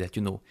 people say that,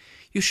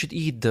 you should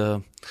eat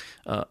a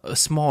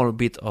small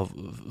bit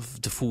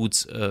of the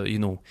foods,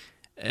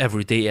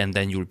 every day, and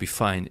then you'll be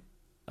fine.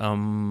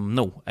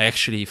 No, I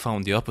actually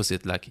found the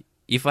opposite. Like,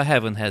 if I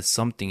haven't had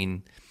something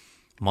in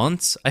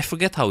months, I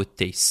forget how it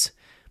tastes.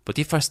 But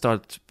if I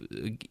start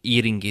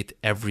eating it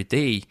every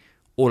day,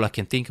 all I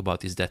can think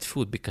about is that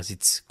food, because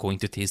it's going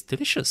to taste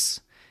delicious.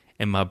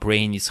 And my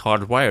brain is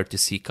hardwired to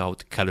seek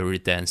out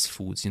calorie-dense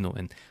foods,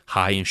 and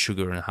high in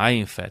sugar and high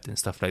in fat and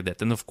stuff like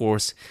that. And of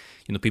course,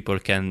 people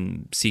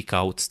can seek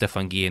out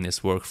Stefan G and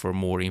his work for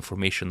more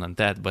information on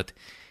that, but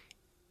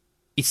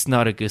it's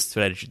not a good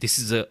strategy. This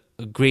is a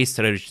great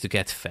strategy to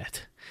get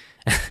fat.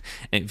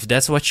 And if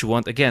that's what you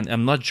want, again,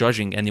 I'm not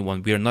judging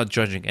anyone. We are not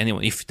judging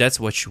anyone. If that's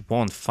what you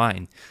want,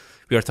 fine.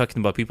 We are talking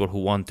about people who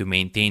want to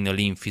maintain a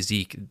lean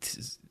physique.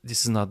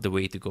 This is not the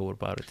way to go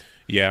about it.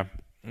 Yeah.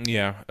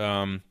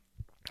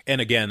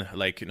 And again,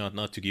 like,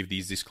 not to give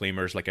these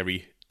disclaimers like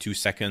every 2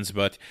 seconds,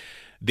 but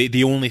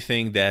the only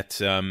thing that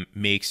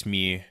makes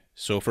me,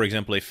 so for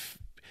example, if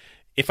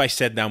I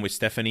sat down with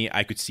Stephanie,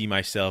 I could see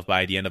myself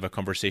by the end of a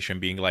conversation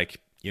being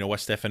like, you know what,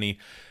 Stephanie,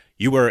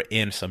 you were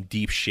in some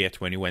deep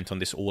shit when you went on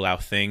this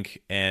all-out thing.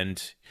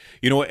 And,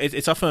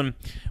 it's often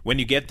when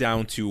you get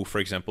down to, for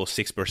example,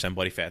 6%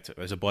 body fat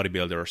as a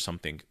bodybuilder or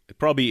something,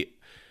 probably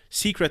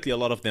secretly a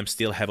lot of them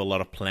still have a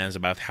lot of plans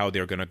about how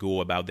they're going to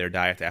go about their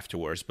diet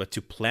afterwards. But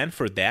to plan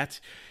for that,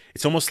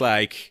 it's almost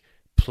like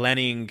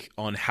planning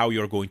on how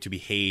you're going to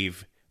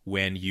behave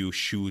when you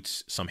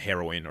shoot some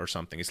heroin or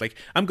something. It's like,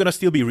 I'm going to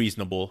still be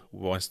reasonable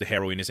once the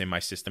heroin is in my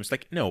system. It's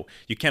like, no,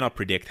 you cannot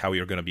predict how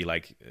you're going to be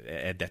like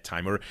at that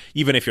time, or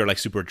even if you're like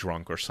super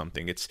drunk or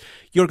something.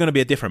 You're going to be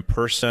a different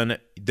person.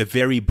 The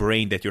very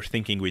brain that you're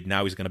thinking with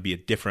now is going to be a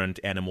different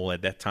animal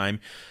at that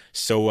time.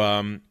 So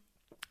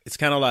it's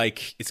kind of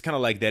like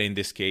that in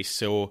this case.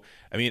 So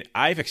I mean,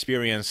 I've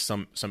experienced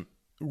some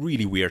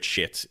really weird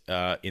shit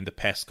in the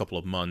past couple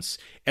of months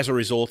as a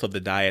result of the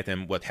diet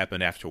and what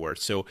happened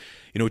afterwards. So,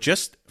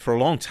 just for a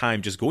long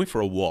time, just going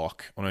for a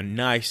walk on a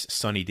nice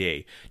sunny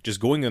day,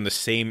 just going on the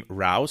same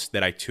routes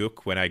that I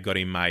took when I got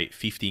in my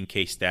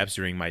 15K steps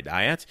during my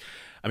diet.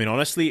 I mean,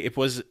 honestly,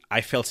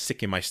 I felt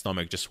sick in my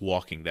stomach just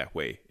walking that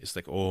way. It's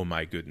like, oh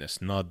my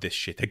goodness, not this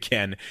shit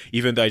again,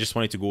 even though I just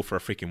wanted to go for a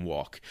freaking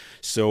walk.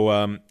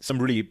 So some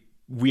really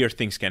weird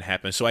things can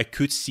happen. So I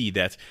could see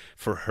that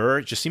for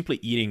her, just simply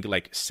eating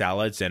like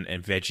salads and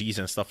veggies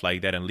and stuff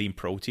like that and lean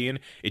protein,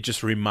 it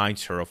just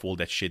reminds her of all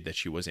that shit that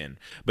she was in.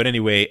 But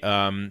anyway,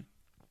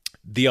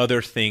 the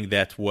other thing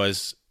that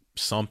was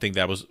something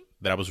that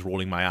I was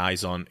rolling my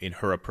eyes on in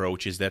her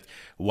approach is that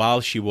while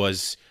she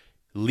was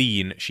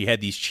lean, she had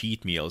these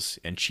cheat meals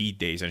and cheat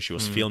days, and she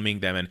was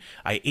filming them, and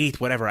I ate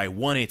whatever I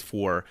wanted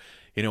for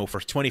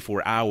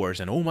 24 hours,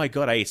 and oh my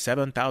god, I ate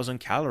 7,000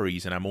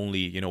 calories and I'm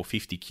only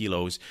 50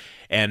 kilos,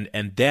 and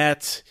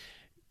that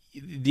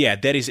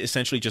is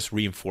essentially just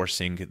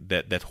reinforcing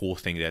that whole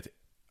thing that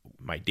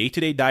my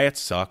day-to-day diet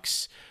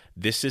sucks.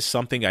 This is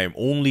something I'm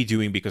only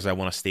doing because I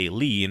want to stay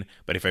lean,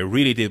 but if I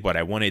really did what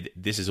I wanted,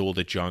 this is all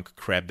the junk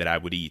crap that I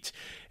would eat.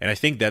 And I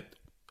think that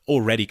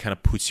already kind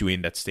of puts you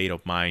in that state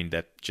of mind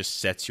that just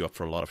sets you up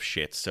for a lot of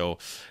shit. So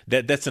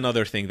that's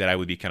another thing that I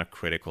would be kind of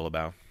critical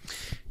about.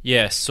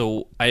 Yeah,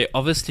 so I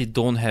obviously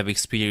don't have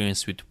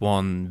experience with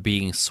one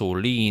being so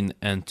lean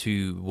and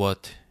two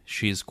what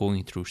she's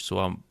going through, so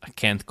I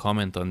can't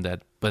comment on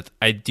that. But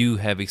I do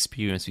have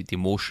experience with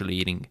emotional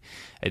eating.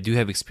 I do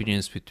have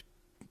experience with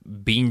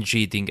binge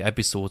eating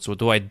episodes,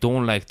 although I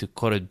don't like to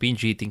call it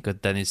binge eating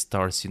because then it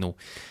starts,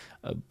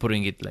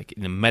 putting it like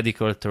in a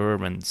medical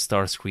term and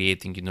starts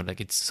creating,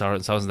 like it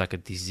sounds like a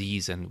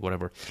disease and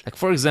whatever. Like,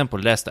 for example,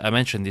 I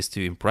mentioned this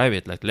to you in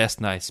private, like last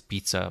night's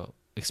pizza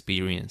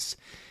experience.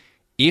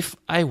 If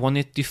I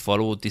wanted to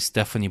follow this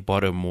Stephanie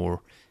Buttermore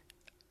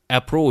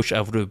approach,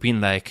 I would have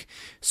been like,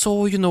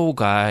 so,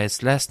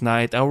 guys, last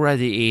night I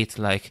already ate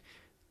like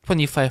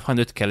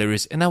 2,500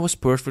 calories and I was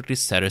perfectly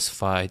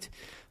satisfied.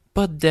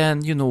 But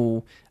then,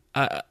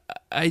 an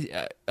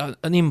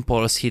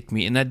impulse hit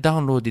me and I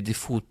downloaded the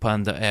Food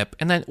Panda app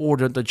and I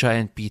ordered a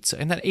giant pizza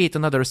and I ate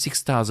another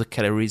 6,000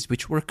 calories,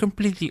 which were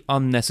completely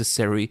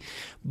unnecessary.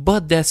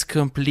 But that's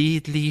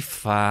completely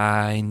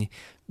fine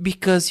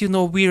because,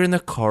 we're in a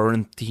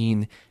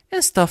quarantine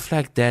and stuff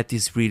like that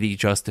is really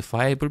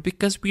justifiable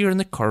because we're in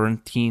a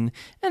quarantine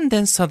and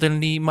then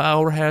suddenly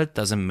our health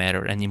doesn't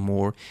matter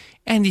anymore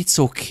and it's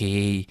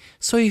okay.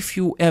 So if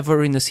you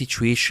ever in a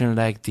situation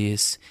like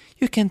this,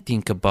 you can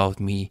think about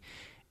me.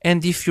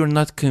 And if you're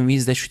not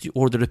convinced that you should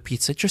order a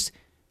pizza,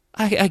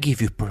 I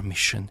give you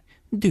permission.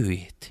 do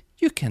it.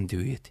 You can do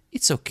it.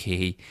 It's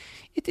okay.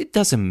 It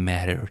doesn't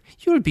matter.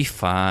 You'll be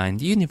fine.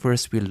 The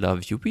universe will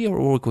love you. We are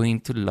all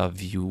going to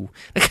love you.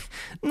 Like,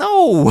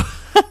 no,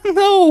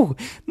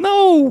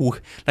 no.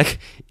 Like,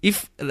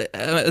 if,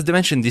 as I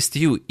mentioned this to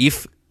you,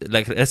 if,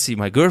 like, let's see,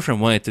 my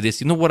girlfriend wanted to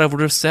this, you know what I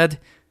would have said?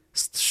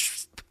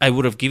 I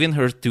would have given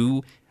her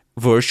 2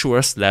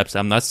 virtual slaps.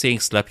 I'm not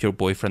saying slap your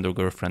boyfriend or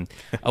girlfriend.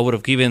 I would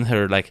have given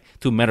her, like,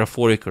 2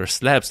 metaphorical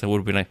slaps. I would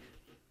have been like,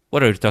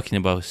 what are you talking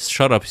about?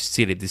 Shut up,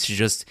 silly. This is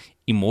just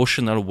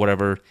emotional,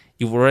 whatever.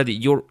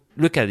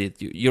 Look at it.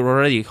 You're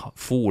already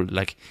full.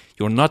 Like,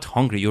 you're not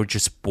hungry. You're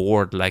just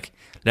bored. Like,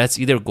 let's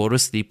either go to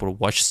sleep or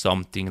watch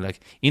something. Like,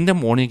 in the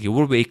morning, you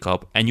will wake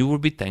up and you will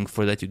be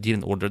thankful that you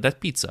didn't order that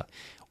pizza.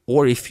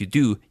 Or if you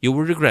do, you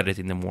will regret it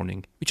in the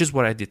morning, which is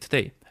what I did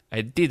today.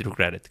 I did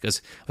regret it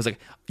because I was like,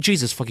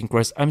 Jesus fucking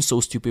Christ, I'm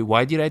so stupid.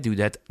 Why did I do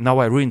that? Now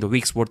I ruined a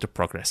week's worth of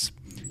progress.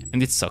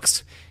 And it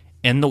sucks.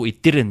 And no,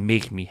 it didn't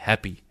make me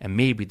happy. And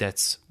maybe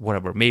that's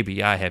whatever.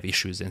 Maybe I have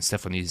issues and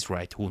Stephanie is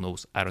right. Who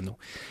knows? I don't know.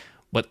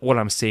 But all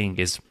I'm saying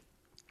is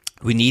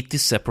we need to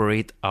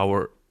separate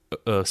our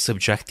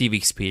subjective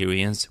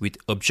experience with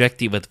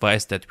objective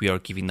advice that we are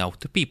giving out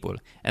to people.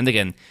 And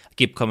again, I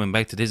keep coming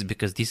back to this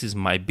because this is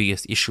my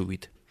biggest issue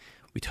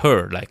with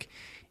her. Like,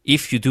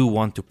 if you do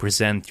want to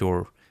present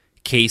your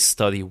case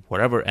study,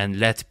 whatever, and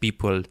let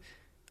people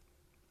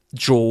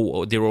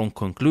draw their own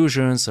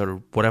conclusions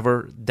or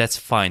whatever, that's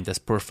fine. That's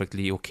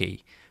perfectly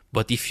okay.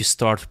 But if you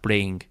start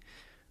playing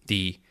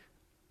the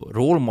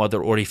role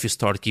model, or if you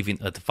start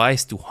giving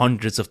advice to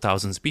hundreds of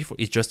thousands of people,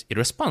 it's just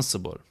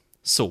irresponsible.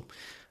 So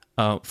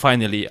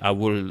finally, I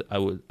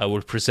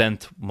will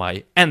present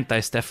my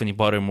anti-Stephanie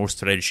Buttermore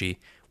strategy,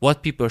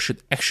 what people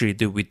should actually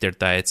do with their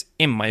diets,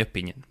 in my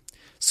opinion.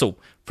 So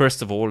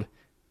first of all,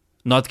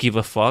 not give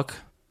a fuck,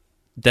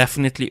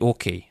 definitely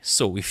okay.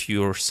 So if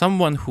you're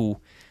someone who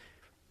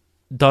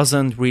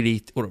doesn't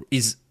really, or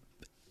is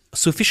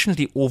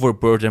sufficiently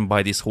overburdened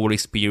by this whole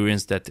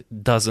experience that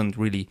doesn't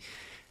really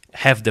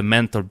have the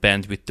mental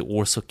bandwidth to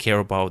also care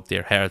about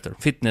their health or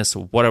fitness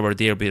or whatever,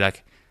 they'll be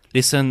like,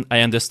 listen, I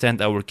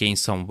understand I will gain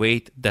some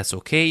weight, that's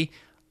okay,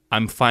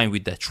 I'm fine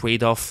with that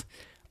trade-off,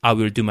 I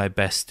will do my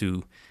best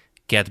to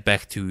get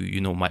back to,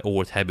 my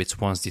old habits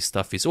once this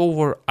stuff is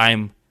over,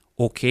 I'm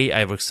okay,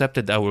 I've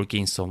accepted I will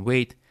gain some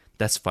weight,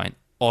 that's fine,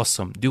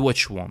 awesome, do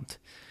what you want.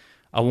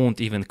 I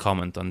won't even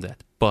comment on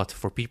that. But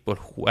for people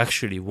who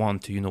actually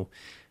want to,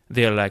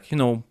 they're like,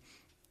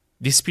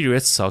 this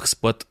period sucks,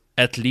 but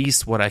at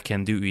least what I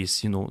can do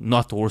is,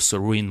 not also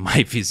ruin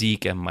my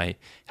physique and my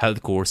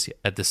health goals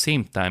at the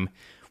same time.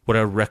 What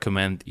I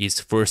recommend is,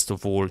 first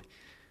of all,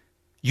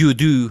 you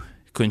do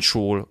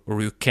control,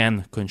 or you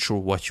can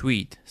control what you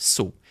eat.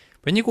 So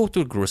when you go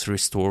to a grocery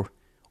store,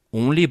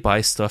 only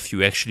buy stuff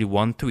you actually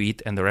want to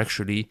eat and are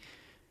actually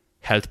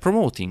health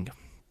promoting.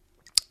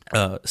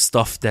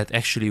 Stuff that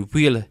actually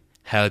will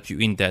help you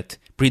in that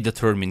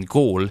predetermined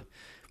goal,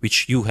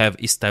 which you have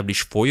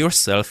established for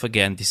yourself.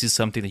 Again, this is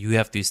something that you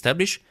have to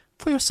establish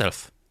for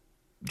yourself.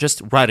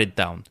 Just write it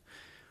down.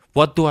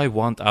 What do I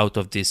want out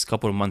of this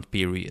couple-month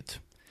period?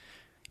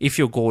 If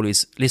your goal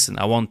is, listen,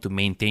 I want to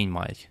maintain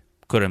my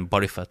current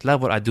body fat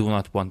level, I do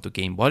not want to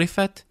gain body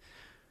fat,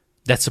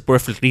 that's a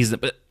perfect reason.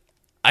 But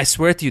I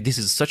swear to you, this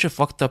is such a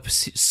fucked up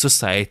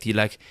society.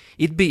 Like,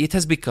 it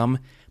has become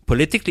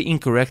politically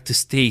incorrect to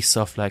say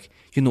stuff like,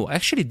 I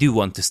actually do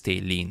want to stay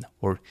lean,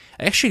 or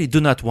I actually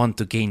do not want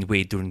to gain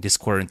weight during this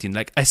quarantine.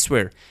 Like, I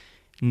swear,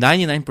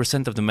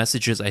 99% of the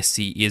messages I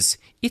see is,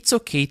 it's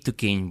okay to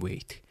gain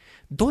weight.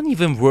 Don't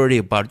even worry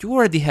about it. You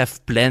already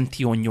have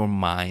plenty on your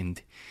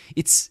mind.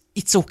 It's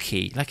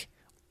okay. Like,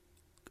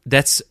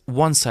 that's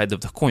one side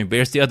of the coin.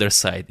 There's the other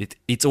side.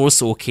 It's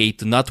also okay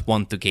to not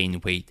want to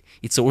gain weight.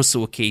 It's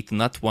also okay to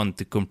not want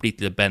to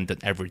completely abandon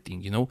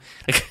everything,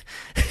 Like,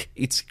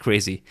 it's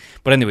crazy.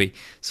 But anyway,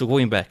 so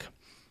going back.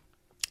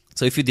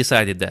 So if you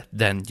decided that,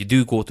 then you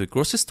do go to a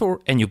grocery store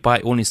and you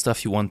buy only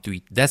stuff you want to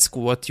eat. That's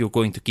what you're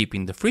going to keep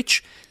in the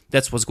fridge.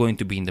 That's what's going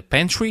to be in the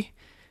pantry.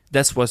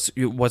 That's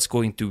what's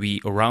going to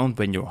be around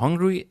when you're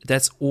hungry.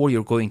 That's all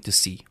you're going to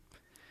see.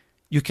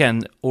 You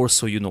can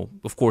also,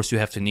 of course, you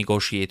have to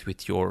negotiate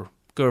with your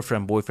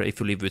girlfriend, boyfriend if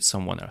you live with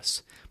someone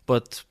else.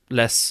 But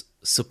let's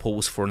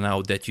suppose for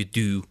now that you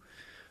do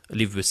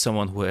live with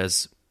someone who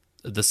has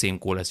the same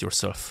goal as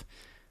yourself.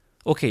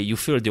 Okay, you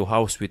filled your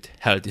house with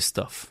healthy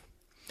stuff.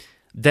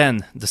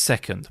 Then the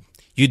second,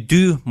 you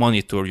do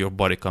monitor your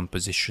body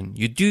composition.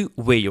 You do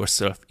weigh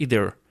yourself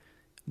either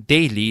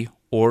daily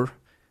or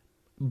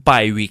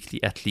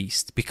bi-weekly at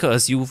least,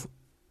 because you've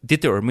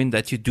determined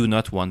that you do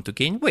not want to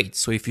gain weight.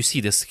 So if you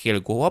see the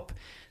scale go up,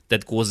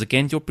 that goes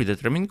against your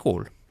predetermined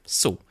goal.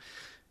 So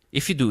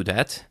if you do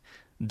that,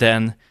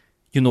 then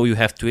you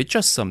have to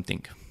adjust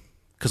something.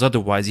 Because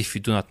otherwise, if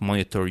you do not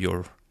monitor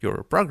your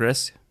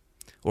progress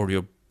or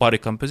your body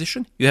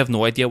composition, you have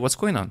no idea what's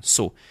going on.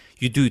 So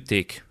you do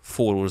take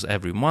photos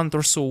every month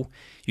or so.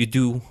 You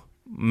do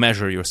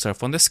measure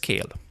yourself on the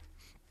scale.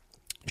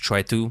 You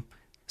try to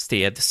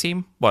stay at the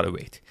same body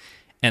weight.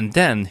 And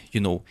then,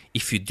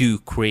 if you do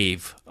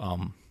crave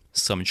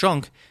some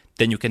junk,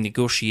 then you can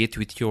negotiate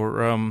with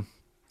your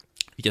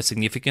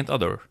significant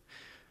other.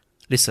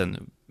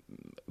 Listen,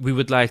 we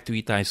would like to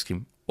eat ice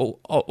cream. Oh,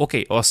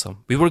 okay,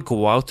 awesome. We will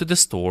go out to the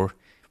store.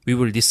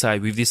 We've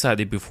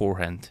decided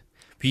beforehand.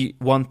 We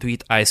want to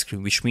eat ice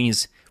cream, which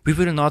means we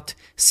will not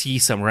see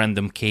some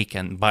random cake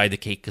and buy the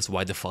cake, because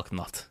why the fuck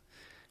not?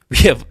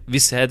 We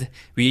said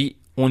we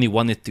only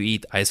wanted to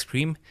eat ice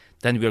cream,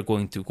 then we are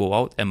going to go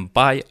out and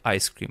buy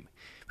ice cream.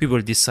 We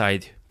will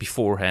decide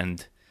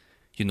beforehand,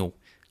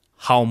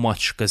 how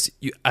much, because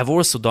I've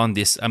also done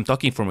this. I'm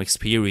talking from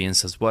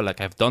experience as well.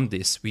 Like, I've done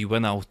this. We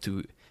went out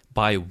to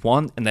buy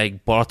one, and I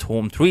brought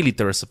home 3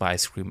 liters of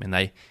ice cream, and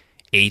I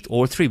ate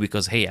all 3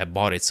 because, hey, I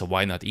bought it, so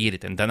why not eat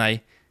it? And then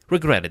I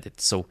regretted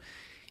it. So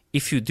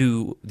if you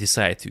do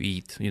decide to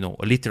eat,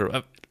 a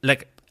liter,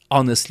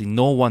 honestly,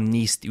 no one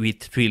needs to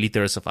eat 3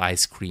 liters of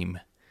ice cream.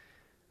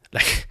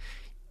 Like,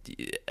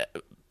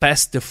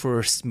 past the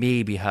first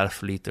maybe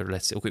half liter,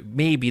 let's say, okay,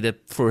 maybe the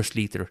first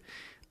liter.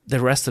 The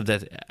rest of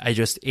that, I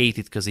just ate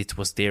it because it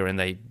was there,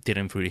 and I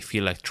didn't really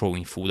feel like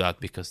throwing food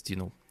out because,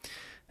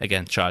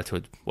 again,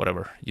 childhood,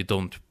 whatever.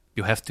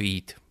 You have to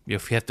eat. You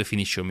have to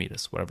finish your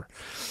meals, whatever.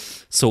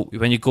 So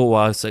when you go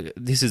out,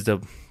 this is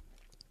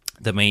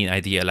the main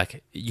idea.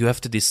 Like, you have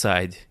to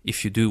decide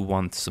if you do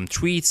want some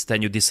treats,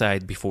 then you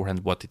decide beforehand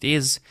what it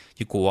is.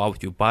 You go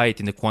out, you buy it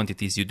in the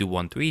quantities you do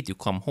want to eat. You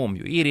come home,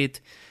 you eat it.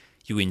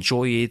 You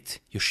enjoy it,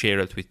 you share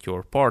it with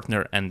your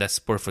partner, and that's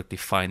perfectly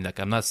fine. Like,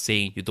 I'm not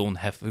saying you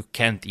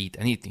can't eat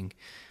anything,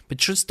 but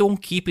just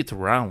don't keep it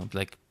around.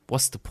 Like,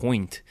 what's the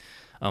point?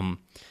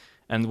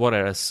 And what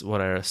else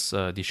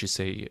did she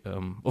say?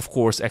 Of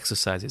course,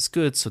 exercise is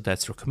good, so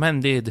that's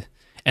recommended.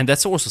 And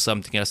that's also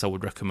something else I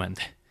would recommend.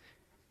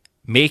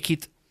 Make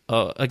it,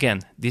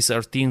 again, these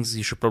are things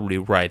you should probably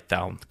write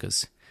down,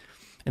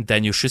 and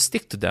then you should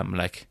stick to them.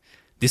 Like,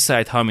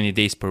 decide how many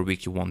days per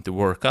week you want to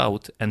work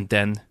out, and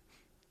then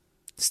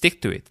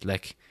stick to it.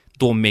 Like,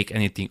 don't make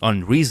anything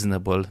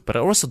unreasonable. But I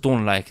also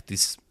don't like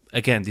this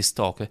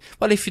talk.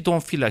 Well, if you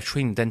don't feel like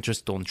training, then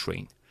just don't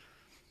train.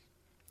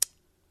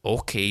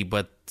 Okay,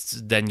 but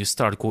then you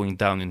start going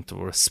down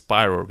into a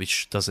spiral,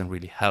 which doesn't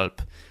really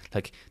help.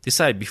 Like,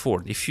 decide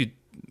before. If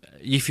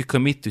you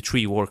commit to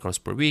 3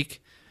 workouts per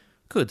week,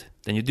 good.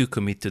 Then you do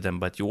commit to them,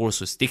 but you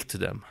also stick to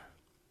them.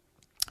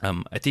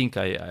 I think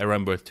I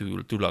remember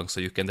too long, so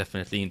you can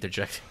definitely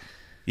interject.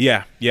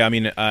 Yeah. I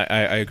mean,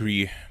 I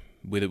agree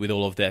with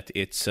all of that.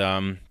 It's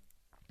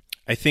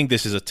I think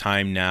this is a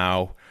time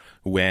now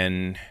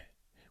when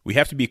we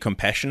have to be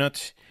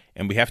compassionate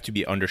and we have to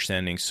be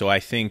understanding. So I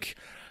think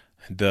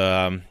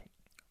the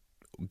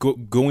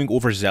going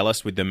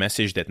overzealous with the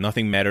message that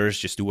nothing matters,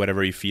 just do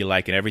whatever you feel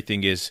like and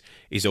everything is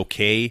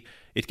okay,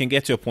 it can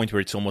get to a point where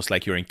it's almost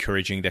like you're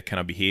encouraging that kind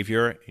of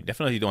behavior. You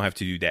definitely don't have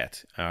to do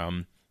that.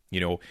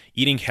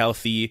 Eating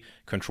healthy,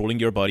 controlling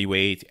your body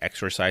weight,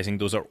 exercising,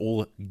 those are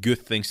all good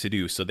things to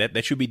do. So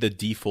that should be the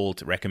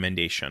default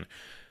recommendation.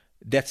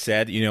 That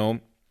said,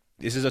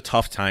 this is a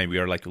tough time. We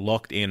are like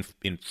locked in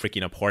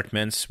freaking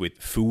apartments with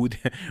food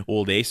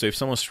all day. So if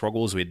someone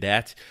struggles with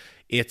that,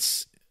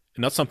 it's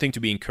not something to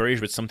be encouraged,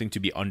 but something to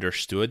be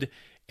understood.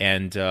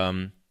 And,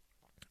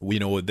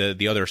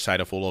 the other side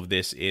of all of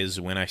this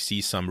is when I see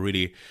some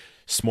really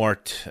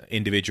smart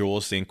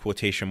individuals, in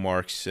quotation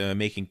marks,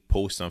 making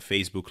posts on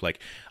Facebook like,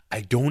 I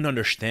don't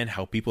understand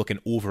how people can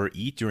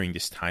overeat during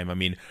this time. I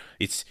mean,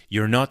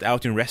 you're not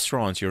out in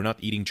restaurants, you're not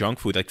eating junk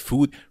food. Like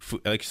food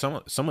like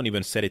someone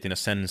even said it in a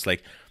sentence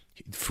like,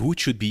 food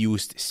should be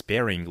used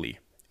sparingly.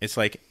 It's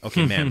like,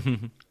 okay,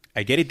 man,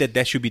 I get it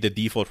that should be the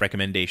default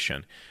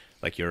recommendation.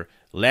 Like, you're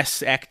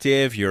less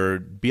active, you're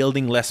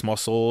building less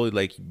muscle,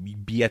 like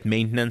be at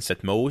maintenance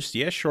at most.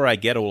 Yeah, sure, I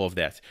get all of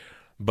that.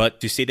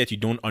 But to say that you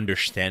don't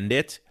understand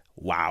it,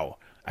 wow.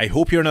 I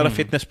hope you're not a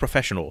fitness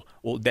professional.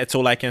 Well, that's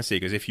all I can say.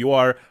 Because if you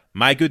are,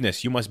 my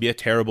goodness, you must be a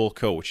terrible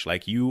coach.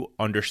 Like, you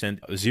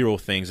understand 0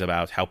 things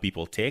about how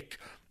people tick.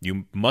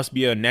 You must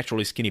be a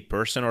naturally skinny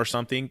person or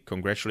something.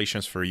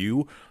 Congratulations for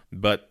you.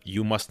 But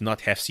you must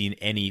not have seen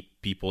any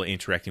people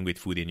interacting with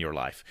food in your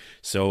life.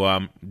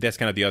 So that's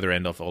kind of the other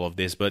end of all of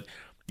this. But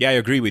yeah, I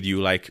agree with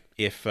you. Like,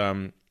 if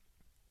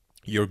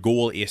your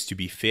goal is to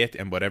be fit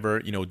and whatever,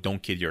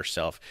 don't kid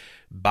yourself.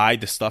 Buy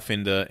the stuff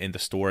in the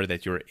store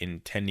that you're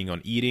intending on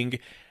eating.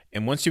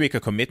 And once you make a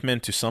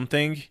commitment to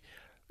something,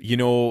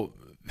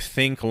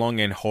 think long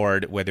and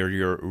hard whether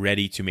you're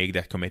ready to make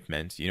that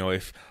commitment.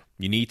 If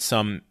you need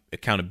some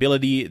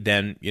accountability,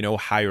 then,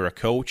 hire a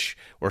coach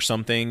or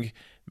something.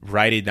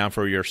 Write it down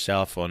for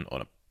yourself on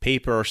a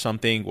paper or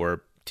something,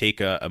 or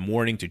take a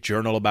morning to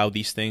journal about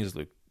these things.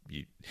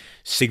 You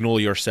signal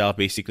yourself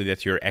basically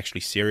that you're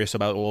actually serious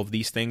about all of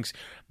these things,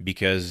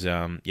 because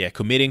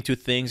committing to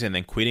things and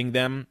then quitting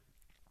them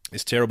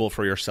is terrible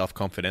for your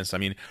self-confidence. I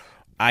mean,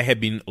 I have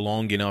been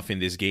long enough in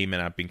this game,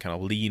 and I've been kind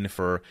of lean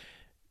for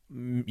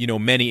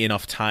many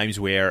enough times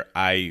where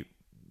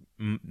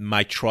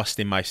my trust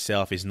in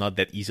myself is not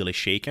that easily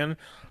shaken.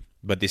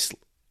 But this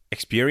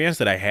experience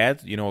that I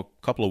had a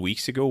couple of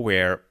weeks ago,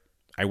 where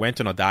I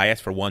went on a diet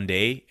for 1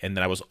 day, and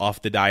then I was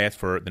off the diet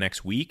for the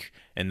next week,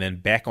 and then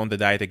back on the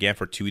diet again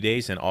for 2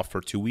 days and off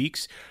for 2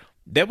 weeks.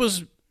 That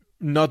was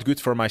not good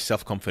for my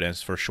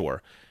self-confidence, for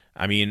sure.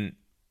 I mean,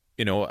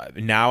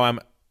 now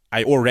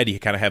I already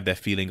kind of have that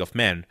feeling of,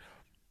 man,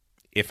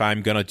 if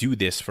I'm gonna do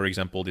this, for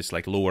example, this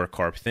like lower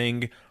carb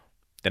thing,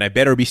 then I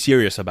better be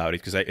serious about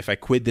it, because if I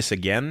quit this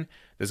again,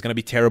 that's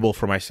gonna be terrible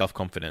for my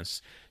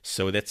self-confidence.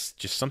 So that's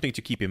just something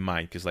to keep in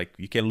mind, because like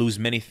you can lose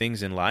many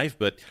things in life,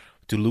 but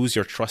to lose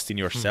your trust in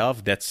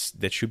yourself, that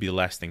should be the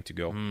last thing to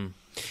go.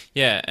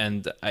 Yeah,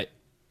 and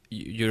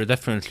you're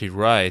definitely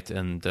right,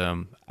 and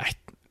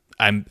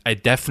I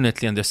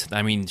definitely understand.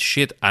 I mean,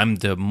 shit, I'm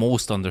the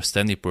most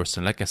understanding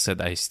person. Like I said,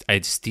 I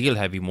still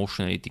have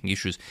emotional eating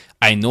issues.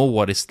 I know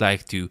what it's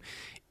like to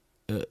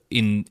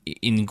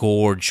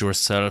engorge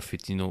yourself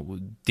with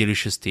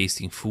delicious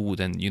tasting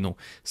food, and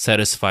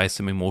satisfy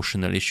some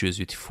emotional issues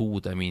with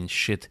food. I mean,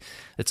 shit,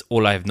 that's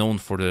all I've known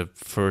for the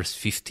first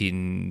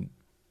 15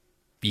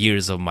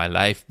 years of my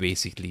life,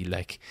 basically.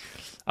 Like,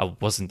 I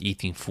wasn't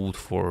eating food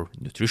for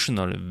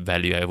nutritional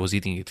value. I was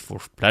eating it for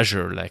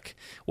pleasure. Like,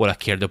 all I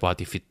cared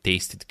about if it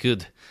tasted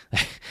good.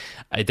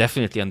 I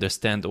definitely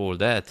understand all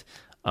that.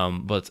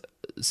 But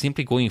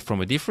simply going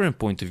from a different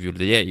point of view,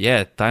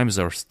 yeah, times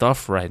are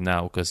tough right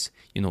now, because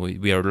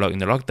we are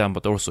in a lockdown,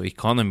 but also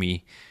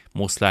economy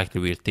most likely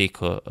will take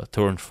a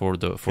turn for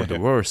the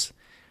worse.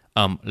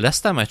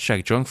 Last time I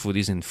checked, junk food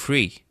isn't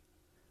free.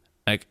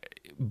 Like,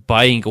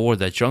 buying all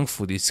that junk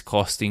food is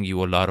costing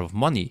you a lot of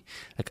money.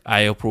 Like,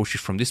 I approach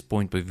it from this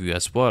point of view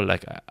as well.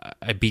 Like,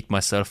 I beat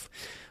myself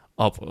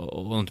up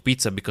on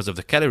pizza because of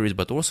the calories,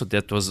 but also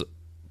that was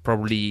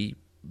probably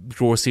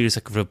groceries I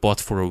could have bought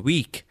for a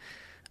week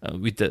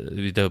with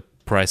the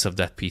price of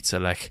that pizza.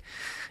 Like,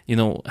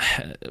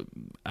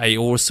 I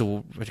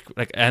also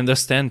I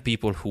understand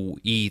people who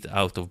eat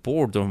out of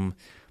boredom,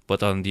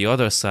 but on the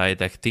other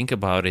side, like, think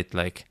about it,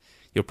 like,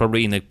 you're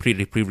probably in a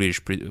pretty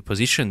privileged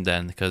position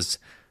then, because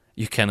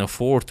you can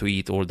afford to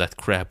eat all that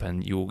crap,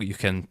 and you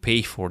can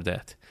pay for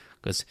that,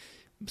 because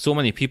so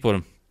many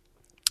people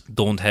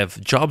don't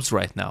have jobs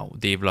right now.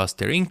 They've lost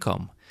their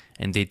income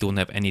and they don't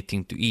have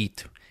anything to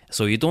eat.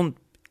 So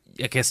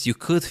I guess you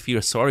could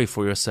feel sorry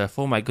for yourself.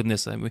 Oh my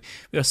goodness,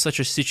 we are such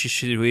a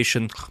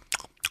situation,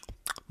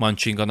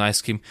 munching on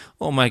ice cream.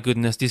 Oh my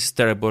goodness, this is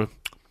terrible,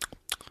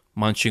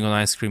 munching on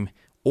ice cream.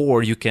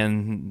 Or you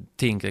can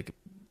think, like,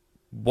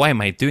 why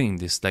am I doing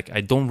this? Like,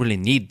 I don't really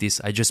need this.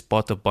 I just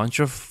bought a bunch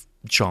of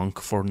junk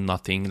for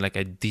nothing. Like,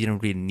 I didn't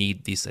really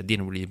need this. I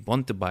didn't really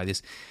want to buy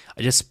this.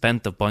 I just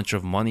spent a bunch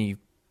of money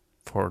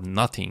for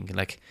nothing.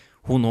 Like,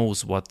 who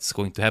knows what's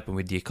going to happen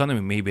with the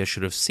economy? Maybe I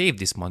should have saved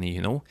this money,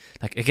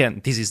 Like,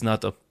 again, this is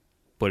not a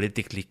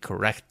politically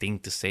correct thing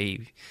to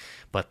say,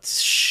 but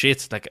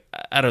shit, like,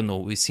 I don't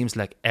know. It seems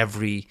like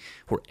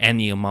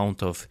any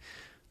amount of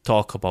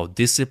talk about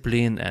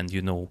discipline and,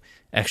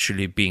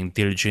 actually being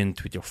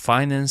diligent with your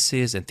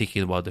finances and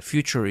thinking about the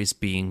future is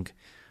being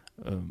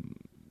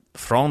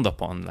frowned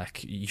upon.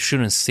 Like, you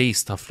shouldn't say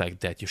stuff like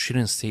that. You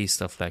shouldn't say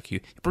stuff like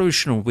you probably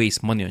shouldn't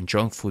waste money on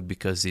junk food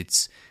because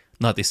it's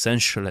not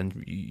essential,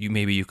 and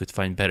maybe you could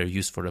find better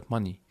use for that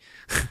money.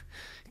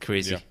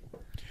 Crazy.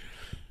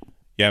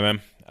 Yeah,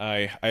 man.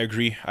 I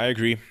agree.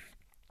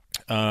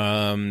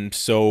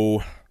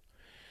 So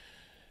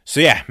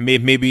yeah,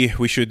 maybe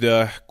we should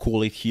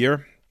call it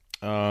here,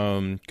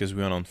 because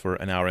we went on for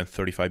an hour and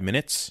 35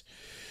 minutes.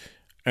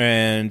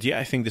 And yeah,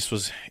 I think this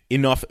was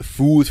enough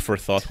food for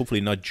thought.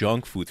 Hopefully not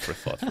junk food for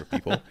thought for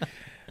people.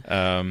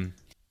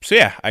 So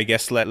yeah, I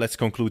guess let's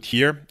conclude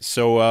here.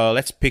 So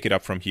let's pick it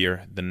up from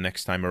here the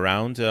next time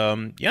around.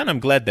 And I'm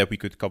glad that we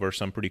could cover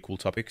some pretty cool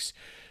topics.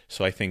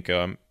 So I think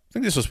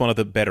this was one of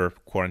the better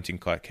quarantine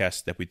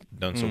casts that we've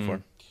done so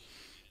far.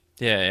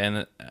 Yeah,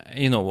 and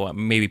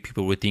maybe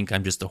people would think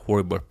I'm just a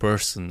horrible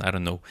person. I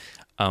don't know.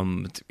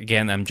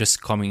 Again, I'm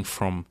just coming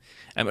from.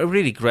 I'm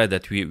really glad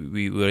that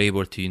we were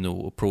able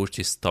to approach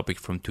this topic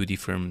from two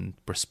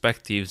different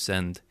perspectives.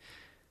 And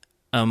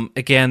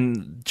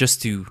again,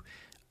 just to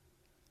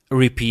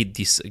repeat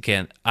this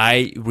again,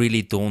 I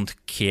really don't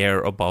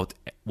care about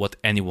what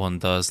anyone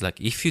does.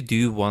 Like, if you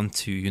do want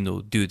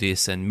to do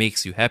this and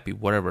makes you happy,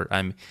 whatever,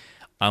 I'm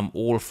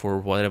all for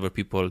whatever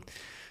people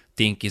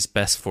think is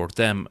best for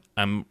them.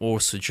 I'm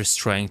also just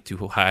trying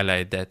to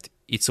highlight that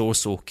it's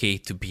also okay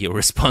to be a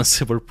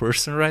responsible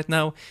person right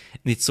now,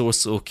 and it's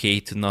also okay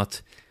to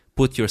not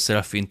put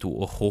yourself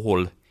into a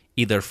hole,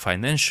 either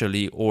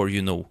financially or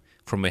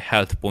from a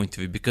health point of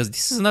view, because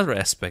this is another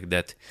aspect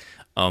that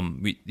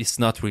it's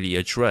not really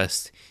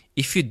addressed.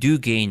 If you do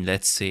gain,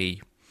 let's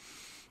say,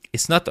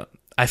 it's not.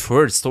 I've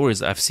heard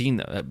stories. I've seen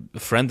a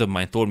friend of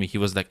mine told me, he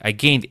was like, I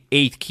gained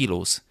 8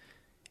 kilos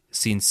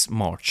since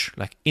March,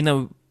 like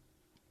in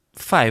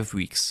 5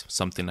 weeks,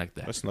 something like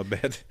that. That's not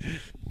bad.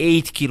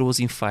 8 kilos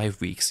in 5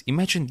 weeks.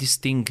 Imagine this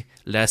thing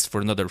lasts for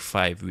another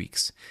 5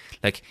 weeks.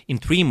 Like, in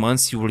 3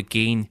 months, you will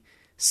gain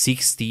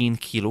 16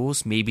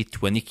 kilos, maybe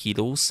 20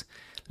 kilos.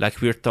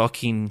 Like, we're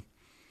talking,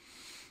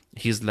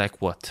 he's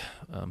like, what,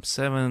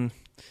 7?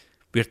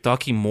 We're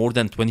talking more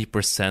than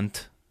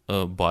 20%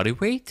 body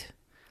weight.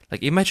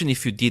 Like imagine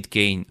if you did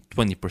gain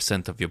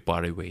 20% of your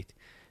body weight.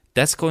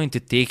 That's going to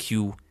take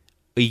you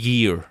a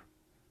year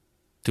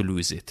to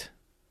lose it.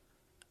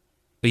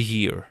 A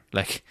year.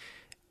 Like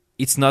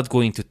it's not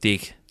going to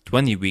take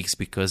 20 weeks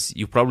because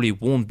you probably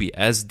won't be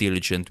as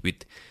diligent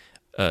with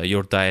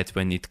your diet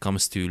when it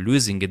comes to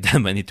losing it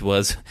than when it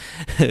was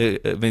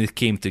when it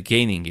came to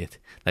gaining it.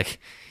 Like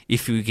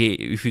if you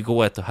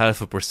go at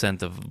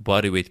 0.5% of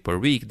body weight per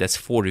week, that's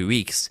 40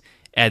 weeks.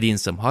 Add in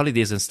some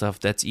holidays and stuff,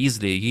 that's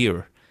easily a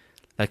year.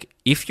 Like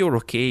if you're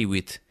okay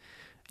with,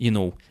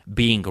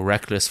 being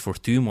reckless for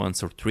 2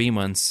 months or 3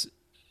 months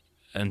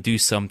and do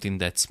something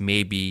that's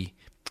maybe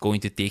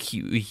going to take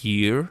you a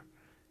year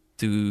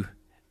to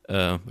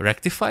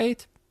rectify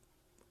it,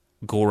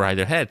 go right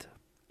ahead.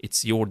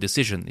 It's your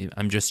decision.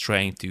 I'm just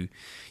trying to,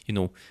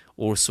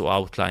 also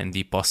outline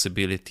the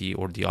possibility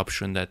or the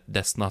option that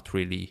that's not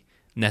really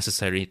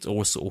necessary. It's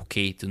also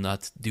okay to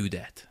not do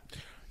that.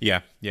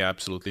 Yeah,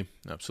 absolutely.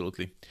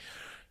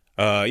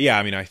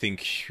 I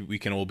think we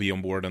can all be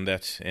on board on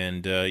that.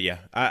 And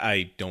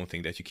I don't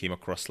think that you came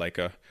across like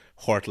a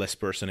heartless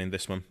person in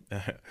this one.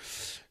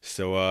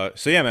 So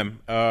yeah, man.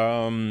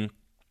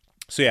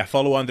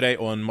 Follow Andre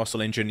on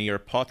Muscle Engineer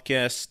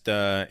Podcast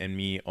and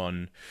me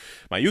on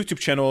my YouTube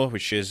channel,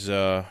 which is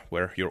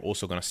where you're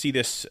also going to see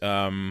this.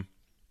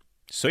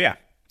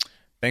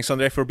 Thanks,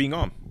 Andre, for being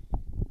on.